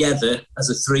performing together as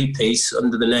a three-piece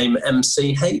under the name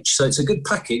MCH, so it's a good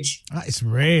package. That is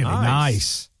really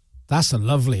nice. That's a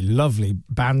lovely, lovely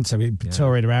band to be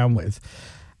touring around with.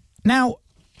 Now,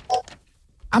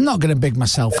 I'm not going to big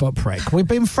myself up, Rick. We've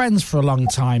been friends for a long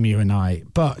time, you and I,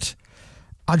 but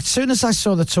as soon as I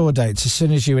saw the tour dates, as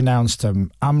soon as you announced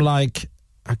them, I'm like...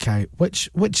 Okay, which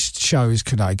shows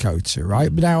could I go to,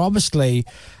 right? But now, obviously,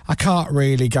 I can't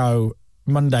really go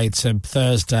Monday to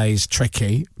Thursday's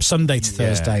tricky. Sunday to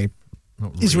Thursday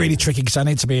is really tricky because I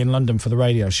need to be in London for the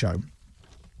radio show.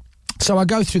 So I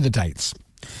go through the dates.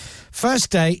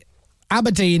 First day,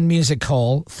 Aberdeen Music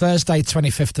Hall, Thursday,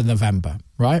 25th of November,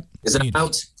 right? Is that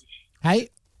out? Hey?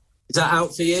 Is that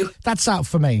out for you? That's out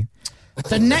for me.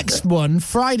 The next one,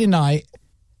 Friday night,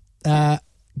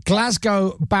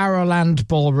 Glasgow Barrowland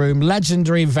Ballroom,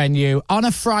 legendary venue on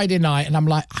a Friday night, and I'm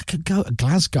like, I could go to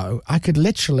Glasgow. I could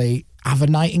literally have a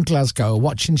night in Glasgow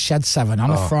watching Shed 7 on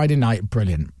a Friday night.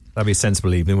 Brilliant. That'd be a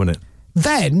sensible evening, wouldn't it?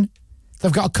 Then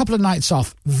they've got a couple of nights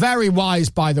off. Very wise,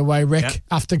 by the way, Rick,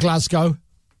 after Glasgow.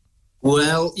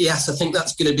 Well, yes, I think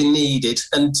that's going to be needed.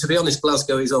 And to be honest,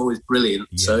 Glasgow is always brilliant.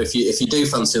 Yeah. So if you do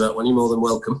fancy that one, you're more than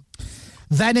welcome.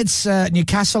 Then it's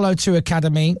Newcastle O2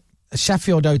 Academy,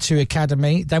 Sheffield O2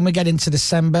 Academy. Then we get into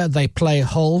December. They play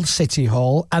Hull, City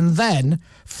Hall. And then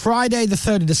Friday the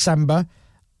 3rd of December,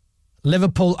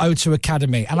 Liverpool O2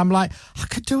 Academy. And I'm like, I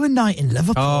could do a night in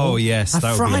Liverpool. Oh, yes.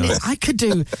 That Friday, would be nice. I could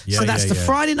do. So that's the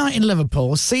Friday night in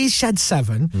Liverpool, see Shed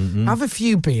 7, have a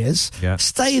few beers,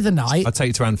 stay the night. I'll take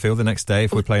you to Anfield the next day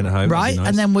if we're playing at home. Right, nice.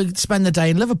 And then we'll spend the day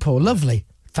in Liverpool. Lovely.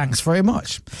 Thanks very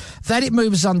much. Then it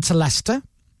moves on to Leicester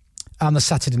on the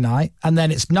Saturday night. And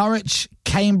then it's Norwich,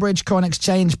 Cambridge, Corn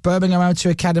Exchange, Birmingham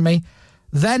O2 Academy.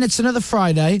 Then it's another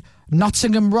Friday,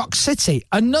 Nottingham Rock City,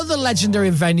 another legendary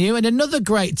venue in another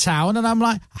great town. And I'm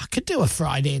like, I could do a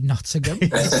Friday in Nottingham.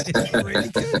 Really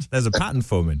good. There's a pattern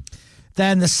forming.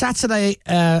 Then the Saturday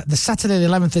the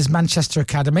 11th is Manchester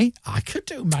Academy. I could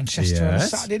do Manchester on a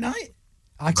Saturday night.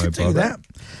 I could do that.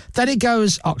 Then it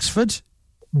goes Oxford,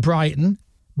 Brighton,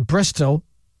 Bristol,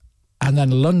 and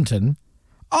then London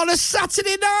on a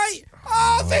Saturday night.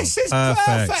 Oh, this is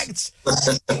perfect.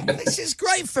 This is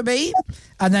great for me.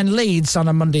 And then Leeds on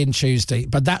a Monday and Tuesday.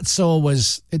 But it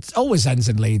always ends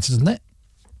in Leeds, doesn't it?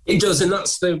 It does, and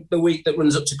that's the week that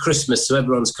runs up to Christmas, so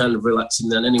everyone's kind of relaxing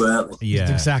then anyway, aren't they? Yeah.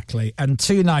 Exactly. And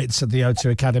 2 nights at the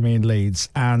O2 Academy in Leeds.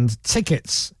 And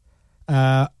tickets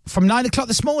from 9 o'clock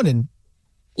this morning.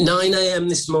 9 a.m.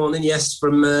 this morning, yes,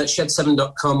 from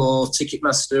shed7.com or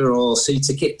Ticketmaster or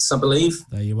C-Tickets, I believe.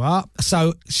 There you are.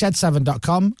 So,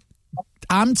 shed7.com.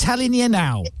 I'm telling you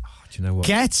now, do you know what?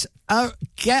 Get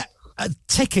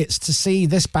tickets to see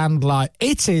this band live.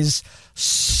 It is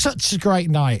such a great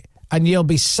night, and you'll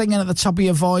be singing at the top of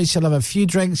your voice. You'll have a few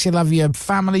drinks. You'll have your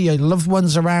family, your loved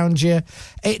ones around you.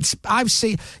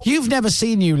 You've never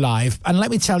seen you live, and let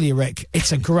me tell you, Rick,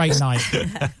 it's a great night.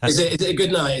 Is it a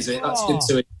good night? Is it? That's good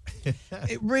to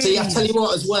it really See, I tell you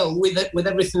what, as well, with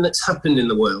everything that's happened in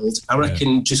the world, I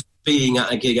reckon just being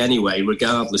at a gig anyway,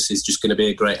 regardless, is just going to be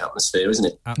a great atmosphere, isn't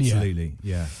it? Absolutely,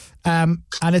 yeah. And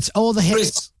it's all the hits.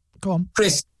 Chris, go on.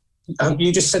 Chris,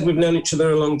 you just said we've known each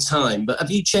other a long time, but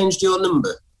have you changed your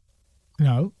number?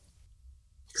 No.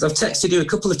 Because I've texted you a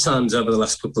couple of times over the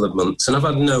last couple of months and I've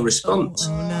had no response.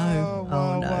 Oh,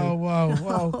 no.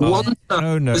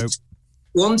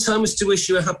 One time was to wish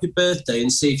you a happy birthday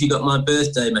and see if you got my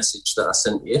birthday message that I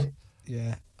sent you.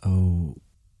 Yeah. Oh.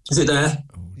 Is it there?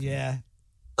 Yeah.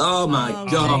 Oh, my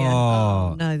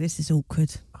God. Oh, no, this is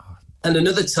awkward. And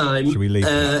another time,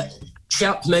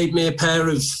 chap made me a pair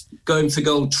of going for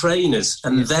gold trainers.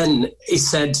 And then he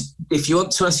said, if you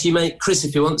want to ask your mate Chris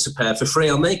if he wants a pair for free,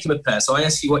 I'll make him a pair. So I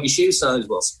asked you what your shoe size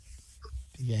was.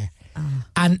 Yeah.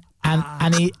 And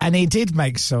he did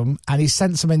make some, and he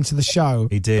sent some into the show.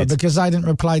 He did. But because I didn't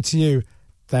reply to you,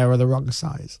 they were the wrong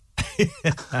size.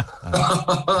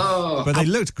 But they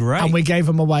looked great. And we gave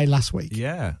them away last week.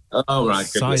 Yeah. Oh, right.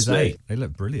 Size 8. They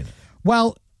look brilliant.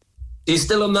 Well... Are you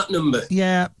still on that number?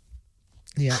 Yeah.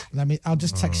 Yeah. I'll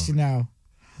just text you now.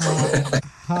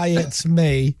 Hi, it's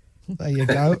me. There you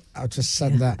go. I'll just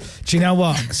send that. Do you know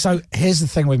what? So here's the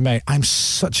thing with me. I'm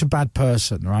such a bad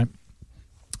person, right?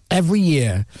 Every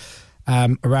year,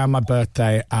 around my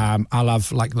birthday, I'll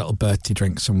have like little birthday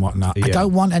drinks and whatnot. Yeah. I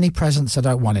don't want any presents. I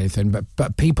don't want anything,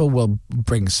 but people will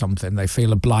bring something. They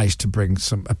feel obliged to bring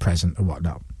a present or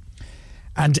whatnot.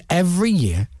 And every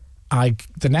year,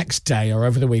 the next day or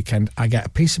over the weekend, I get a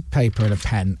piece of paper and a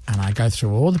pen and I go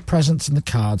through all the presents and the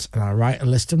cards and I write a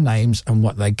list of names and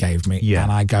what they gave me. Yeah.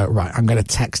 And I go, right, I'm going to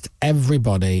text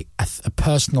everybody a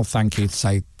personal thank you to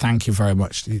say thank you very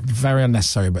much. Very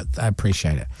unnecessary, but I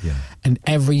appreciate it. Yeah. And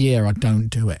every year I don't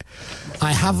do it.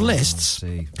 I have lists,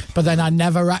 but then I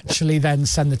never actually then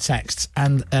send the texts.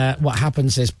 And what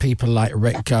happens is people like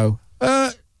Rick go,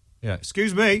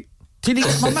 excuse me. Did you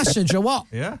get my message or what?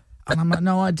 Yeah. And I'm like,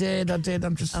 no, I did.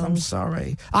 I'm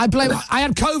sorry. I had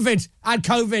COVID.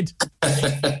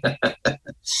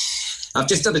 I've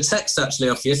just had a text actually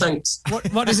off you, thanks.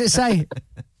 What does it say?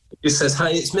 It says,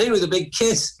 hi, it's me with a big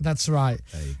kiss. That's right.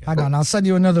 Hang on, I'll send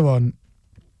you another one.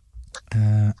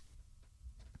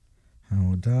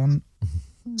 Hold on.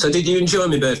 So did you enjoy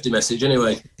my birthday message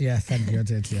anyway? Yeah, thank you, I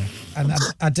did, yeah. And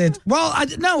I did. Well,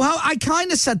 I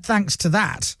kind of said thanks to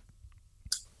that.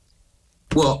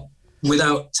 What?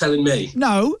 Without telling me?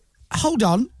 No. Hold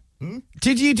on.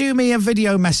 Did you do me a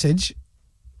video message?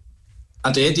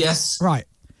 I did, yes. Right.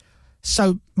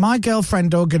 So my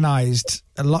girlfriend organised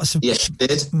lots of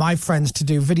my friends to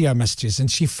do video messages, and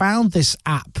she found this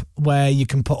app where you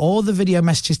can put all the video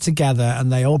messages together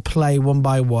and they all play one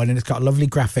by one, and it's got lovely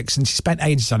graphics, and she spent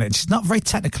ages on it. She's not very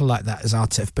technical like that as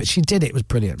Artif, but she did it. It was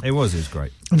brilliant. It was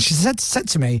great. And she said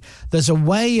to me, there's a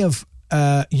way of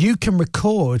you can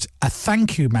record a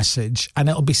thank you message and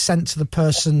it'll be sent to the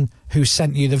person who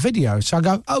sent you the video. So I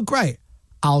go, oh, great,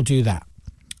 I'll do that.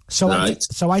 So I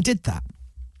did that.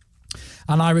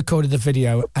 And I recorded the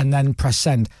video and then press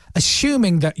send,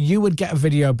 assuming that you would get a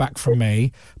video back from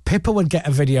me, Pippa would get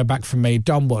a video back from me,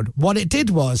 Don would. What it did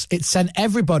was it sent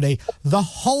everybody the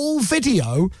whole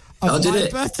video of my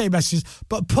birthday messages,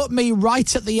 but put me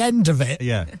right at the end of it,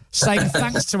 saying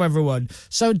thanks to everyone.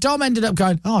 So Dom ended up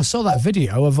going, I saw that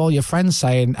video of all your friends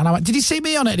saying, and I went, did you see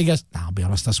me on it? And he goes, no, I'll be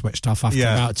honest, I switched off after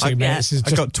about 2 minutes.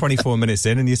 I got 24 minutes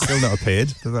in and you're still not appeared.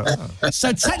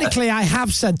 So technically I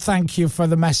have said thank you for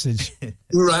the message.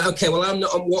 Right, okay, well I'm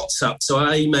not on WhatsApp, so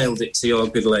I emailed it to your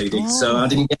good lady, so I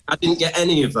didn't get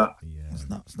any of that.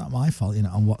 It's not my fault, you're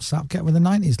not on WhatsApp. Get with the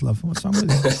 90s, love. What's wrong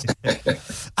with you?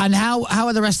 And how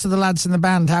are the rest of the lads in the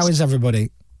band? How is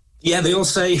everybody? Yeah, they all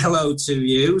say hello to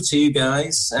you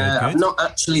guys. I've not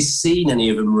actually seen any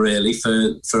of them really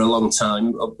for a long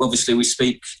time. Obviously, we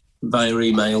speak via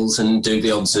emails and do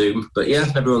the odd Zoom. But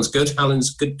yeah, everyone's good.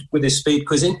 Alan's good with his speed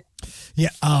quizzing. Yeah.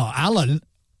 Oh, Alan,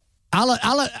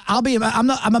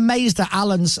 I'm amazed that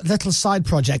Alan's little side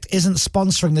project isn't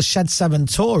sponsoring the Shed 7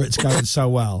 tour. It's going so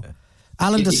well.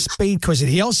 Alan does speed quizzing.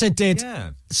 He also did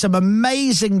some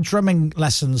amazing drumming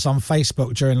lessons on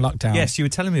Facebook during lockdown. Yes, you were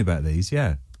telling me about these,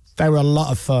 yeah. They were a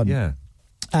lot of fun. Yeah.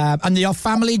 And your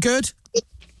family good?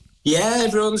 Yeah,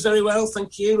 everyone's very well,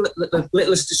 thank you. The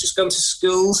littlest has just gone to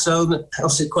school, so the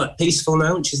house is quite peaceful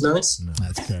now, which is nice. No.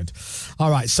 That's good.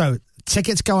 All right, so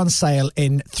tickets go on sale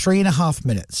in 3.5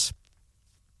 minutes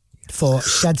for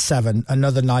Shed 7,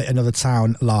 Another Night, Another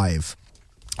Town live.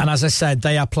 And as I said,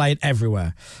 they are playing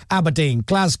everywhere. Aberdeen,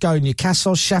 Glasgow,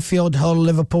 Newcastle, Sheffield, Hull,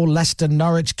 Liverpool, Leicester,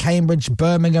 Norwich, Cambridge,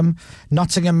 Birmingham,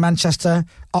 Nottingham, Manchester,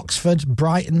 Oxford,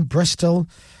 Brighton, Bristol,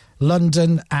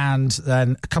 London, and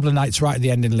then a couple of nights right at the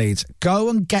end in Leeds. Go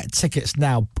and get tickets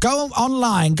now. Go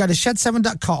online, go to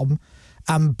shed7.com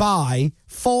and buy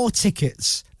 4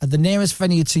 tickets at the nearest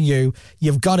venue to you.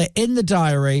 You've got it in the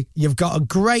diary. You've got a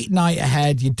great night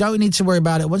ahead. You don't need to worry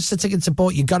about it. Once the tickets are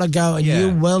bought, you got to go and you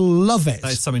will love it.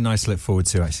 That's something nice to look forward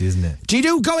to, actually, isn't it? Do you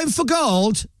do Going for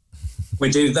Gold? We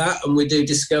do that, and we do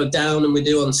Disco Down, and we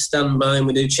do On Standby, and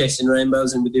we do Chasing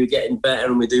Rainbows, and we do Getting Better,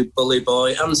 and we do Bully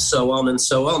Boy, and so on and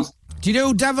so on. Do you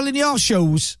do Devil in Your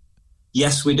Shoes?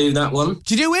 Yes, we do that one.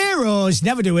 Do you do Heroes?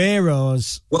 Never do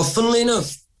Heroes. Well, funnily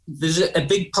enough, there's a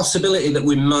big possibility that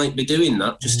we might be doing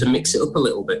that just to mix it up a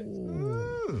little bit.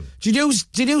 Do you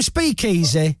do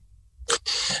Speakeasy?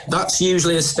 That's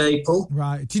usually a staple.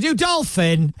 Right. Do you do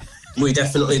Dolphin? We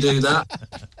definitely do that.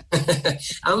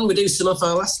 And we do some of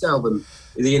our last album,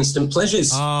 The Instant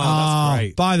Pleasures. Oh, that's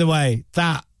great. By the way,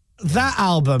 that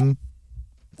album,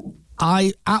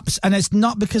 and it's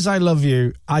not because I love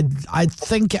you. I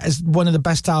think it is one of the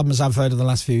best albums I've heard in the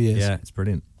last few years. Yeah, it's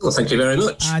brilliant. Well, thank you very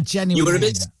much. I genuinely.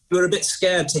 You were a bit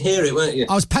scared to hear it, weren't you?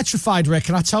 I was petrified, Rick,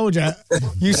 and I told you.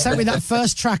 You sent me that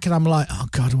first track, and I'm like, oh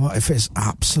God, what if it's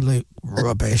absolute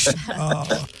rubbish?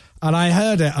 Oh. And I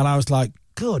heard it, and I was like,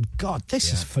 good God,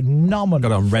 this is phenomenal.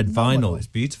 Got it on red vinyl. It's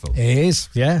beautiful. It is,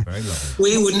 yeah. Very lovely.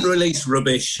 We wouldn't release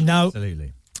rubbish. No.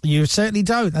 Absolutely. You certainly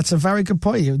don't. That's a very good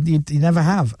point. You never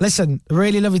have. Listen,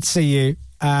 really lovely to see you.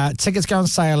 Tickets go on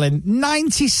sale in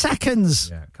 90 seconds.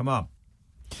 Yeah, come on.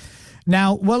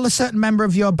 Now, will a certain member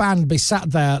of your band be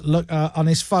sat there on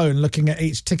his phone looking at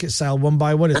each ticket sale one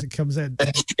by one as it comes in?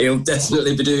 He'll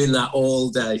definitely be doing that all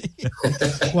day.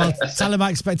 Well, tell him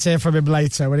I expect to hear from him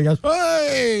later when he goes,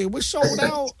 hey, we're sold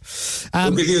out.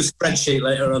 We'll give you a spreadsheet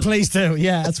later on. Please do.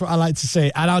 Yeah, that's what I like to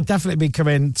see. And I'll definitely be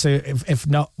coming to, if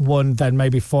not one, then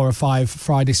maybe 4 or 5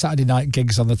 Friday, Saturday night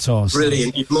gigs on the tour.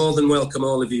 Brilliant. You're more than welcome,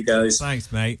 all of you guys.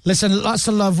 Thanks, mate. Listen, lots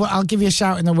of love. I'll give you a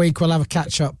shout in the week. We'll have a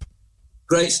catch-up.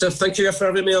 Great stuff. Thank you for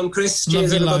having me on, Chris.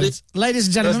 Cheers, everybody. Loads. Ladies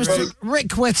and gentlemen, Mr.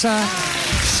 Rick Witter,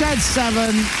 Shed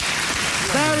 7.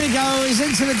 There he goes,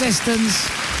 into the distance.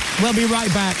 We'll be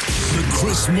right back. The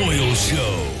Chris Moyles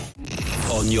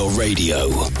Show. On your radio,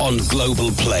 on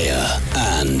Global Player,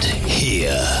 and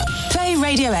here. Play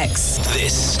Radio X.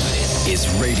 This is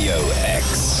Radio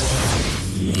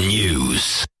X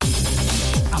News.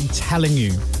 I'm telling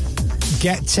you,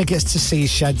 get tickets to see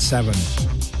Shed 7.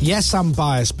 Yes, I'm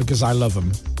biased because I love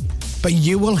them, but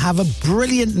you will have a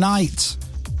brilliant night.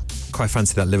 Quite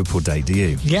fancy that Liverpool date, do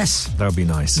you? Yes. That would be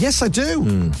nice. Yes, I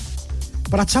do.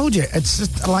 But I told you, it's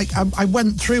just like I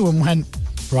went through and went,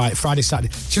 right, Friday,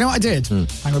 Saturday. Do you know what I did? I'm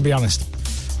going to be honest.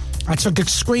 I took a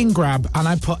screen grab and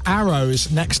I put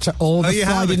arrows next to all the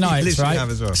Friday nights, right? Have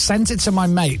as well. Sent it to my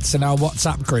mates in our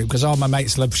WhatsApp group because all my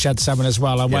mates love Shed 7 as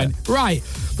well. I went, right,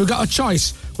 we've got a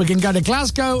choice. We can go to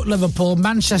Glasgow, Liverpool,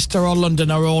 Manchester or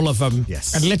London or all of them.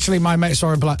 Yes. And literally my mates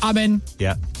were like, I'm in.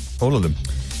 Yeah, all of them.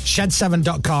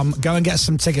 Shed7.com. Go and get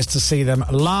some tickets to see them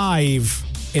live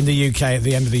in the UK at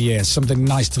the end of the year. Something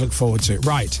nice to look forward to.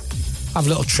 Right. I have a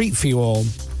little treat for you all.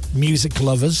 Music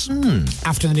lovers.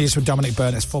 After the news with Dominic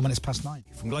Byrne, it's 4 minutes past 9.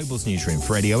 From Global's newsroom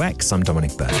for Radio X, I'm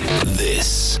Dominic Byrne.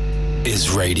 This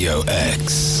is Radio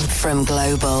X. From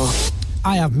Global.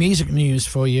 I have music news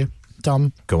for you,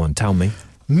 Dom. Go on, tell me.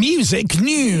 Music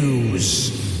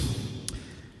news.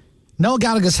 Noel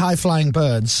Gallagher's High Flying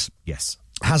Birds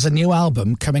has a new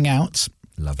album coming out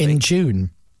in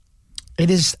June. It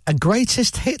is a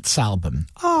greatest hits album.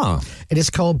 It is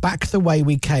called Back the Way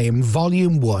We Came,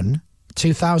 Volume 1,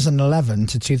 2011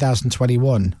 to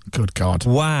 2021. Good God.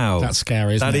 Wow. That's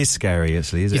scary, isn't it? That is scary,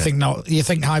 actually, isn't it? You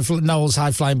think Noel's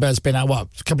High Flying Bird's been out, what,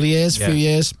 a couple of years, few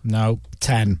years? No,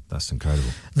 10. That's incredible.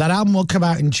 That album will come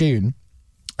out in June,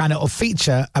 and it'll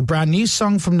feature a brand new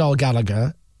song from Noel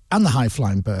Gallagher and the High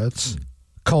Flying Birds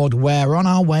called We're On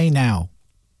Our Way Now.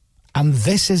 And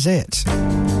this is it.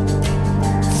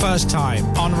 First time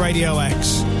on Radio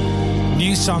X.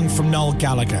 New song from Noel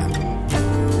Gallagher.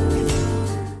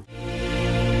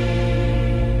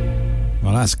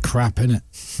 Well, that's crap, isn't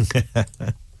it?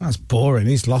 That's boring.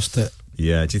 He's lost it.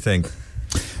 Yeah, do you think?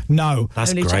 No.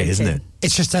 That's great, isn't it?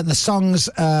 It's just that the songs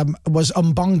was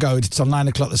unbongoed till 9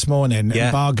 o'clock this morning,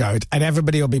 embargoed, and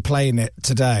everybody will be playing it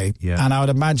today. Yeah. And I would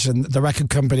imagine the record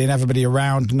company and everybody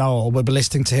around Noel will be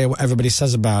listening to hear what everybody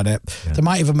says about it. Yeah. They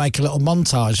might even make a little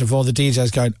montage of all the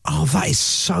DJs going, oh, that is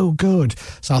so good.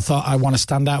 So I thought I want to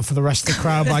stand out for the rest of the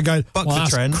crowd by going, well,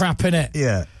 that's crap, innit?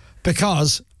 Yeah.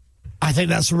 Because I think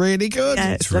that's really good.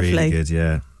 Yeah, it's really good,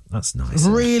 yeah. That's nice.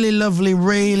 Really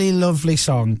lovely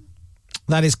song.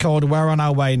 That is called We're On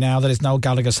Our Way Now. That is Noel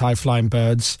Gallagher's High Flying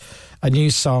Birds. A new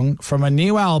song from a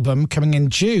new album coming in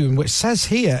June, which says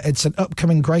here it's an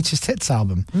upcoming greatest hits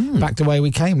album. Back the Way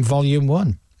We Came, Volume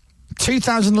 1.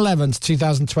 2011 to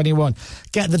 2021.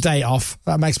 Get the date off.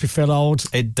 That makes me feel old.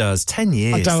 It does. 10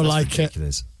 years. I don't That's like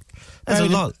ridiculous. it. There's a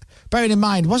lot. Bearing in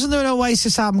mind, wasn't there an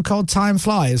Oasis album called Time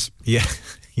Flies? Yeah,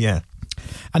 yeah.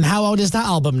 And how old is that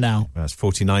album now? That's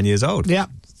 49 years old. Yeah.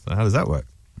 So how does that work?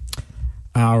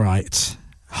 All right.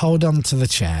 Hold on to the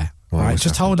chair. All right,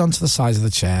 just hold on to the sides of the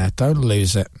chair. Don't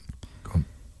lose it. Go on.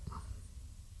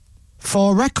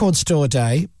 For Record Store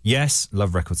Day... Yes,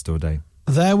 love Record Store Day.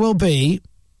 There will be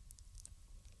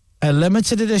a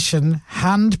limited edition,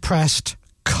 hand-pressed,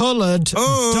 coloured,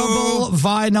 double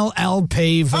vinyl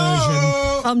LP version.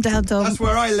 Calm down, Dom. That's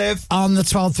where I live. On the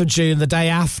 12th of June, the day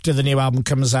after the new album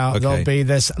comes out, there'll be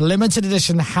this limited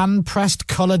edition, hand-pressed,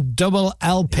 coloured, double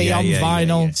LP on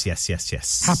vinyl.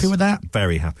 Yes. Happy with that?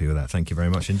 Very happy with that. Thank you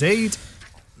very much indeed.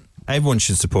 Everyone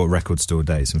should support Record Store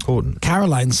Day. It's important.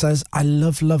 Caroline says, I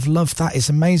love. That is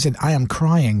amazing. I am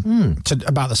crying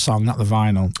about the song, not the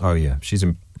vinyl. Oh, yeah. She's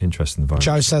interested in the vinyl.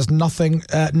 Joe says, nothing.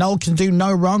 Noel can do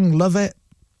no wrong. Love it.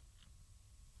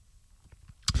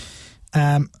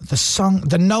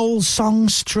 The Noel song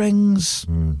strings.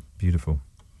 Beautiful.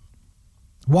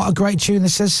 What a great tune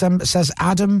this is, says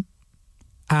Adam.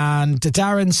 And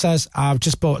Darren says, I've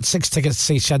just bought 6 tickets to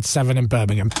see Shed 7 in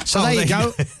Birmingham. So there you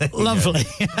go. Lovely.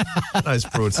 Nice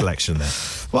broad selection there.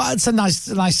 Well, it's a nice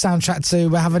soundtrack to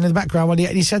have in the background when you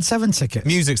get your Shed 7 tickets.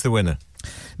 Music's the winner.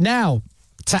 Now,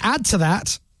 to add to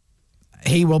that,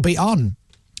 he will be on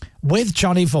with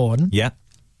Johnny Vaughan. Yeah.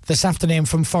 This afternoon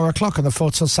from 4 o'clock on the 4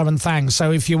 till 7 thing.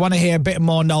 So if you want to hear a bit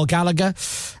more Noel Gallagher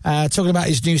talking about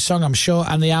his new song, I'm sure,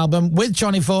 and the album with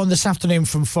Johnny Vaughan this afternoon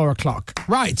from 4 o'clock.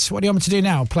 Right, what do you want me to do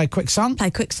now? Play a quick song? Play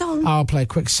a quick song. I'll play a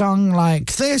quick song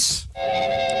like this.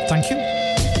 Thank you.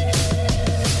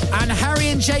 And Harry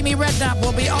and Jamie Redknapp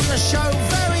will be on the show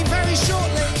very, very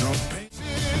shortly.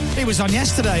 He was on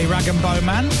yesterday, Rag and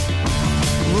Bowman.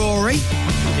 Rory.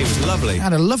 He was lovely.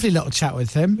 Had a lovely little chat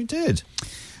with him. We did.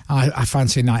 I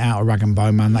fancy a night out at Rag and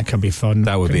Bowman. That could be fun.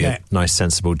 That would be a nice,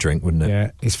 sensible drink, wouldn't it?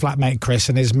 Yeah. His flatmate Chris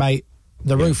and his mate,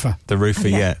 the roofer. The roofer,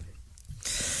 yeah.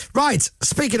 Right.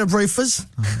 Speaking of roofers,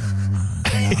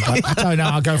 I don't know.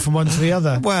 I'll go from one to the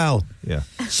other. Well, yeah.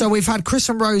 So we've had Chris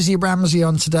and Rosie Ramsey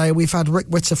on today. We've had Rick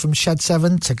Witter from Shed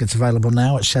 7. Tickets available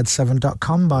now at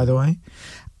shed7.com, by the way.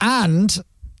 And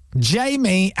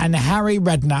Jamie and Harry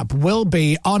Redknapp will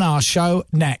be on our show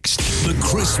next. The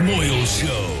Chris Moyles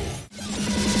Show.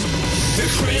 The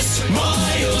Chris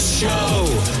Moyles Show.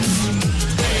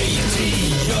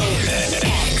 Radio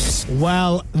X.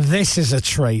 Well, this is a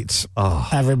treat,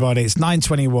 everybody. It's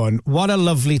 9:21. What a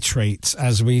lovely treat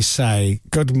as we say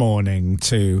good morning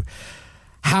to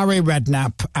Harry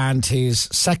Redknapp and his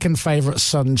second favourite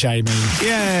son, Jamie.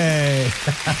 Yay!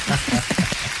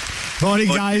 Morning,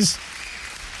 guys.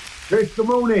 Chris, good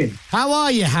morning. How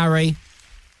are you, Harry?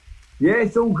 Yeah,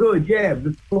 it's all good, yeah.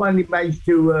 We finally managed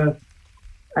to...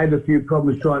 had a few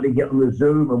problems trying to get on the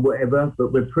Zoom and whatever,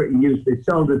 but we're pretty used to it.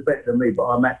 Sanders better than me, but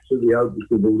I'm absolutely hopeless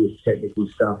with all this technical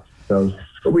stuff. So,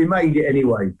 but we made it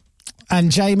anyway. And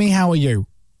Jamie, how are you?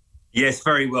 Yes,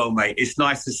 very well, mate. It's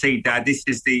nice to see Dad. This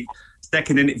is the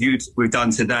second interview we've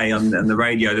done today on the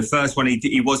radio. The first one,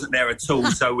 he wasn't there at all,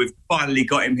 so we've finally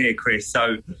got him here, Chris.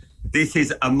 So this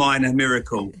is a minor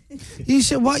miracle. You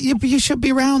should you should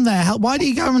be around there. Why do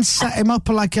you go and set him up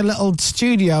like a little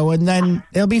studio and then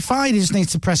he'll be fine? He just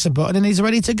needs to press a button and he's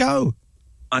ready to go.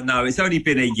 I know, it's only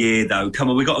been a year though. Come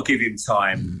on, we've got to give him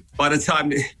time. By the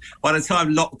time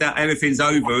lockdown, everything's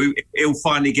over, he'll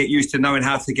finally get used to knowing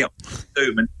how to get on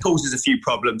Zoom, and it causes a few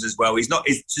problems as well. His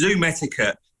Zoom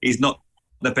etiquette is not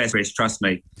the best, Chris, trust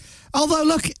me. Although,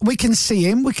 look, we can see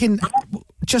him. We can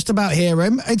just about hear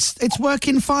him. It's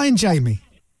working fine, Jamie.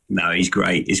 No, he's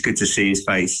great. It's good to see his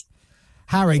face.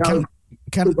 Harry, can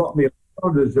got me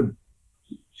orders of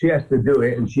she has to do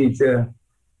it, and she's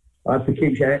I have to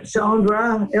keep saying,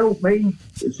 Sandra, help me.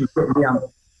 She's putting me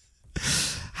up.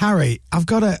 Harry,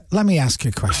 let me ask you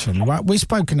a question. Right? We've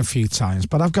spoken a few times,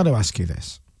 but I've got to ask you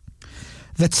this.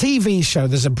 The TV show,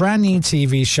 there's a brand new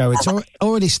TV show. It's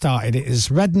already started. It is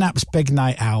Redknapp's Big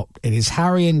Night Out. It is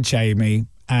Harry and Jamie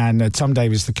and Tom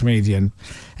Davies, the comedian.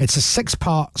 It's a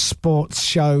 6-part sports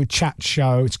show, chat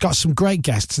show. It's got some great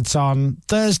guests. It's on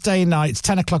Thursday nights,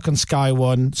 10 o'clock on Sky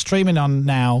One, streaming on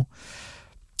now.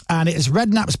 And it is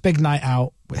Redknapp's Big Night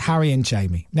Out with Harry and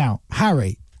Jamie. Now,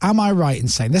 Harry, am I right in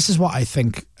saying, this is what I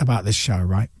think about this show,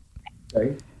 right?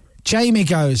 Okay. Jamie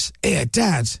goes, here,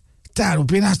 Dad, we've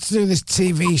been asked to do this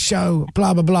TV show,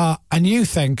 blah, blah, blah. And you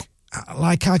think,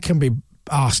 like, I can be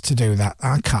asked to do that.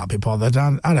 I can't be bothered.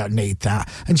 I don't need that.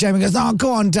 And Jamie goes, oh,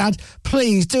 go on, Dad.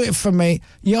 Please do it for me.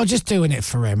 You're just doing it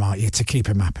for him, aren't you, to keep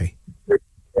him happy?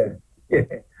 Yeah.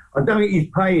 I don't think he's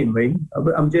paying me.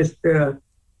 I'm just,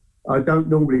 I don't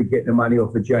normally get the money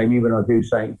off of Jamie when I do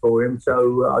something for him,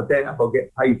 so I don't know if I'll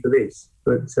get paid for this.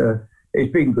 But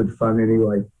it's been good fun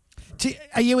anyway.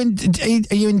 Are you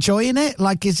enjoying it?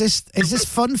 Like, is this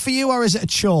fun for you, or is it a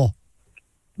chore?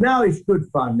 No, it's good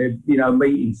fun.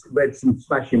 Meetings, we had some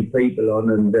smashing people on,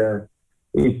 and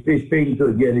it's been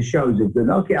good. Yeah, the shows are good.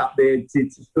 I'll get up there.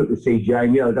 It's good to see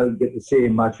Jamie. I don't get to see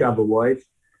him much otherwise.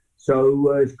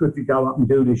 So it's good to go up and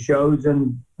do the shows.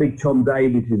 And Big Tom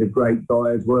Davis is a great guy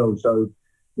as well. So,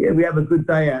 yeah, we have a good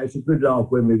day out. It's a good laugh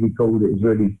when we record it. It's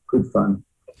really good fun.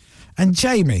 And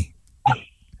Jamie,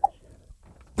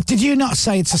 did you not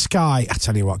say to Sky, I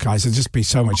tell you what, guys, it'd just be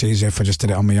so much easier if I just did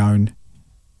it on my own?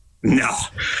 No.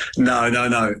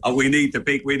 We need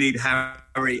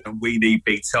Harry and we need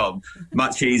Big Tom.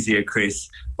 Much easier, Chris.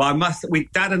 But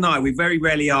Dad and I, we very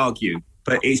rarely argue.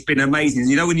 But it's been amazing.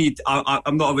 You know,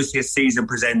 I'm not obviously a seasoned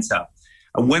presenter.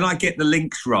 And when I get the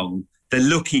links wrong, the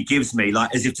look he gives me,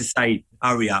 like as if to say,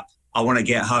 hurry up, I want to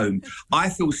get home. I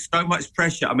feel so much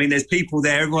pressure. I mean, there's people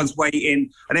there, everyone's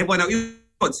waiting. And everyone else, you've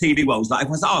got TV roles. Like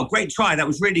everyone's like, oh, great try. That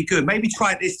was really good. Maybe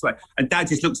try it this way. And Dad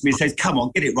just looks at me and says, come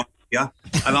on, get it right. Yeah.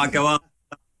 And I go, up.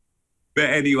 But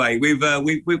anyway,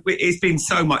 it's been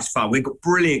so much fun. We've got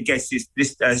brilliant guests.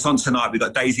 It's on tonight. We've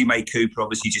got Daisy May Cooper,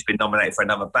 obviously just been nominated for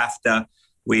another BAFTA.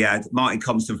 We had Martin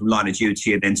Compton from Line of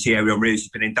Duty, and then Thierry Henry, who's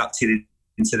been inducted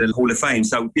into the Hall of Fame.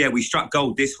 So, yeah, we struck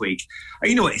gold this week. And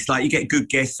you know what it's like? You get good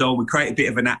guests on. We create a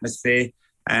bit of an atmosphere.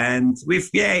 And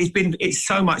it's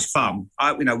so much fun.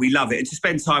 We love it. And to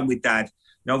spend time with Dad,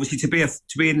 obviously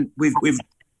we've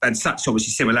and such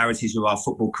obviously similarities with our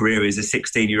football career. As a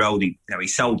 16-year-old, he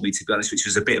sold me, to be honest, which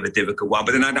was a bit of a difficult one.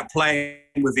 But then I ended up playing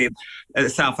with him at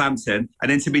Southampton,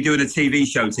 and then to be doing a TV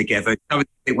show together. I would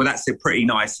think, well, that's pretty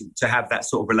nice to have that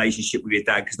sort of relationship with your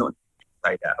dad, because not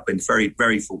say that. I've been very,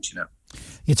 very fortunate.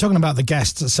 You're talking about the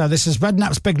guests. So this is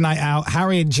Redknapp's Big Night Out,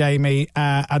 Harry and Jamie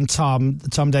and Tom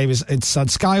Davies. It's on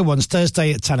Sky One's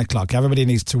Thursday at 10 o'clock. Everybody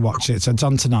needs to watch it. So it's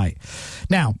on tonight.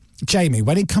 Now, Jamie,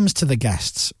 when it comes to the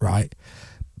guests, right,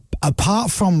 apart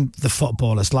from the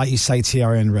footballers, like you say,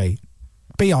 Thierry Henry,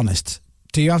 be honest,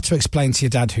 do you have to explain to your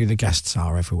dad who the guests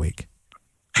are every week?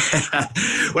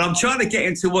 Well, I'm trying to get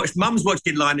him to watch. Mum's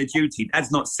watching Line of Duty.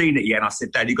 Dad's not seen it yet. And I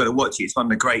said, Dad, you've got to watch it. It's one of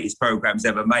the greatest programmes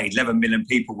ever made. 11 million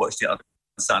people watched it on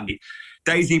Sunday.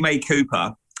 Daisy May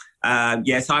Cooper.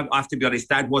 Yes, I have to be honest,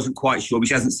 Dad wasn't quite sure.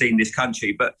 She hasn't seen This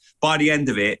Country. But by the end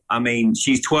of it, I mean,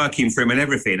 she's twerking for him and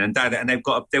everything. And Dad, and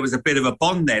there was a bit of a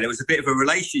bond there. There was a bit of a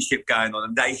relationship going on,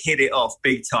 and they hit it off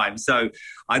big time. So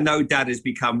I know Dad has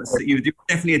become, you're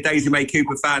definitely a Daisy May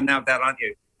Cooper fan now, Dad, aren't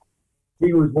you?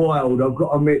 She was wild. I've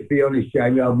got to be honest,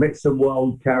 Jamie. I've met some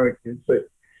wild characters, but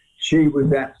she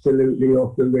was absolutely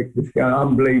off the Richter scale.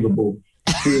 Unbelievable.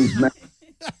 She was mad.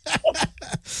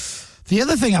 The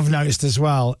other thing I've noticed as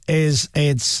well is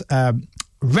it's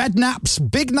Redknapp's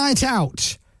Big Night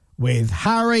Out with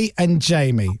Harry and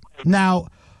Jamie. Now,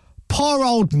 poor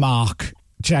old Mark,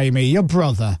 Jamie, your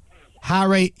brother,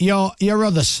 Harry, your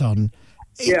other son.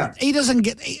 He doesn't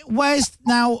get. Why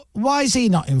is he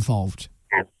not involved?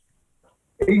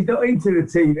 He's not into the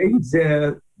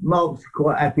TV. Mark's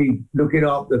quite happy looking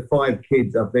after 5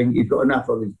 kids, I think. He's got enough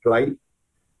on his plate.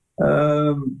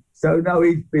 So, no,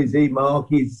 he's busy, Mark.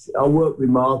 I work with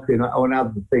Mark on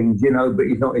other things, but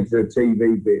he's not into the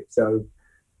TV bit. So,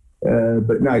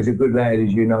 but no, he's a good lad,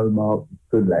 as you know, Mark.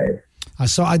 Good lad. I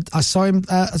saw him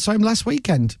last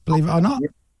weekend, believe it or not. Yeah.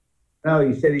 No,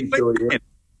 he said he saw you.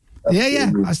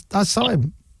 Yeah, I saw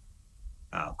him.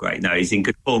 Oh, great. No, he's in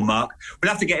good form, Mark. We'll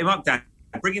have to get him up, Dan.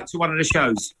 Bring him to one of the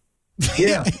shows.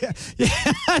 Yeah.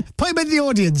 Put him in the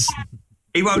audience.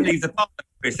 He won't leave the park,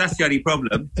 Chris. That's the only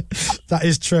problem. That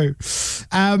is true.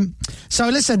 So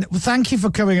listen, thank you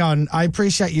for coming on. I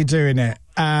appreciate you doing it.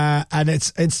 And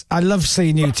it's I love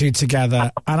seeing you two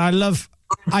together. And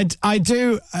I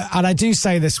do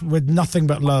say this with nothing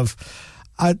but love.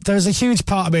 There's a huge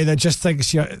part of me that just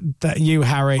thinks that you,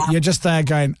 Harry, you're just there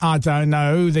going, I don't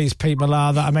know who these people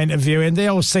are that I'm interviewing. They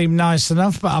all seem nice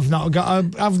enough, but I've not got a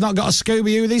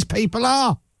Scooby who these people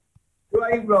are. You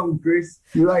ain't wrong, Chris.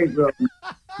 You ain't wrong.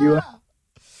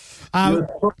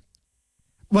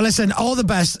 Well, listen, all the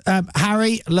best,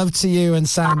 Harry. Love to you and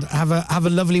Sam. Have a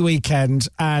lovely weekend.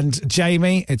 And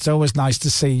Jamie, it's always nice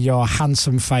to see your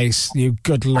handsome face. You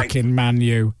good-looking man.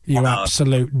 You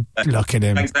absolute look at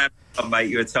him. Thanks, man. Oh, mate,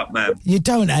 you're a top man. You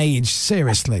don't age,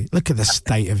 seriously. Look at the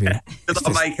state of you. A lot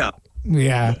of makeup.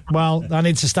 Yeah, well, I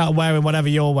need to start wearing whatever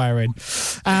you're wearing.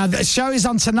 The show is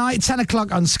on tonight, 10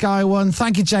 o'clock on Sky One.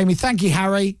 Thank you, Jamie. Thank you,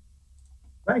 Harry.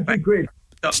 Thank you, Chris.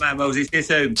 Top man, Moses. See you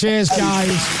soon. Cheers, guys.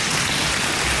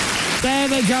 There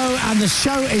they go, and the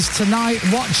show is tonight.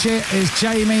 Watch it. It's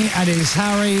Jamie and it's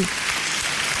Harry.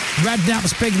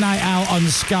 Redknapp's big night out on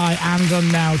Sky and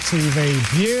on Now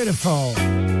TV. Beautiful.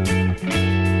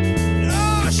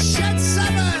 Oh, Shed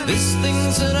 7! These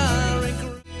things that I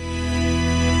regret.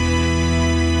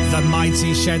 The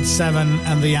mighty Shed 7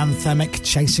 and the anthemic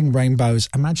Chasing Rainbows.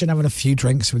 Imagine having a few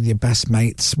drinks with your best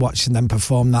mates, watching them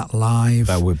perform that live.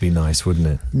 That would be nice, wouldn't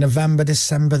it? November,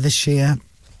 December this year.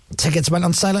 Tickets went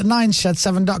on sale at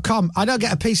 9shed7.com. I don't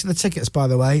get a piece of the tickets, by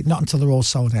the way, not until they're all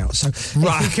sold out. So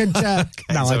right. If you could... no,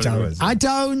 I don't. I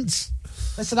don't.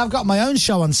 Listen, I've got my own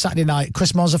show on Saturday night,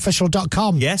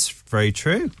 chrismoylesofficial.com. Yes, very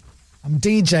true. I'm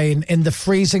DJing in the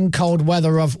freezing cold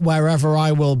weather of wherever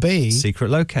I will be.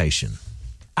 Secret location.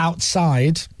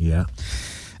 Outside. Yeah.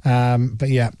 But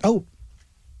yeah. Oh,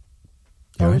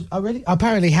 really?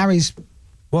 Apparently Harry's...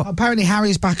 What? Apparently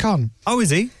Harry's back on. Oh, is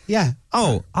he? Yeah.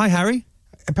 Oh, hi, Harry.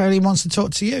 Apparently he wants to talk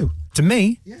to you. To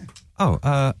me? Yeah.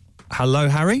 Oh, hello,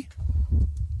 Harry?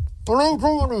 Hello,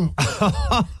 Tony.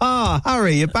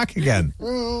 Harry, you're back again.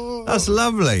 That's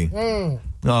lovely. Oh,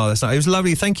 that's nice. It was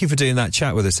lovely. Thank you for doing that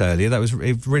chat with us earlier. That was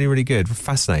really, really good.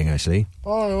 Fascinating, actually.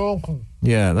 Oh, you're welcome.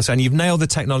 Yeah, and you've nailed the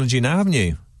technology now, haven't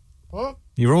you? What?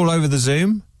 You're all over the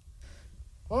Zoom.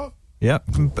 What? Yep.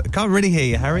 Can't really hear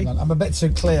you, Harry. I'm a bit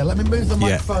too clear. Let me move the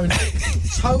microphone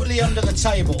totally under the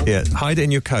table. Yeah, hide it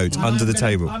in your coat under the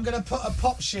table. I'm going to put a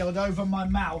pop shield over my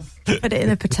mouth. Put it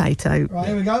in a potato. Right,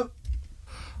 here we go.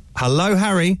 Hello,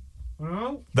 Harry.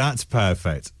 Hello? That's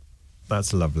perfect.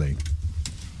 That's lovely.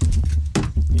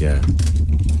 Yeah.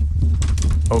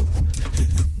 Oh.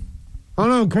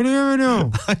 Hello, can you hear me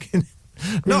now? I can.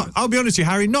 No, I'll be honest with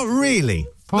you, Harry, not really.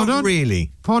 Pardon? Not really.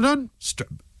 Pardon?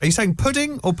 Are you saying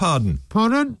pudding or pardon?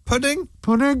 Pardon? Pudding?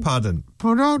 Pudding? Pardon.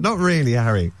 Pardon? Not really,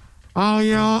 Harry. Oh,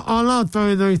 yeah, I love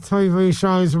doing these TV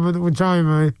shows with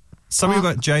Jamie. Something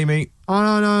about Jamie.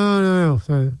 Oh, no.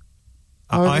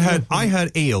 I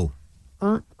heard eel.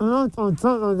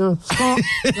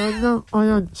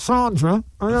 Sandra.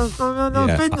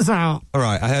 Bins out. All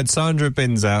right, I heard Sandra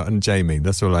bins out and Jamie.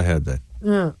 That's all I heard there.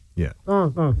 Yeah. Yeah. Oh,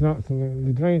 that's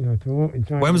the trainer to walk in.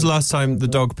 When was the last time the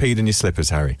dog peed in your slippers,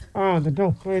 Harry? Oh, the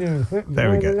dog peed in your slippers. There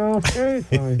we go. Last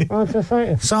Tuesday. I was just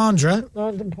saying, Sandra.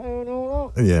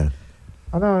 Yeah.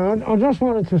 I know. I just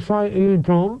wanted to say to you,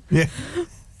 Tom. Yeah.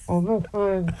 I've been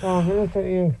playing, I've looked at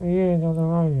you for years on the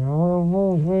radio. I've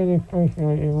always really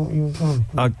appreciated what you've done.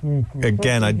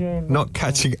 Again, I'm not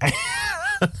catching. I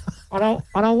don't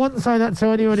want to say that to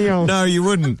anybody else. No, you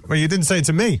wouldn't. Well, you didn't say it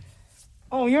to me.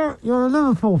 Oh, you're a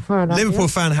Liverpool fan. Liverpool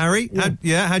fan, Harry.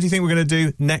 Yeah. How do you think we're going to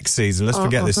do next season? Let's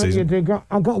forget this season.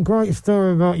 I've got a great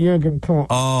story about Jurgen Klopp.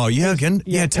 Oh, Jurgen?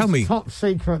 Yeah, tell me. Top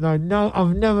secret, though. No,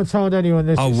 I've never told anyone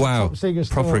this. Oh, wow. Top secret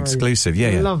story. Proper exclusive. Yeah.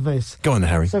 I love this. Go on,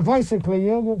 Harry. So basically,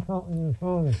 Jurgen Klopp is his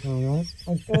father, right?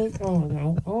 I don't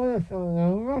know. I want to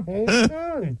know Rocky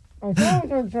Sterling. I don't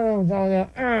know down there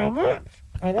how much.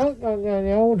 I don't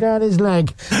know all down his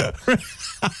leg.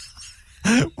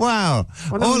 Wow.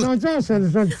 Sandra?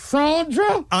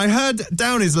 I heard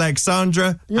down his leg,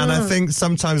 Sandra, and I think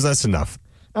sometimes that's enough.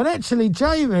 And actually,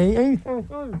 Jamie, he's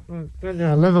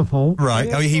Liverpool. Right.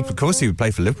 Oh, of course he would play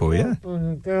for Liverpool, yeah.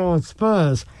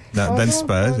 Spurs. No, then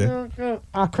Spurs, yeah.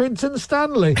 Accrington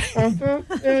Stanley.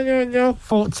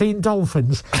 14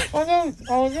 Dolphins.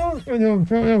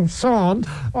 Sand.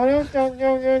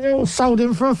 Sold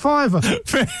him for a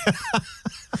 £5.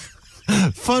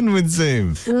 Fun with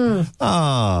Zoom. Yeah.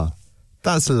 Ah,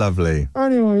 that's lovely.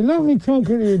 Anyway, lovely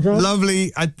talking to you, John.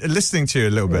 Lovely listening to you a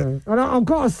little bit. And I've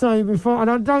got to say before,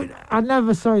 and I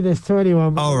never say this to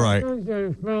anyone. All right. I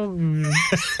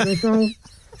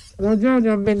don't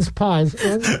have mince pies.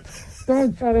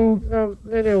 Don't tell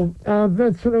little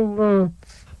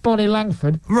Bonnie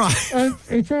Langford. Right.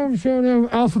 He told me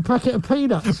half a packet of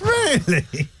peanuts.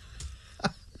 Really?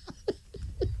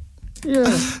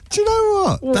 Yeah. Do you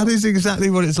know what? That is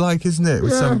exactly what it's like, isn't it?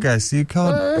 With some guests, you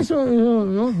can't.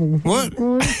 What?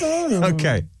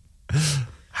 Okay.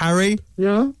 Harry?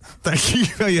 Yeah? Thank you.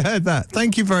 You heard that.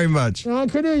 Thank you very much. No, I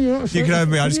can hear you. You can hear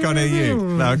me. I just can't hear you.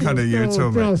 No, I can't hear you at all,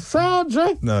 mate.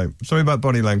 Sandra? No. Something about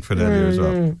Bonnie Langford earlier as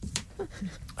well.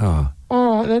 Oh.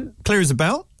 All right, then. Clear as a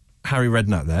bell. Harry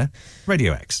Redknapp there.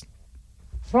 Radio X.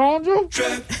 Sandra?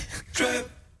 Trip.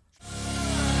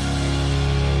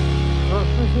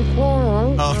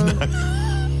 Oh,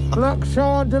 no. Black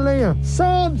chandelier.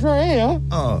 Sandra here?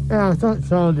 Oh. Yeah, that's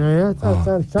Sandra here.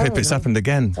 Pip, it's happened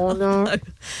again. Oh, no.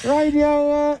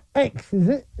 Radio X, is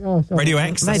it? Oh, sorry. Radio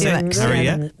X, that's Radio it. X. Harry,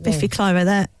 yeah. Biffy Clyro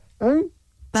there. Who?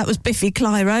 That was Biffy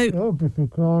Clyro. Oh, Biffy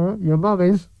Clyro. Your mum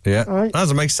is. Yeah. Right. That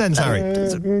doesn't make sense, Harry.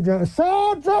 You don't.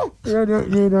 Sandra!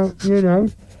 You know.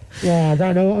 Yeah, I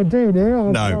don't know what I'm doing here.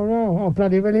 I No. don't know. I'm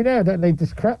bloody really there. I don't need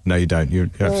this crap. No, you don't. You're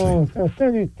actually... I'll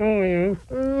tell you.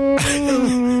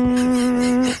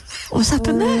 What's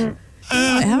happened there?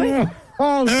 Right, Harry?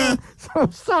 Son!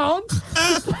 Son!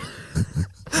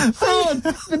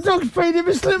 The dog's feeding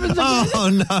me slippers again. Oh,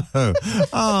 no.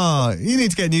 Oh, you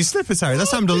need to get new slippers, Harry.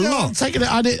 That's happened a lot.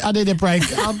 I need a break.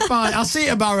 Bye. I'll see you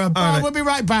tomorrow. Bye. right. We'll be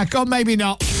right back. Or maybe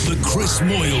not. The Chris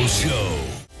Moyles Show.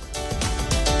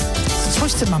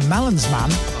 Twisted my melons, man.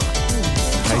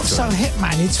 Got so hit,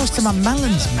 man. You twisted my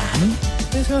melons, man.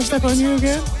 He's going to step on you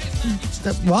again?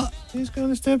 What? He's going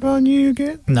to step on you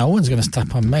again? No one's going to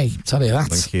step on me. Tell you that.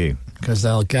 Thank you. Because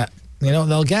they'll get... You know what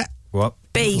they'll get? What?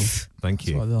 Beef. Thank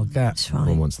you. That's what they'll get. That's right.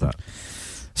 One wants that.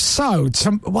 So,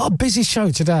 what a busy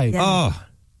show today. Yeah. Oh,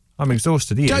 I'm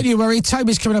exhausted. Don't you worry.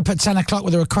 Toby's coming up at 10 o'clock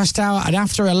with a request hour, and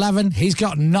after 11, he's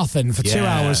got nothing for 2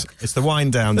 hours. It's the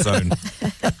wind down zone.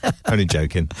 Only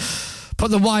joking.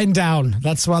 Put the wine down.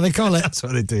 That's what they call it. That's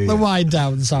what they do. The wine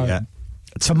down zone. Yeah.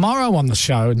 Tomorrow on the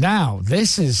show, now,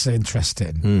 this is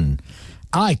interesting.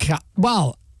 I'm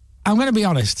going to be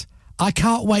honest. I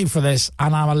can't wait for this,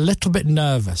 and I'm a little bit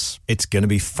nervous. It's going to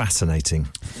be fascinating.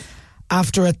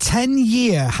 After a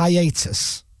 10-year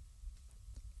hiatus,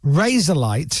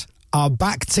 Razorlight are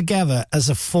back together as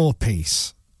a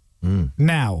four-piece.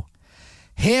 Now,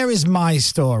 here is my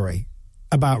story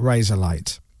about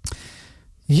Razorlight.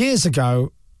 Years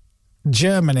ago,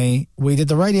 Germany, we did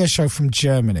the radio show from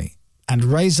Germany, and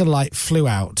Razorlight flew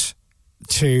out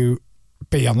to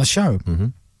be on the show.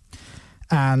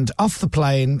 And off the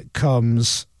plane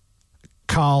comes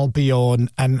Carl, Bjorn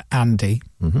and Andy,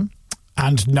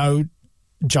 and no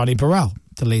Johnny Burrell,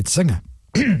 the lead singer.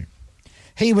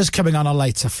 He was coming on a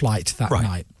later flight that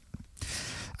night.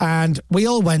 And we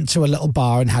all went to a little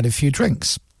bar and had a few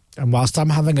drinks. And whilst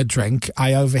I'm having a drink,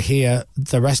 I overhear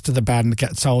the rest of the band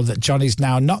get told that Johnny's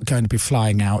now not going to be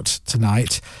flying out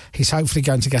tonight. He's hopefully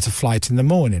going to get a flight in the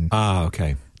morning. Ah,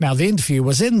 okay. Now, the interview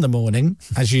was in the morning.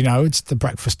 As you know, it's the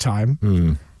breakfast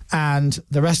time. And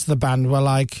the rest of the band were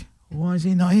like, why is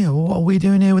he not here? What are we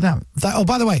doing here with that? Oh,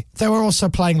 by the way, they were also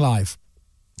playing live.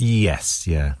 Yes,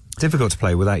 yeah. Difficult to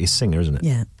play without your singer, isn't it?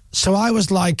 Yeah. So I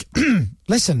was like,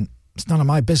 listen, it's none of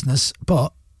my business,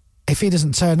 but if he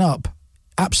doesn't turn up,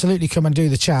 absolutely come and do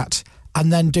the chat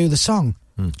and then do the song.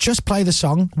 Just play the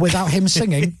song without him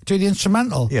singing, do the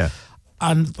instrumental. Yeah.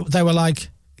 And they were like,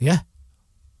 yeah,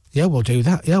 we'll do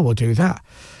that. Yeah, we'll do that.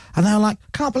 And they were like,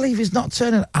 can't believe he's not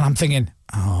turning. And I'm thinking,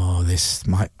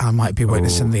 I might be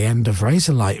witnessing the end of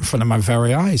Razorlight in front of my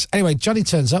very eyes. Anyway, Johnny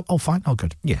turns up. All fine, all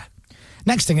good. Yeah.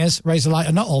 Next thing is, Razorlight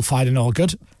are not all fine and all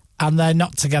good, and they're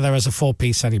not together as a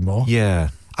four-piece anymore. Yeah.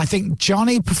 I think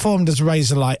Johnny performed as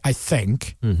Razorlight, I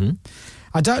think.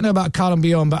 I don't know about Carl and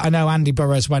Bjorn, but I know Andy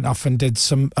Burroughs went off and did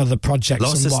some other projects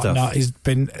Lots and of whatnot.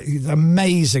 stuff. He's an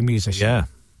amazing musician. Yeah.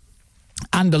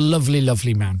 And a lovely,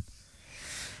 lovely man.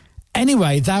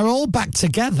 Anyway, they're all back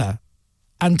together,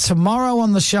 and tomorrow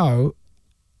on the show,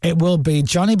 it will be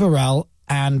Johnny Burrell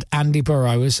and Andy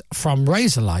Burroughs from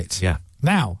Razorlight. Yeah.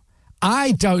 Now,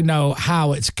 I don't know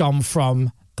how it's gone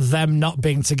from them not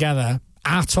being together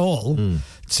at all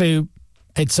to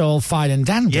it's all fine and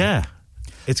dandy. Yeah.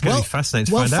 It's going to be fascinating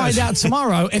to find out. We'll find out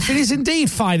tomorrow if it is indeed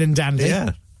fine and dandy.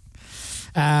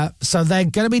 Yeah. So they're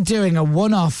going to be doing a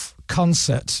one-off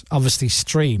concert, obviously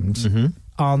streamed,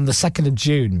 on the 2nd of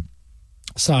June.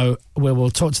 So we will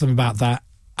talk to them about that.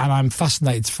 And I'm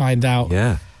fascinated to find out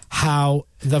how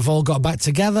they've all got back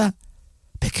together,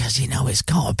 because, it's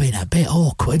got to have been a bit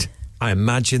awkward. I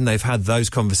imagine they've had those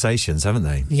conversations, haven't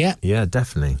they? Yeah. Yeah,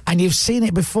 definitely. And you've seen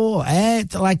it before,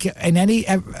 like in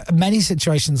many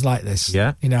situations like this.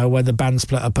 Yeah. Where the band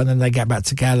split up and then they get back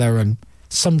together, and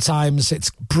sometimes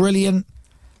it's brilliant.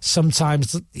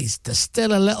 Sometimes there's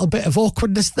still a little bit of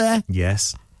awkwardness there.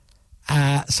 Yes.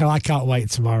 So I can't wait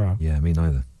tomorrow. Yeah, me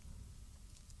neither.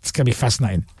 It's going to be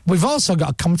fascinating. We've also got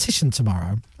a competition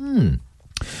tomorrow,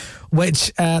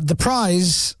 which the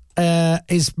prize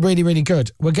is really, really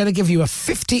good. We're going to give you a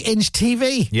 50-inch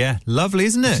TV. Yeah, lovely,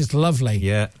 isn't it? Which is lovely.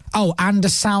 Yeah. Oh, and a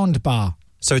sound bar.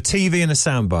 So a TV and a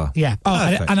sound bar. Yeah. Oh,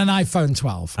 and an iPhone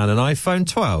 12. And an iPhone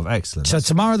 12. Excellent. So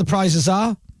tomorrow the prizes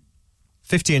are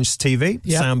 50-inch TV,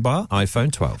 sound bar,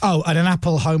 iPhone 12. Oh, and an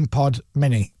Apple HomePod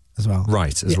Mini as well.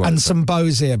 Right, as well. And some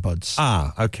Bose earbuds.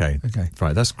 Ah, okay.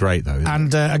 Right, that's great, though.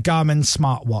 And a Garmin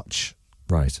smartwatch.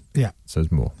 Right. Yeah. So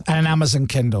there's more. And an Amazon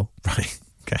Kindle. Right.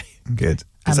 Okay, good.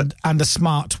 And a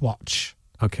smartwatch.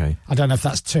 Okay. I don't know if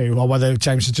that's two or whether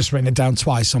James has just written it down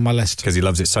twice on my list. Because he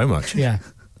loves it so much. Yeah.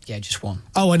 Yeah, just one.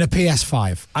 Oh, and a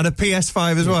PS5. And a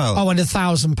PS5 as well. Oh, and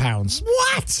 £1,000.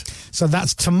 What? So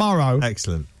that's tomorrow.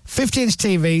 Excellent. 50-inch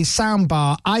TV,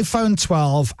 soundbar, iPhone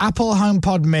 12, Apple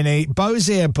HomePod Mini, Bose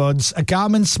earbuds, a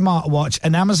Garmin smartwatch,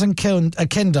 an Amazon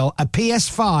Kindle, a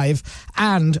PS5,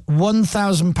 and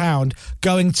 £1,000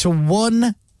 going to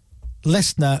one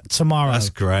listener tomorrow. That's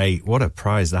great. What a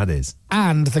prize that is.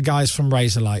 And the guys from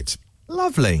Razorlight.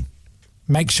 Lovely.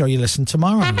 Make sure you listen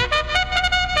tomorrow.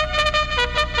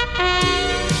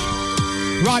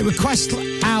 Right, Request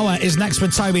Hour is next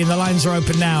with Toby, and the lines are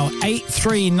open now.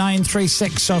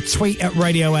 83936 or tweet at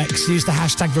Radio X. Use the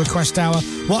hashtag Request Hour.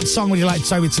 What song would you like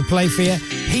Toby to play for you?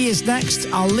 He is next.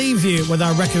 I'll leave you with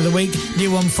our record of the week.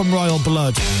 New one from Royal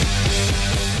Blood.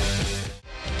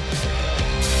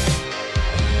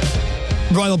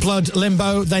 Royal Blood,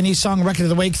 Limbo, their new song, record of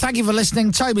the week. Thank you for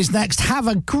listening. Toby's next. Have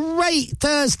a great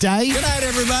Thursday. Good night,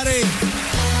 everybody.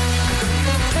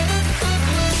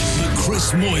 The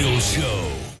Chris Moyles Show.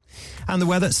 And the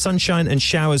weather, sunshine and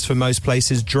showers for most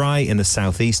places, dry in the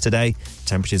southeast today.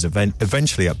 Temperatures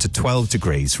eventually up to 12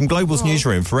 degrees. From Global's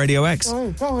newsroom for Radio X.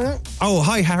 Oh,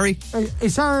 hi, Harry.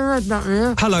 It's Harry Redknapp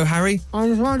here. Hello, Harry. I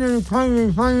was wondering if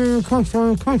Toby play me a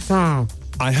request hour.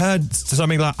 I heard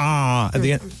something like, at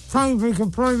the end. Toby can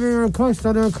play me a request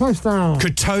on the request hour.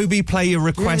 Could Toby play your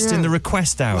request in the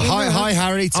request hour? Hi,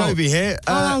 Harry. Toby here.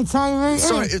 Hello, Toby.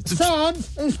 Sorry, Son,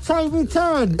 it's Toby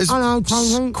Tarrant. Hello,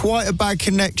 Toby. Quite a bad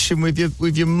connection with your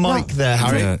mic there,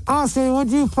 Harry. Yeah. I see. Would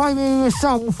you play me a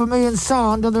song for me and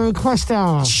Sand on the request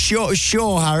hour? Sure,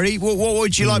 Harry. What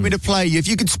would you like me to play you? If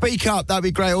you could speak up, that'd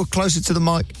be great, or closer to the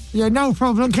mic. Yeah, no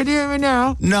problem. Can you hear me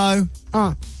now? No.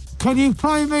 Can you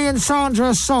play me and Sandra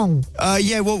a song?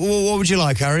 Yeah, what would you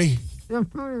like, Harry?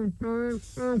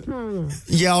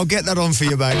 Yeah, I'll get that on for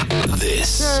you, mate.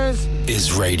 This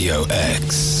is Radio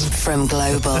X. From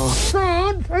Global.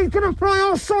 Son, he's going to play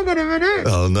our song in a minute.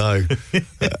 Oh, no.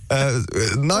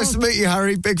 Nice to meet you,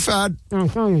 Harry. Big fan.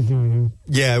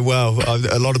 Yeah, well,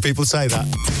 a lot of people say that.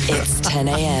 It's 10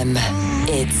 a.m.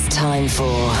 It's time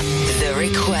for The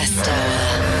Request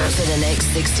Hour. For the next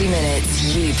 60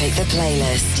 minutes, you pick the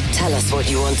playlist. Tell us what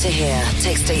you want to hear.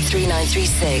 Text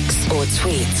 83936 or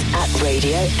tweet at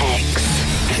Radio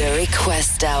X. The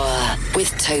Request Hour with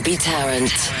Toby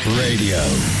Tarrant. Radio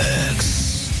X.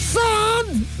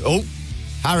 Son! Oh,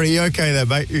 Harry, you okay there,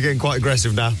 mate? You're getting quite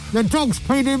aggressive now. The dog's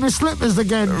peed in my slippers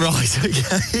again. Right,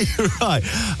 okay, right.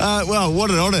 Well, what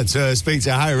an honour to speak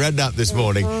to Harry Redknapp this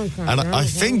morning. I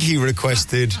think he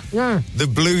requested the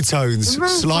Blue Tones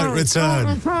Slight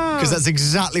Return, because that's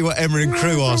exactly what Emma and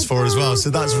crew asked for as well, so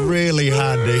that's really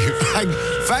handy.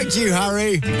 Thank you,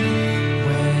 Harry.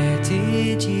 Where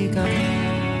did you go?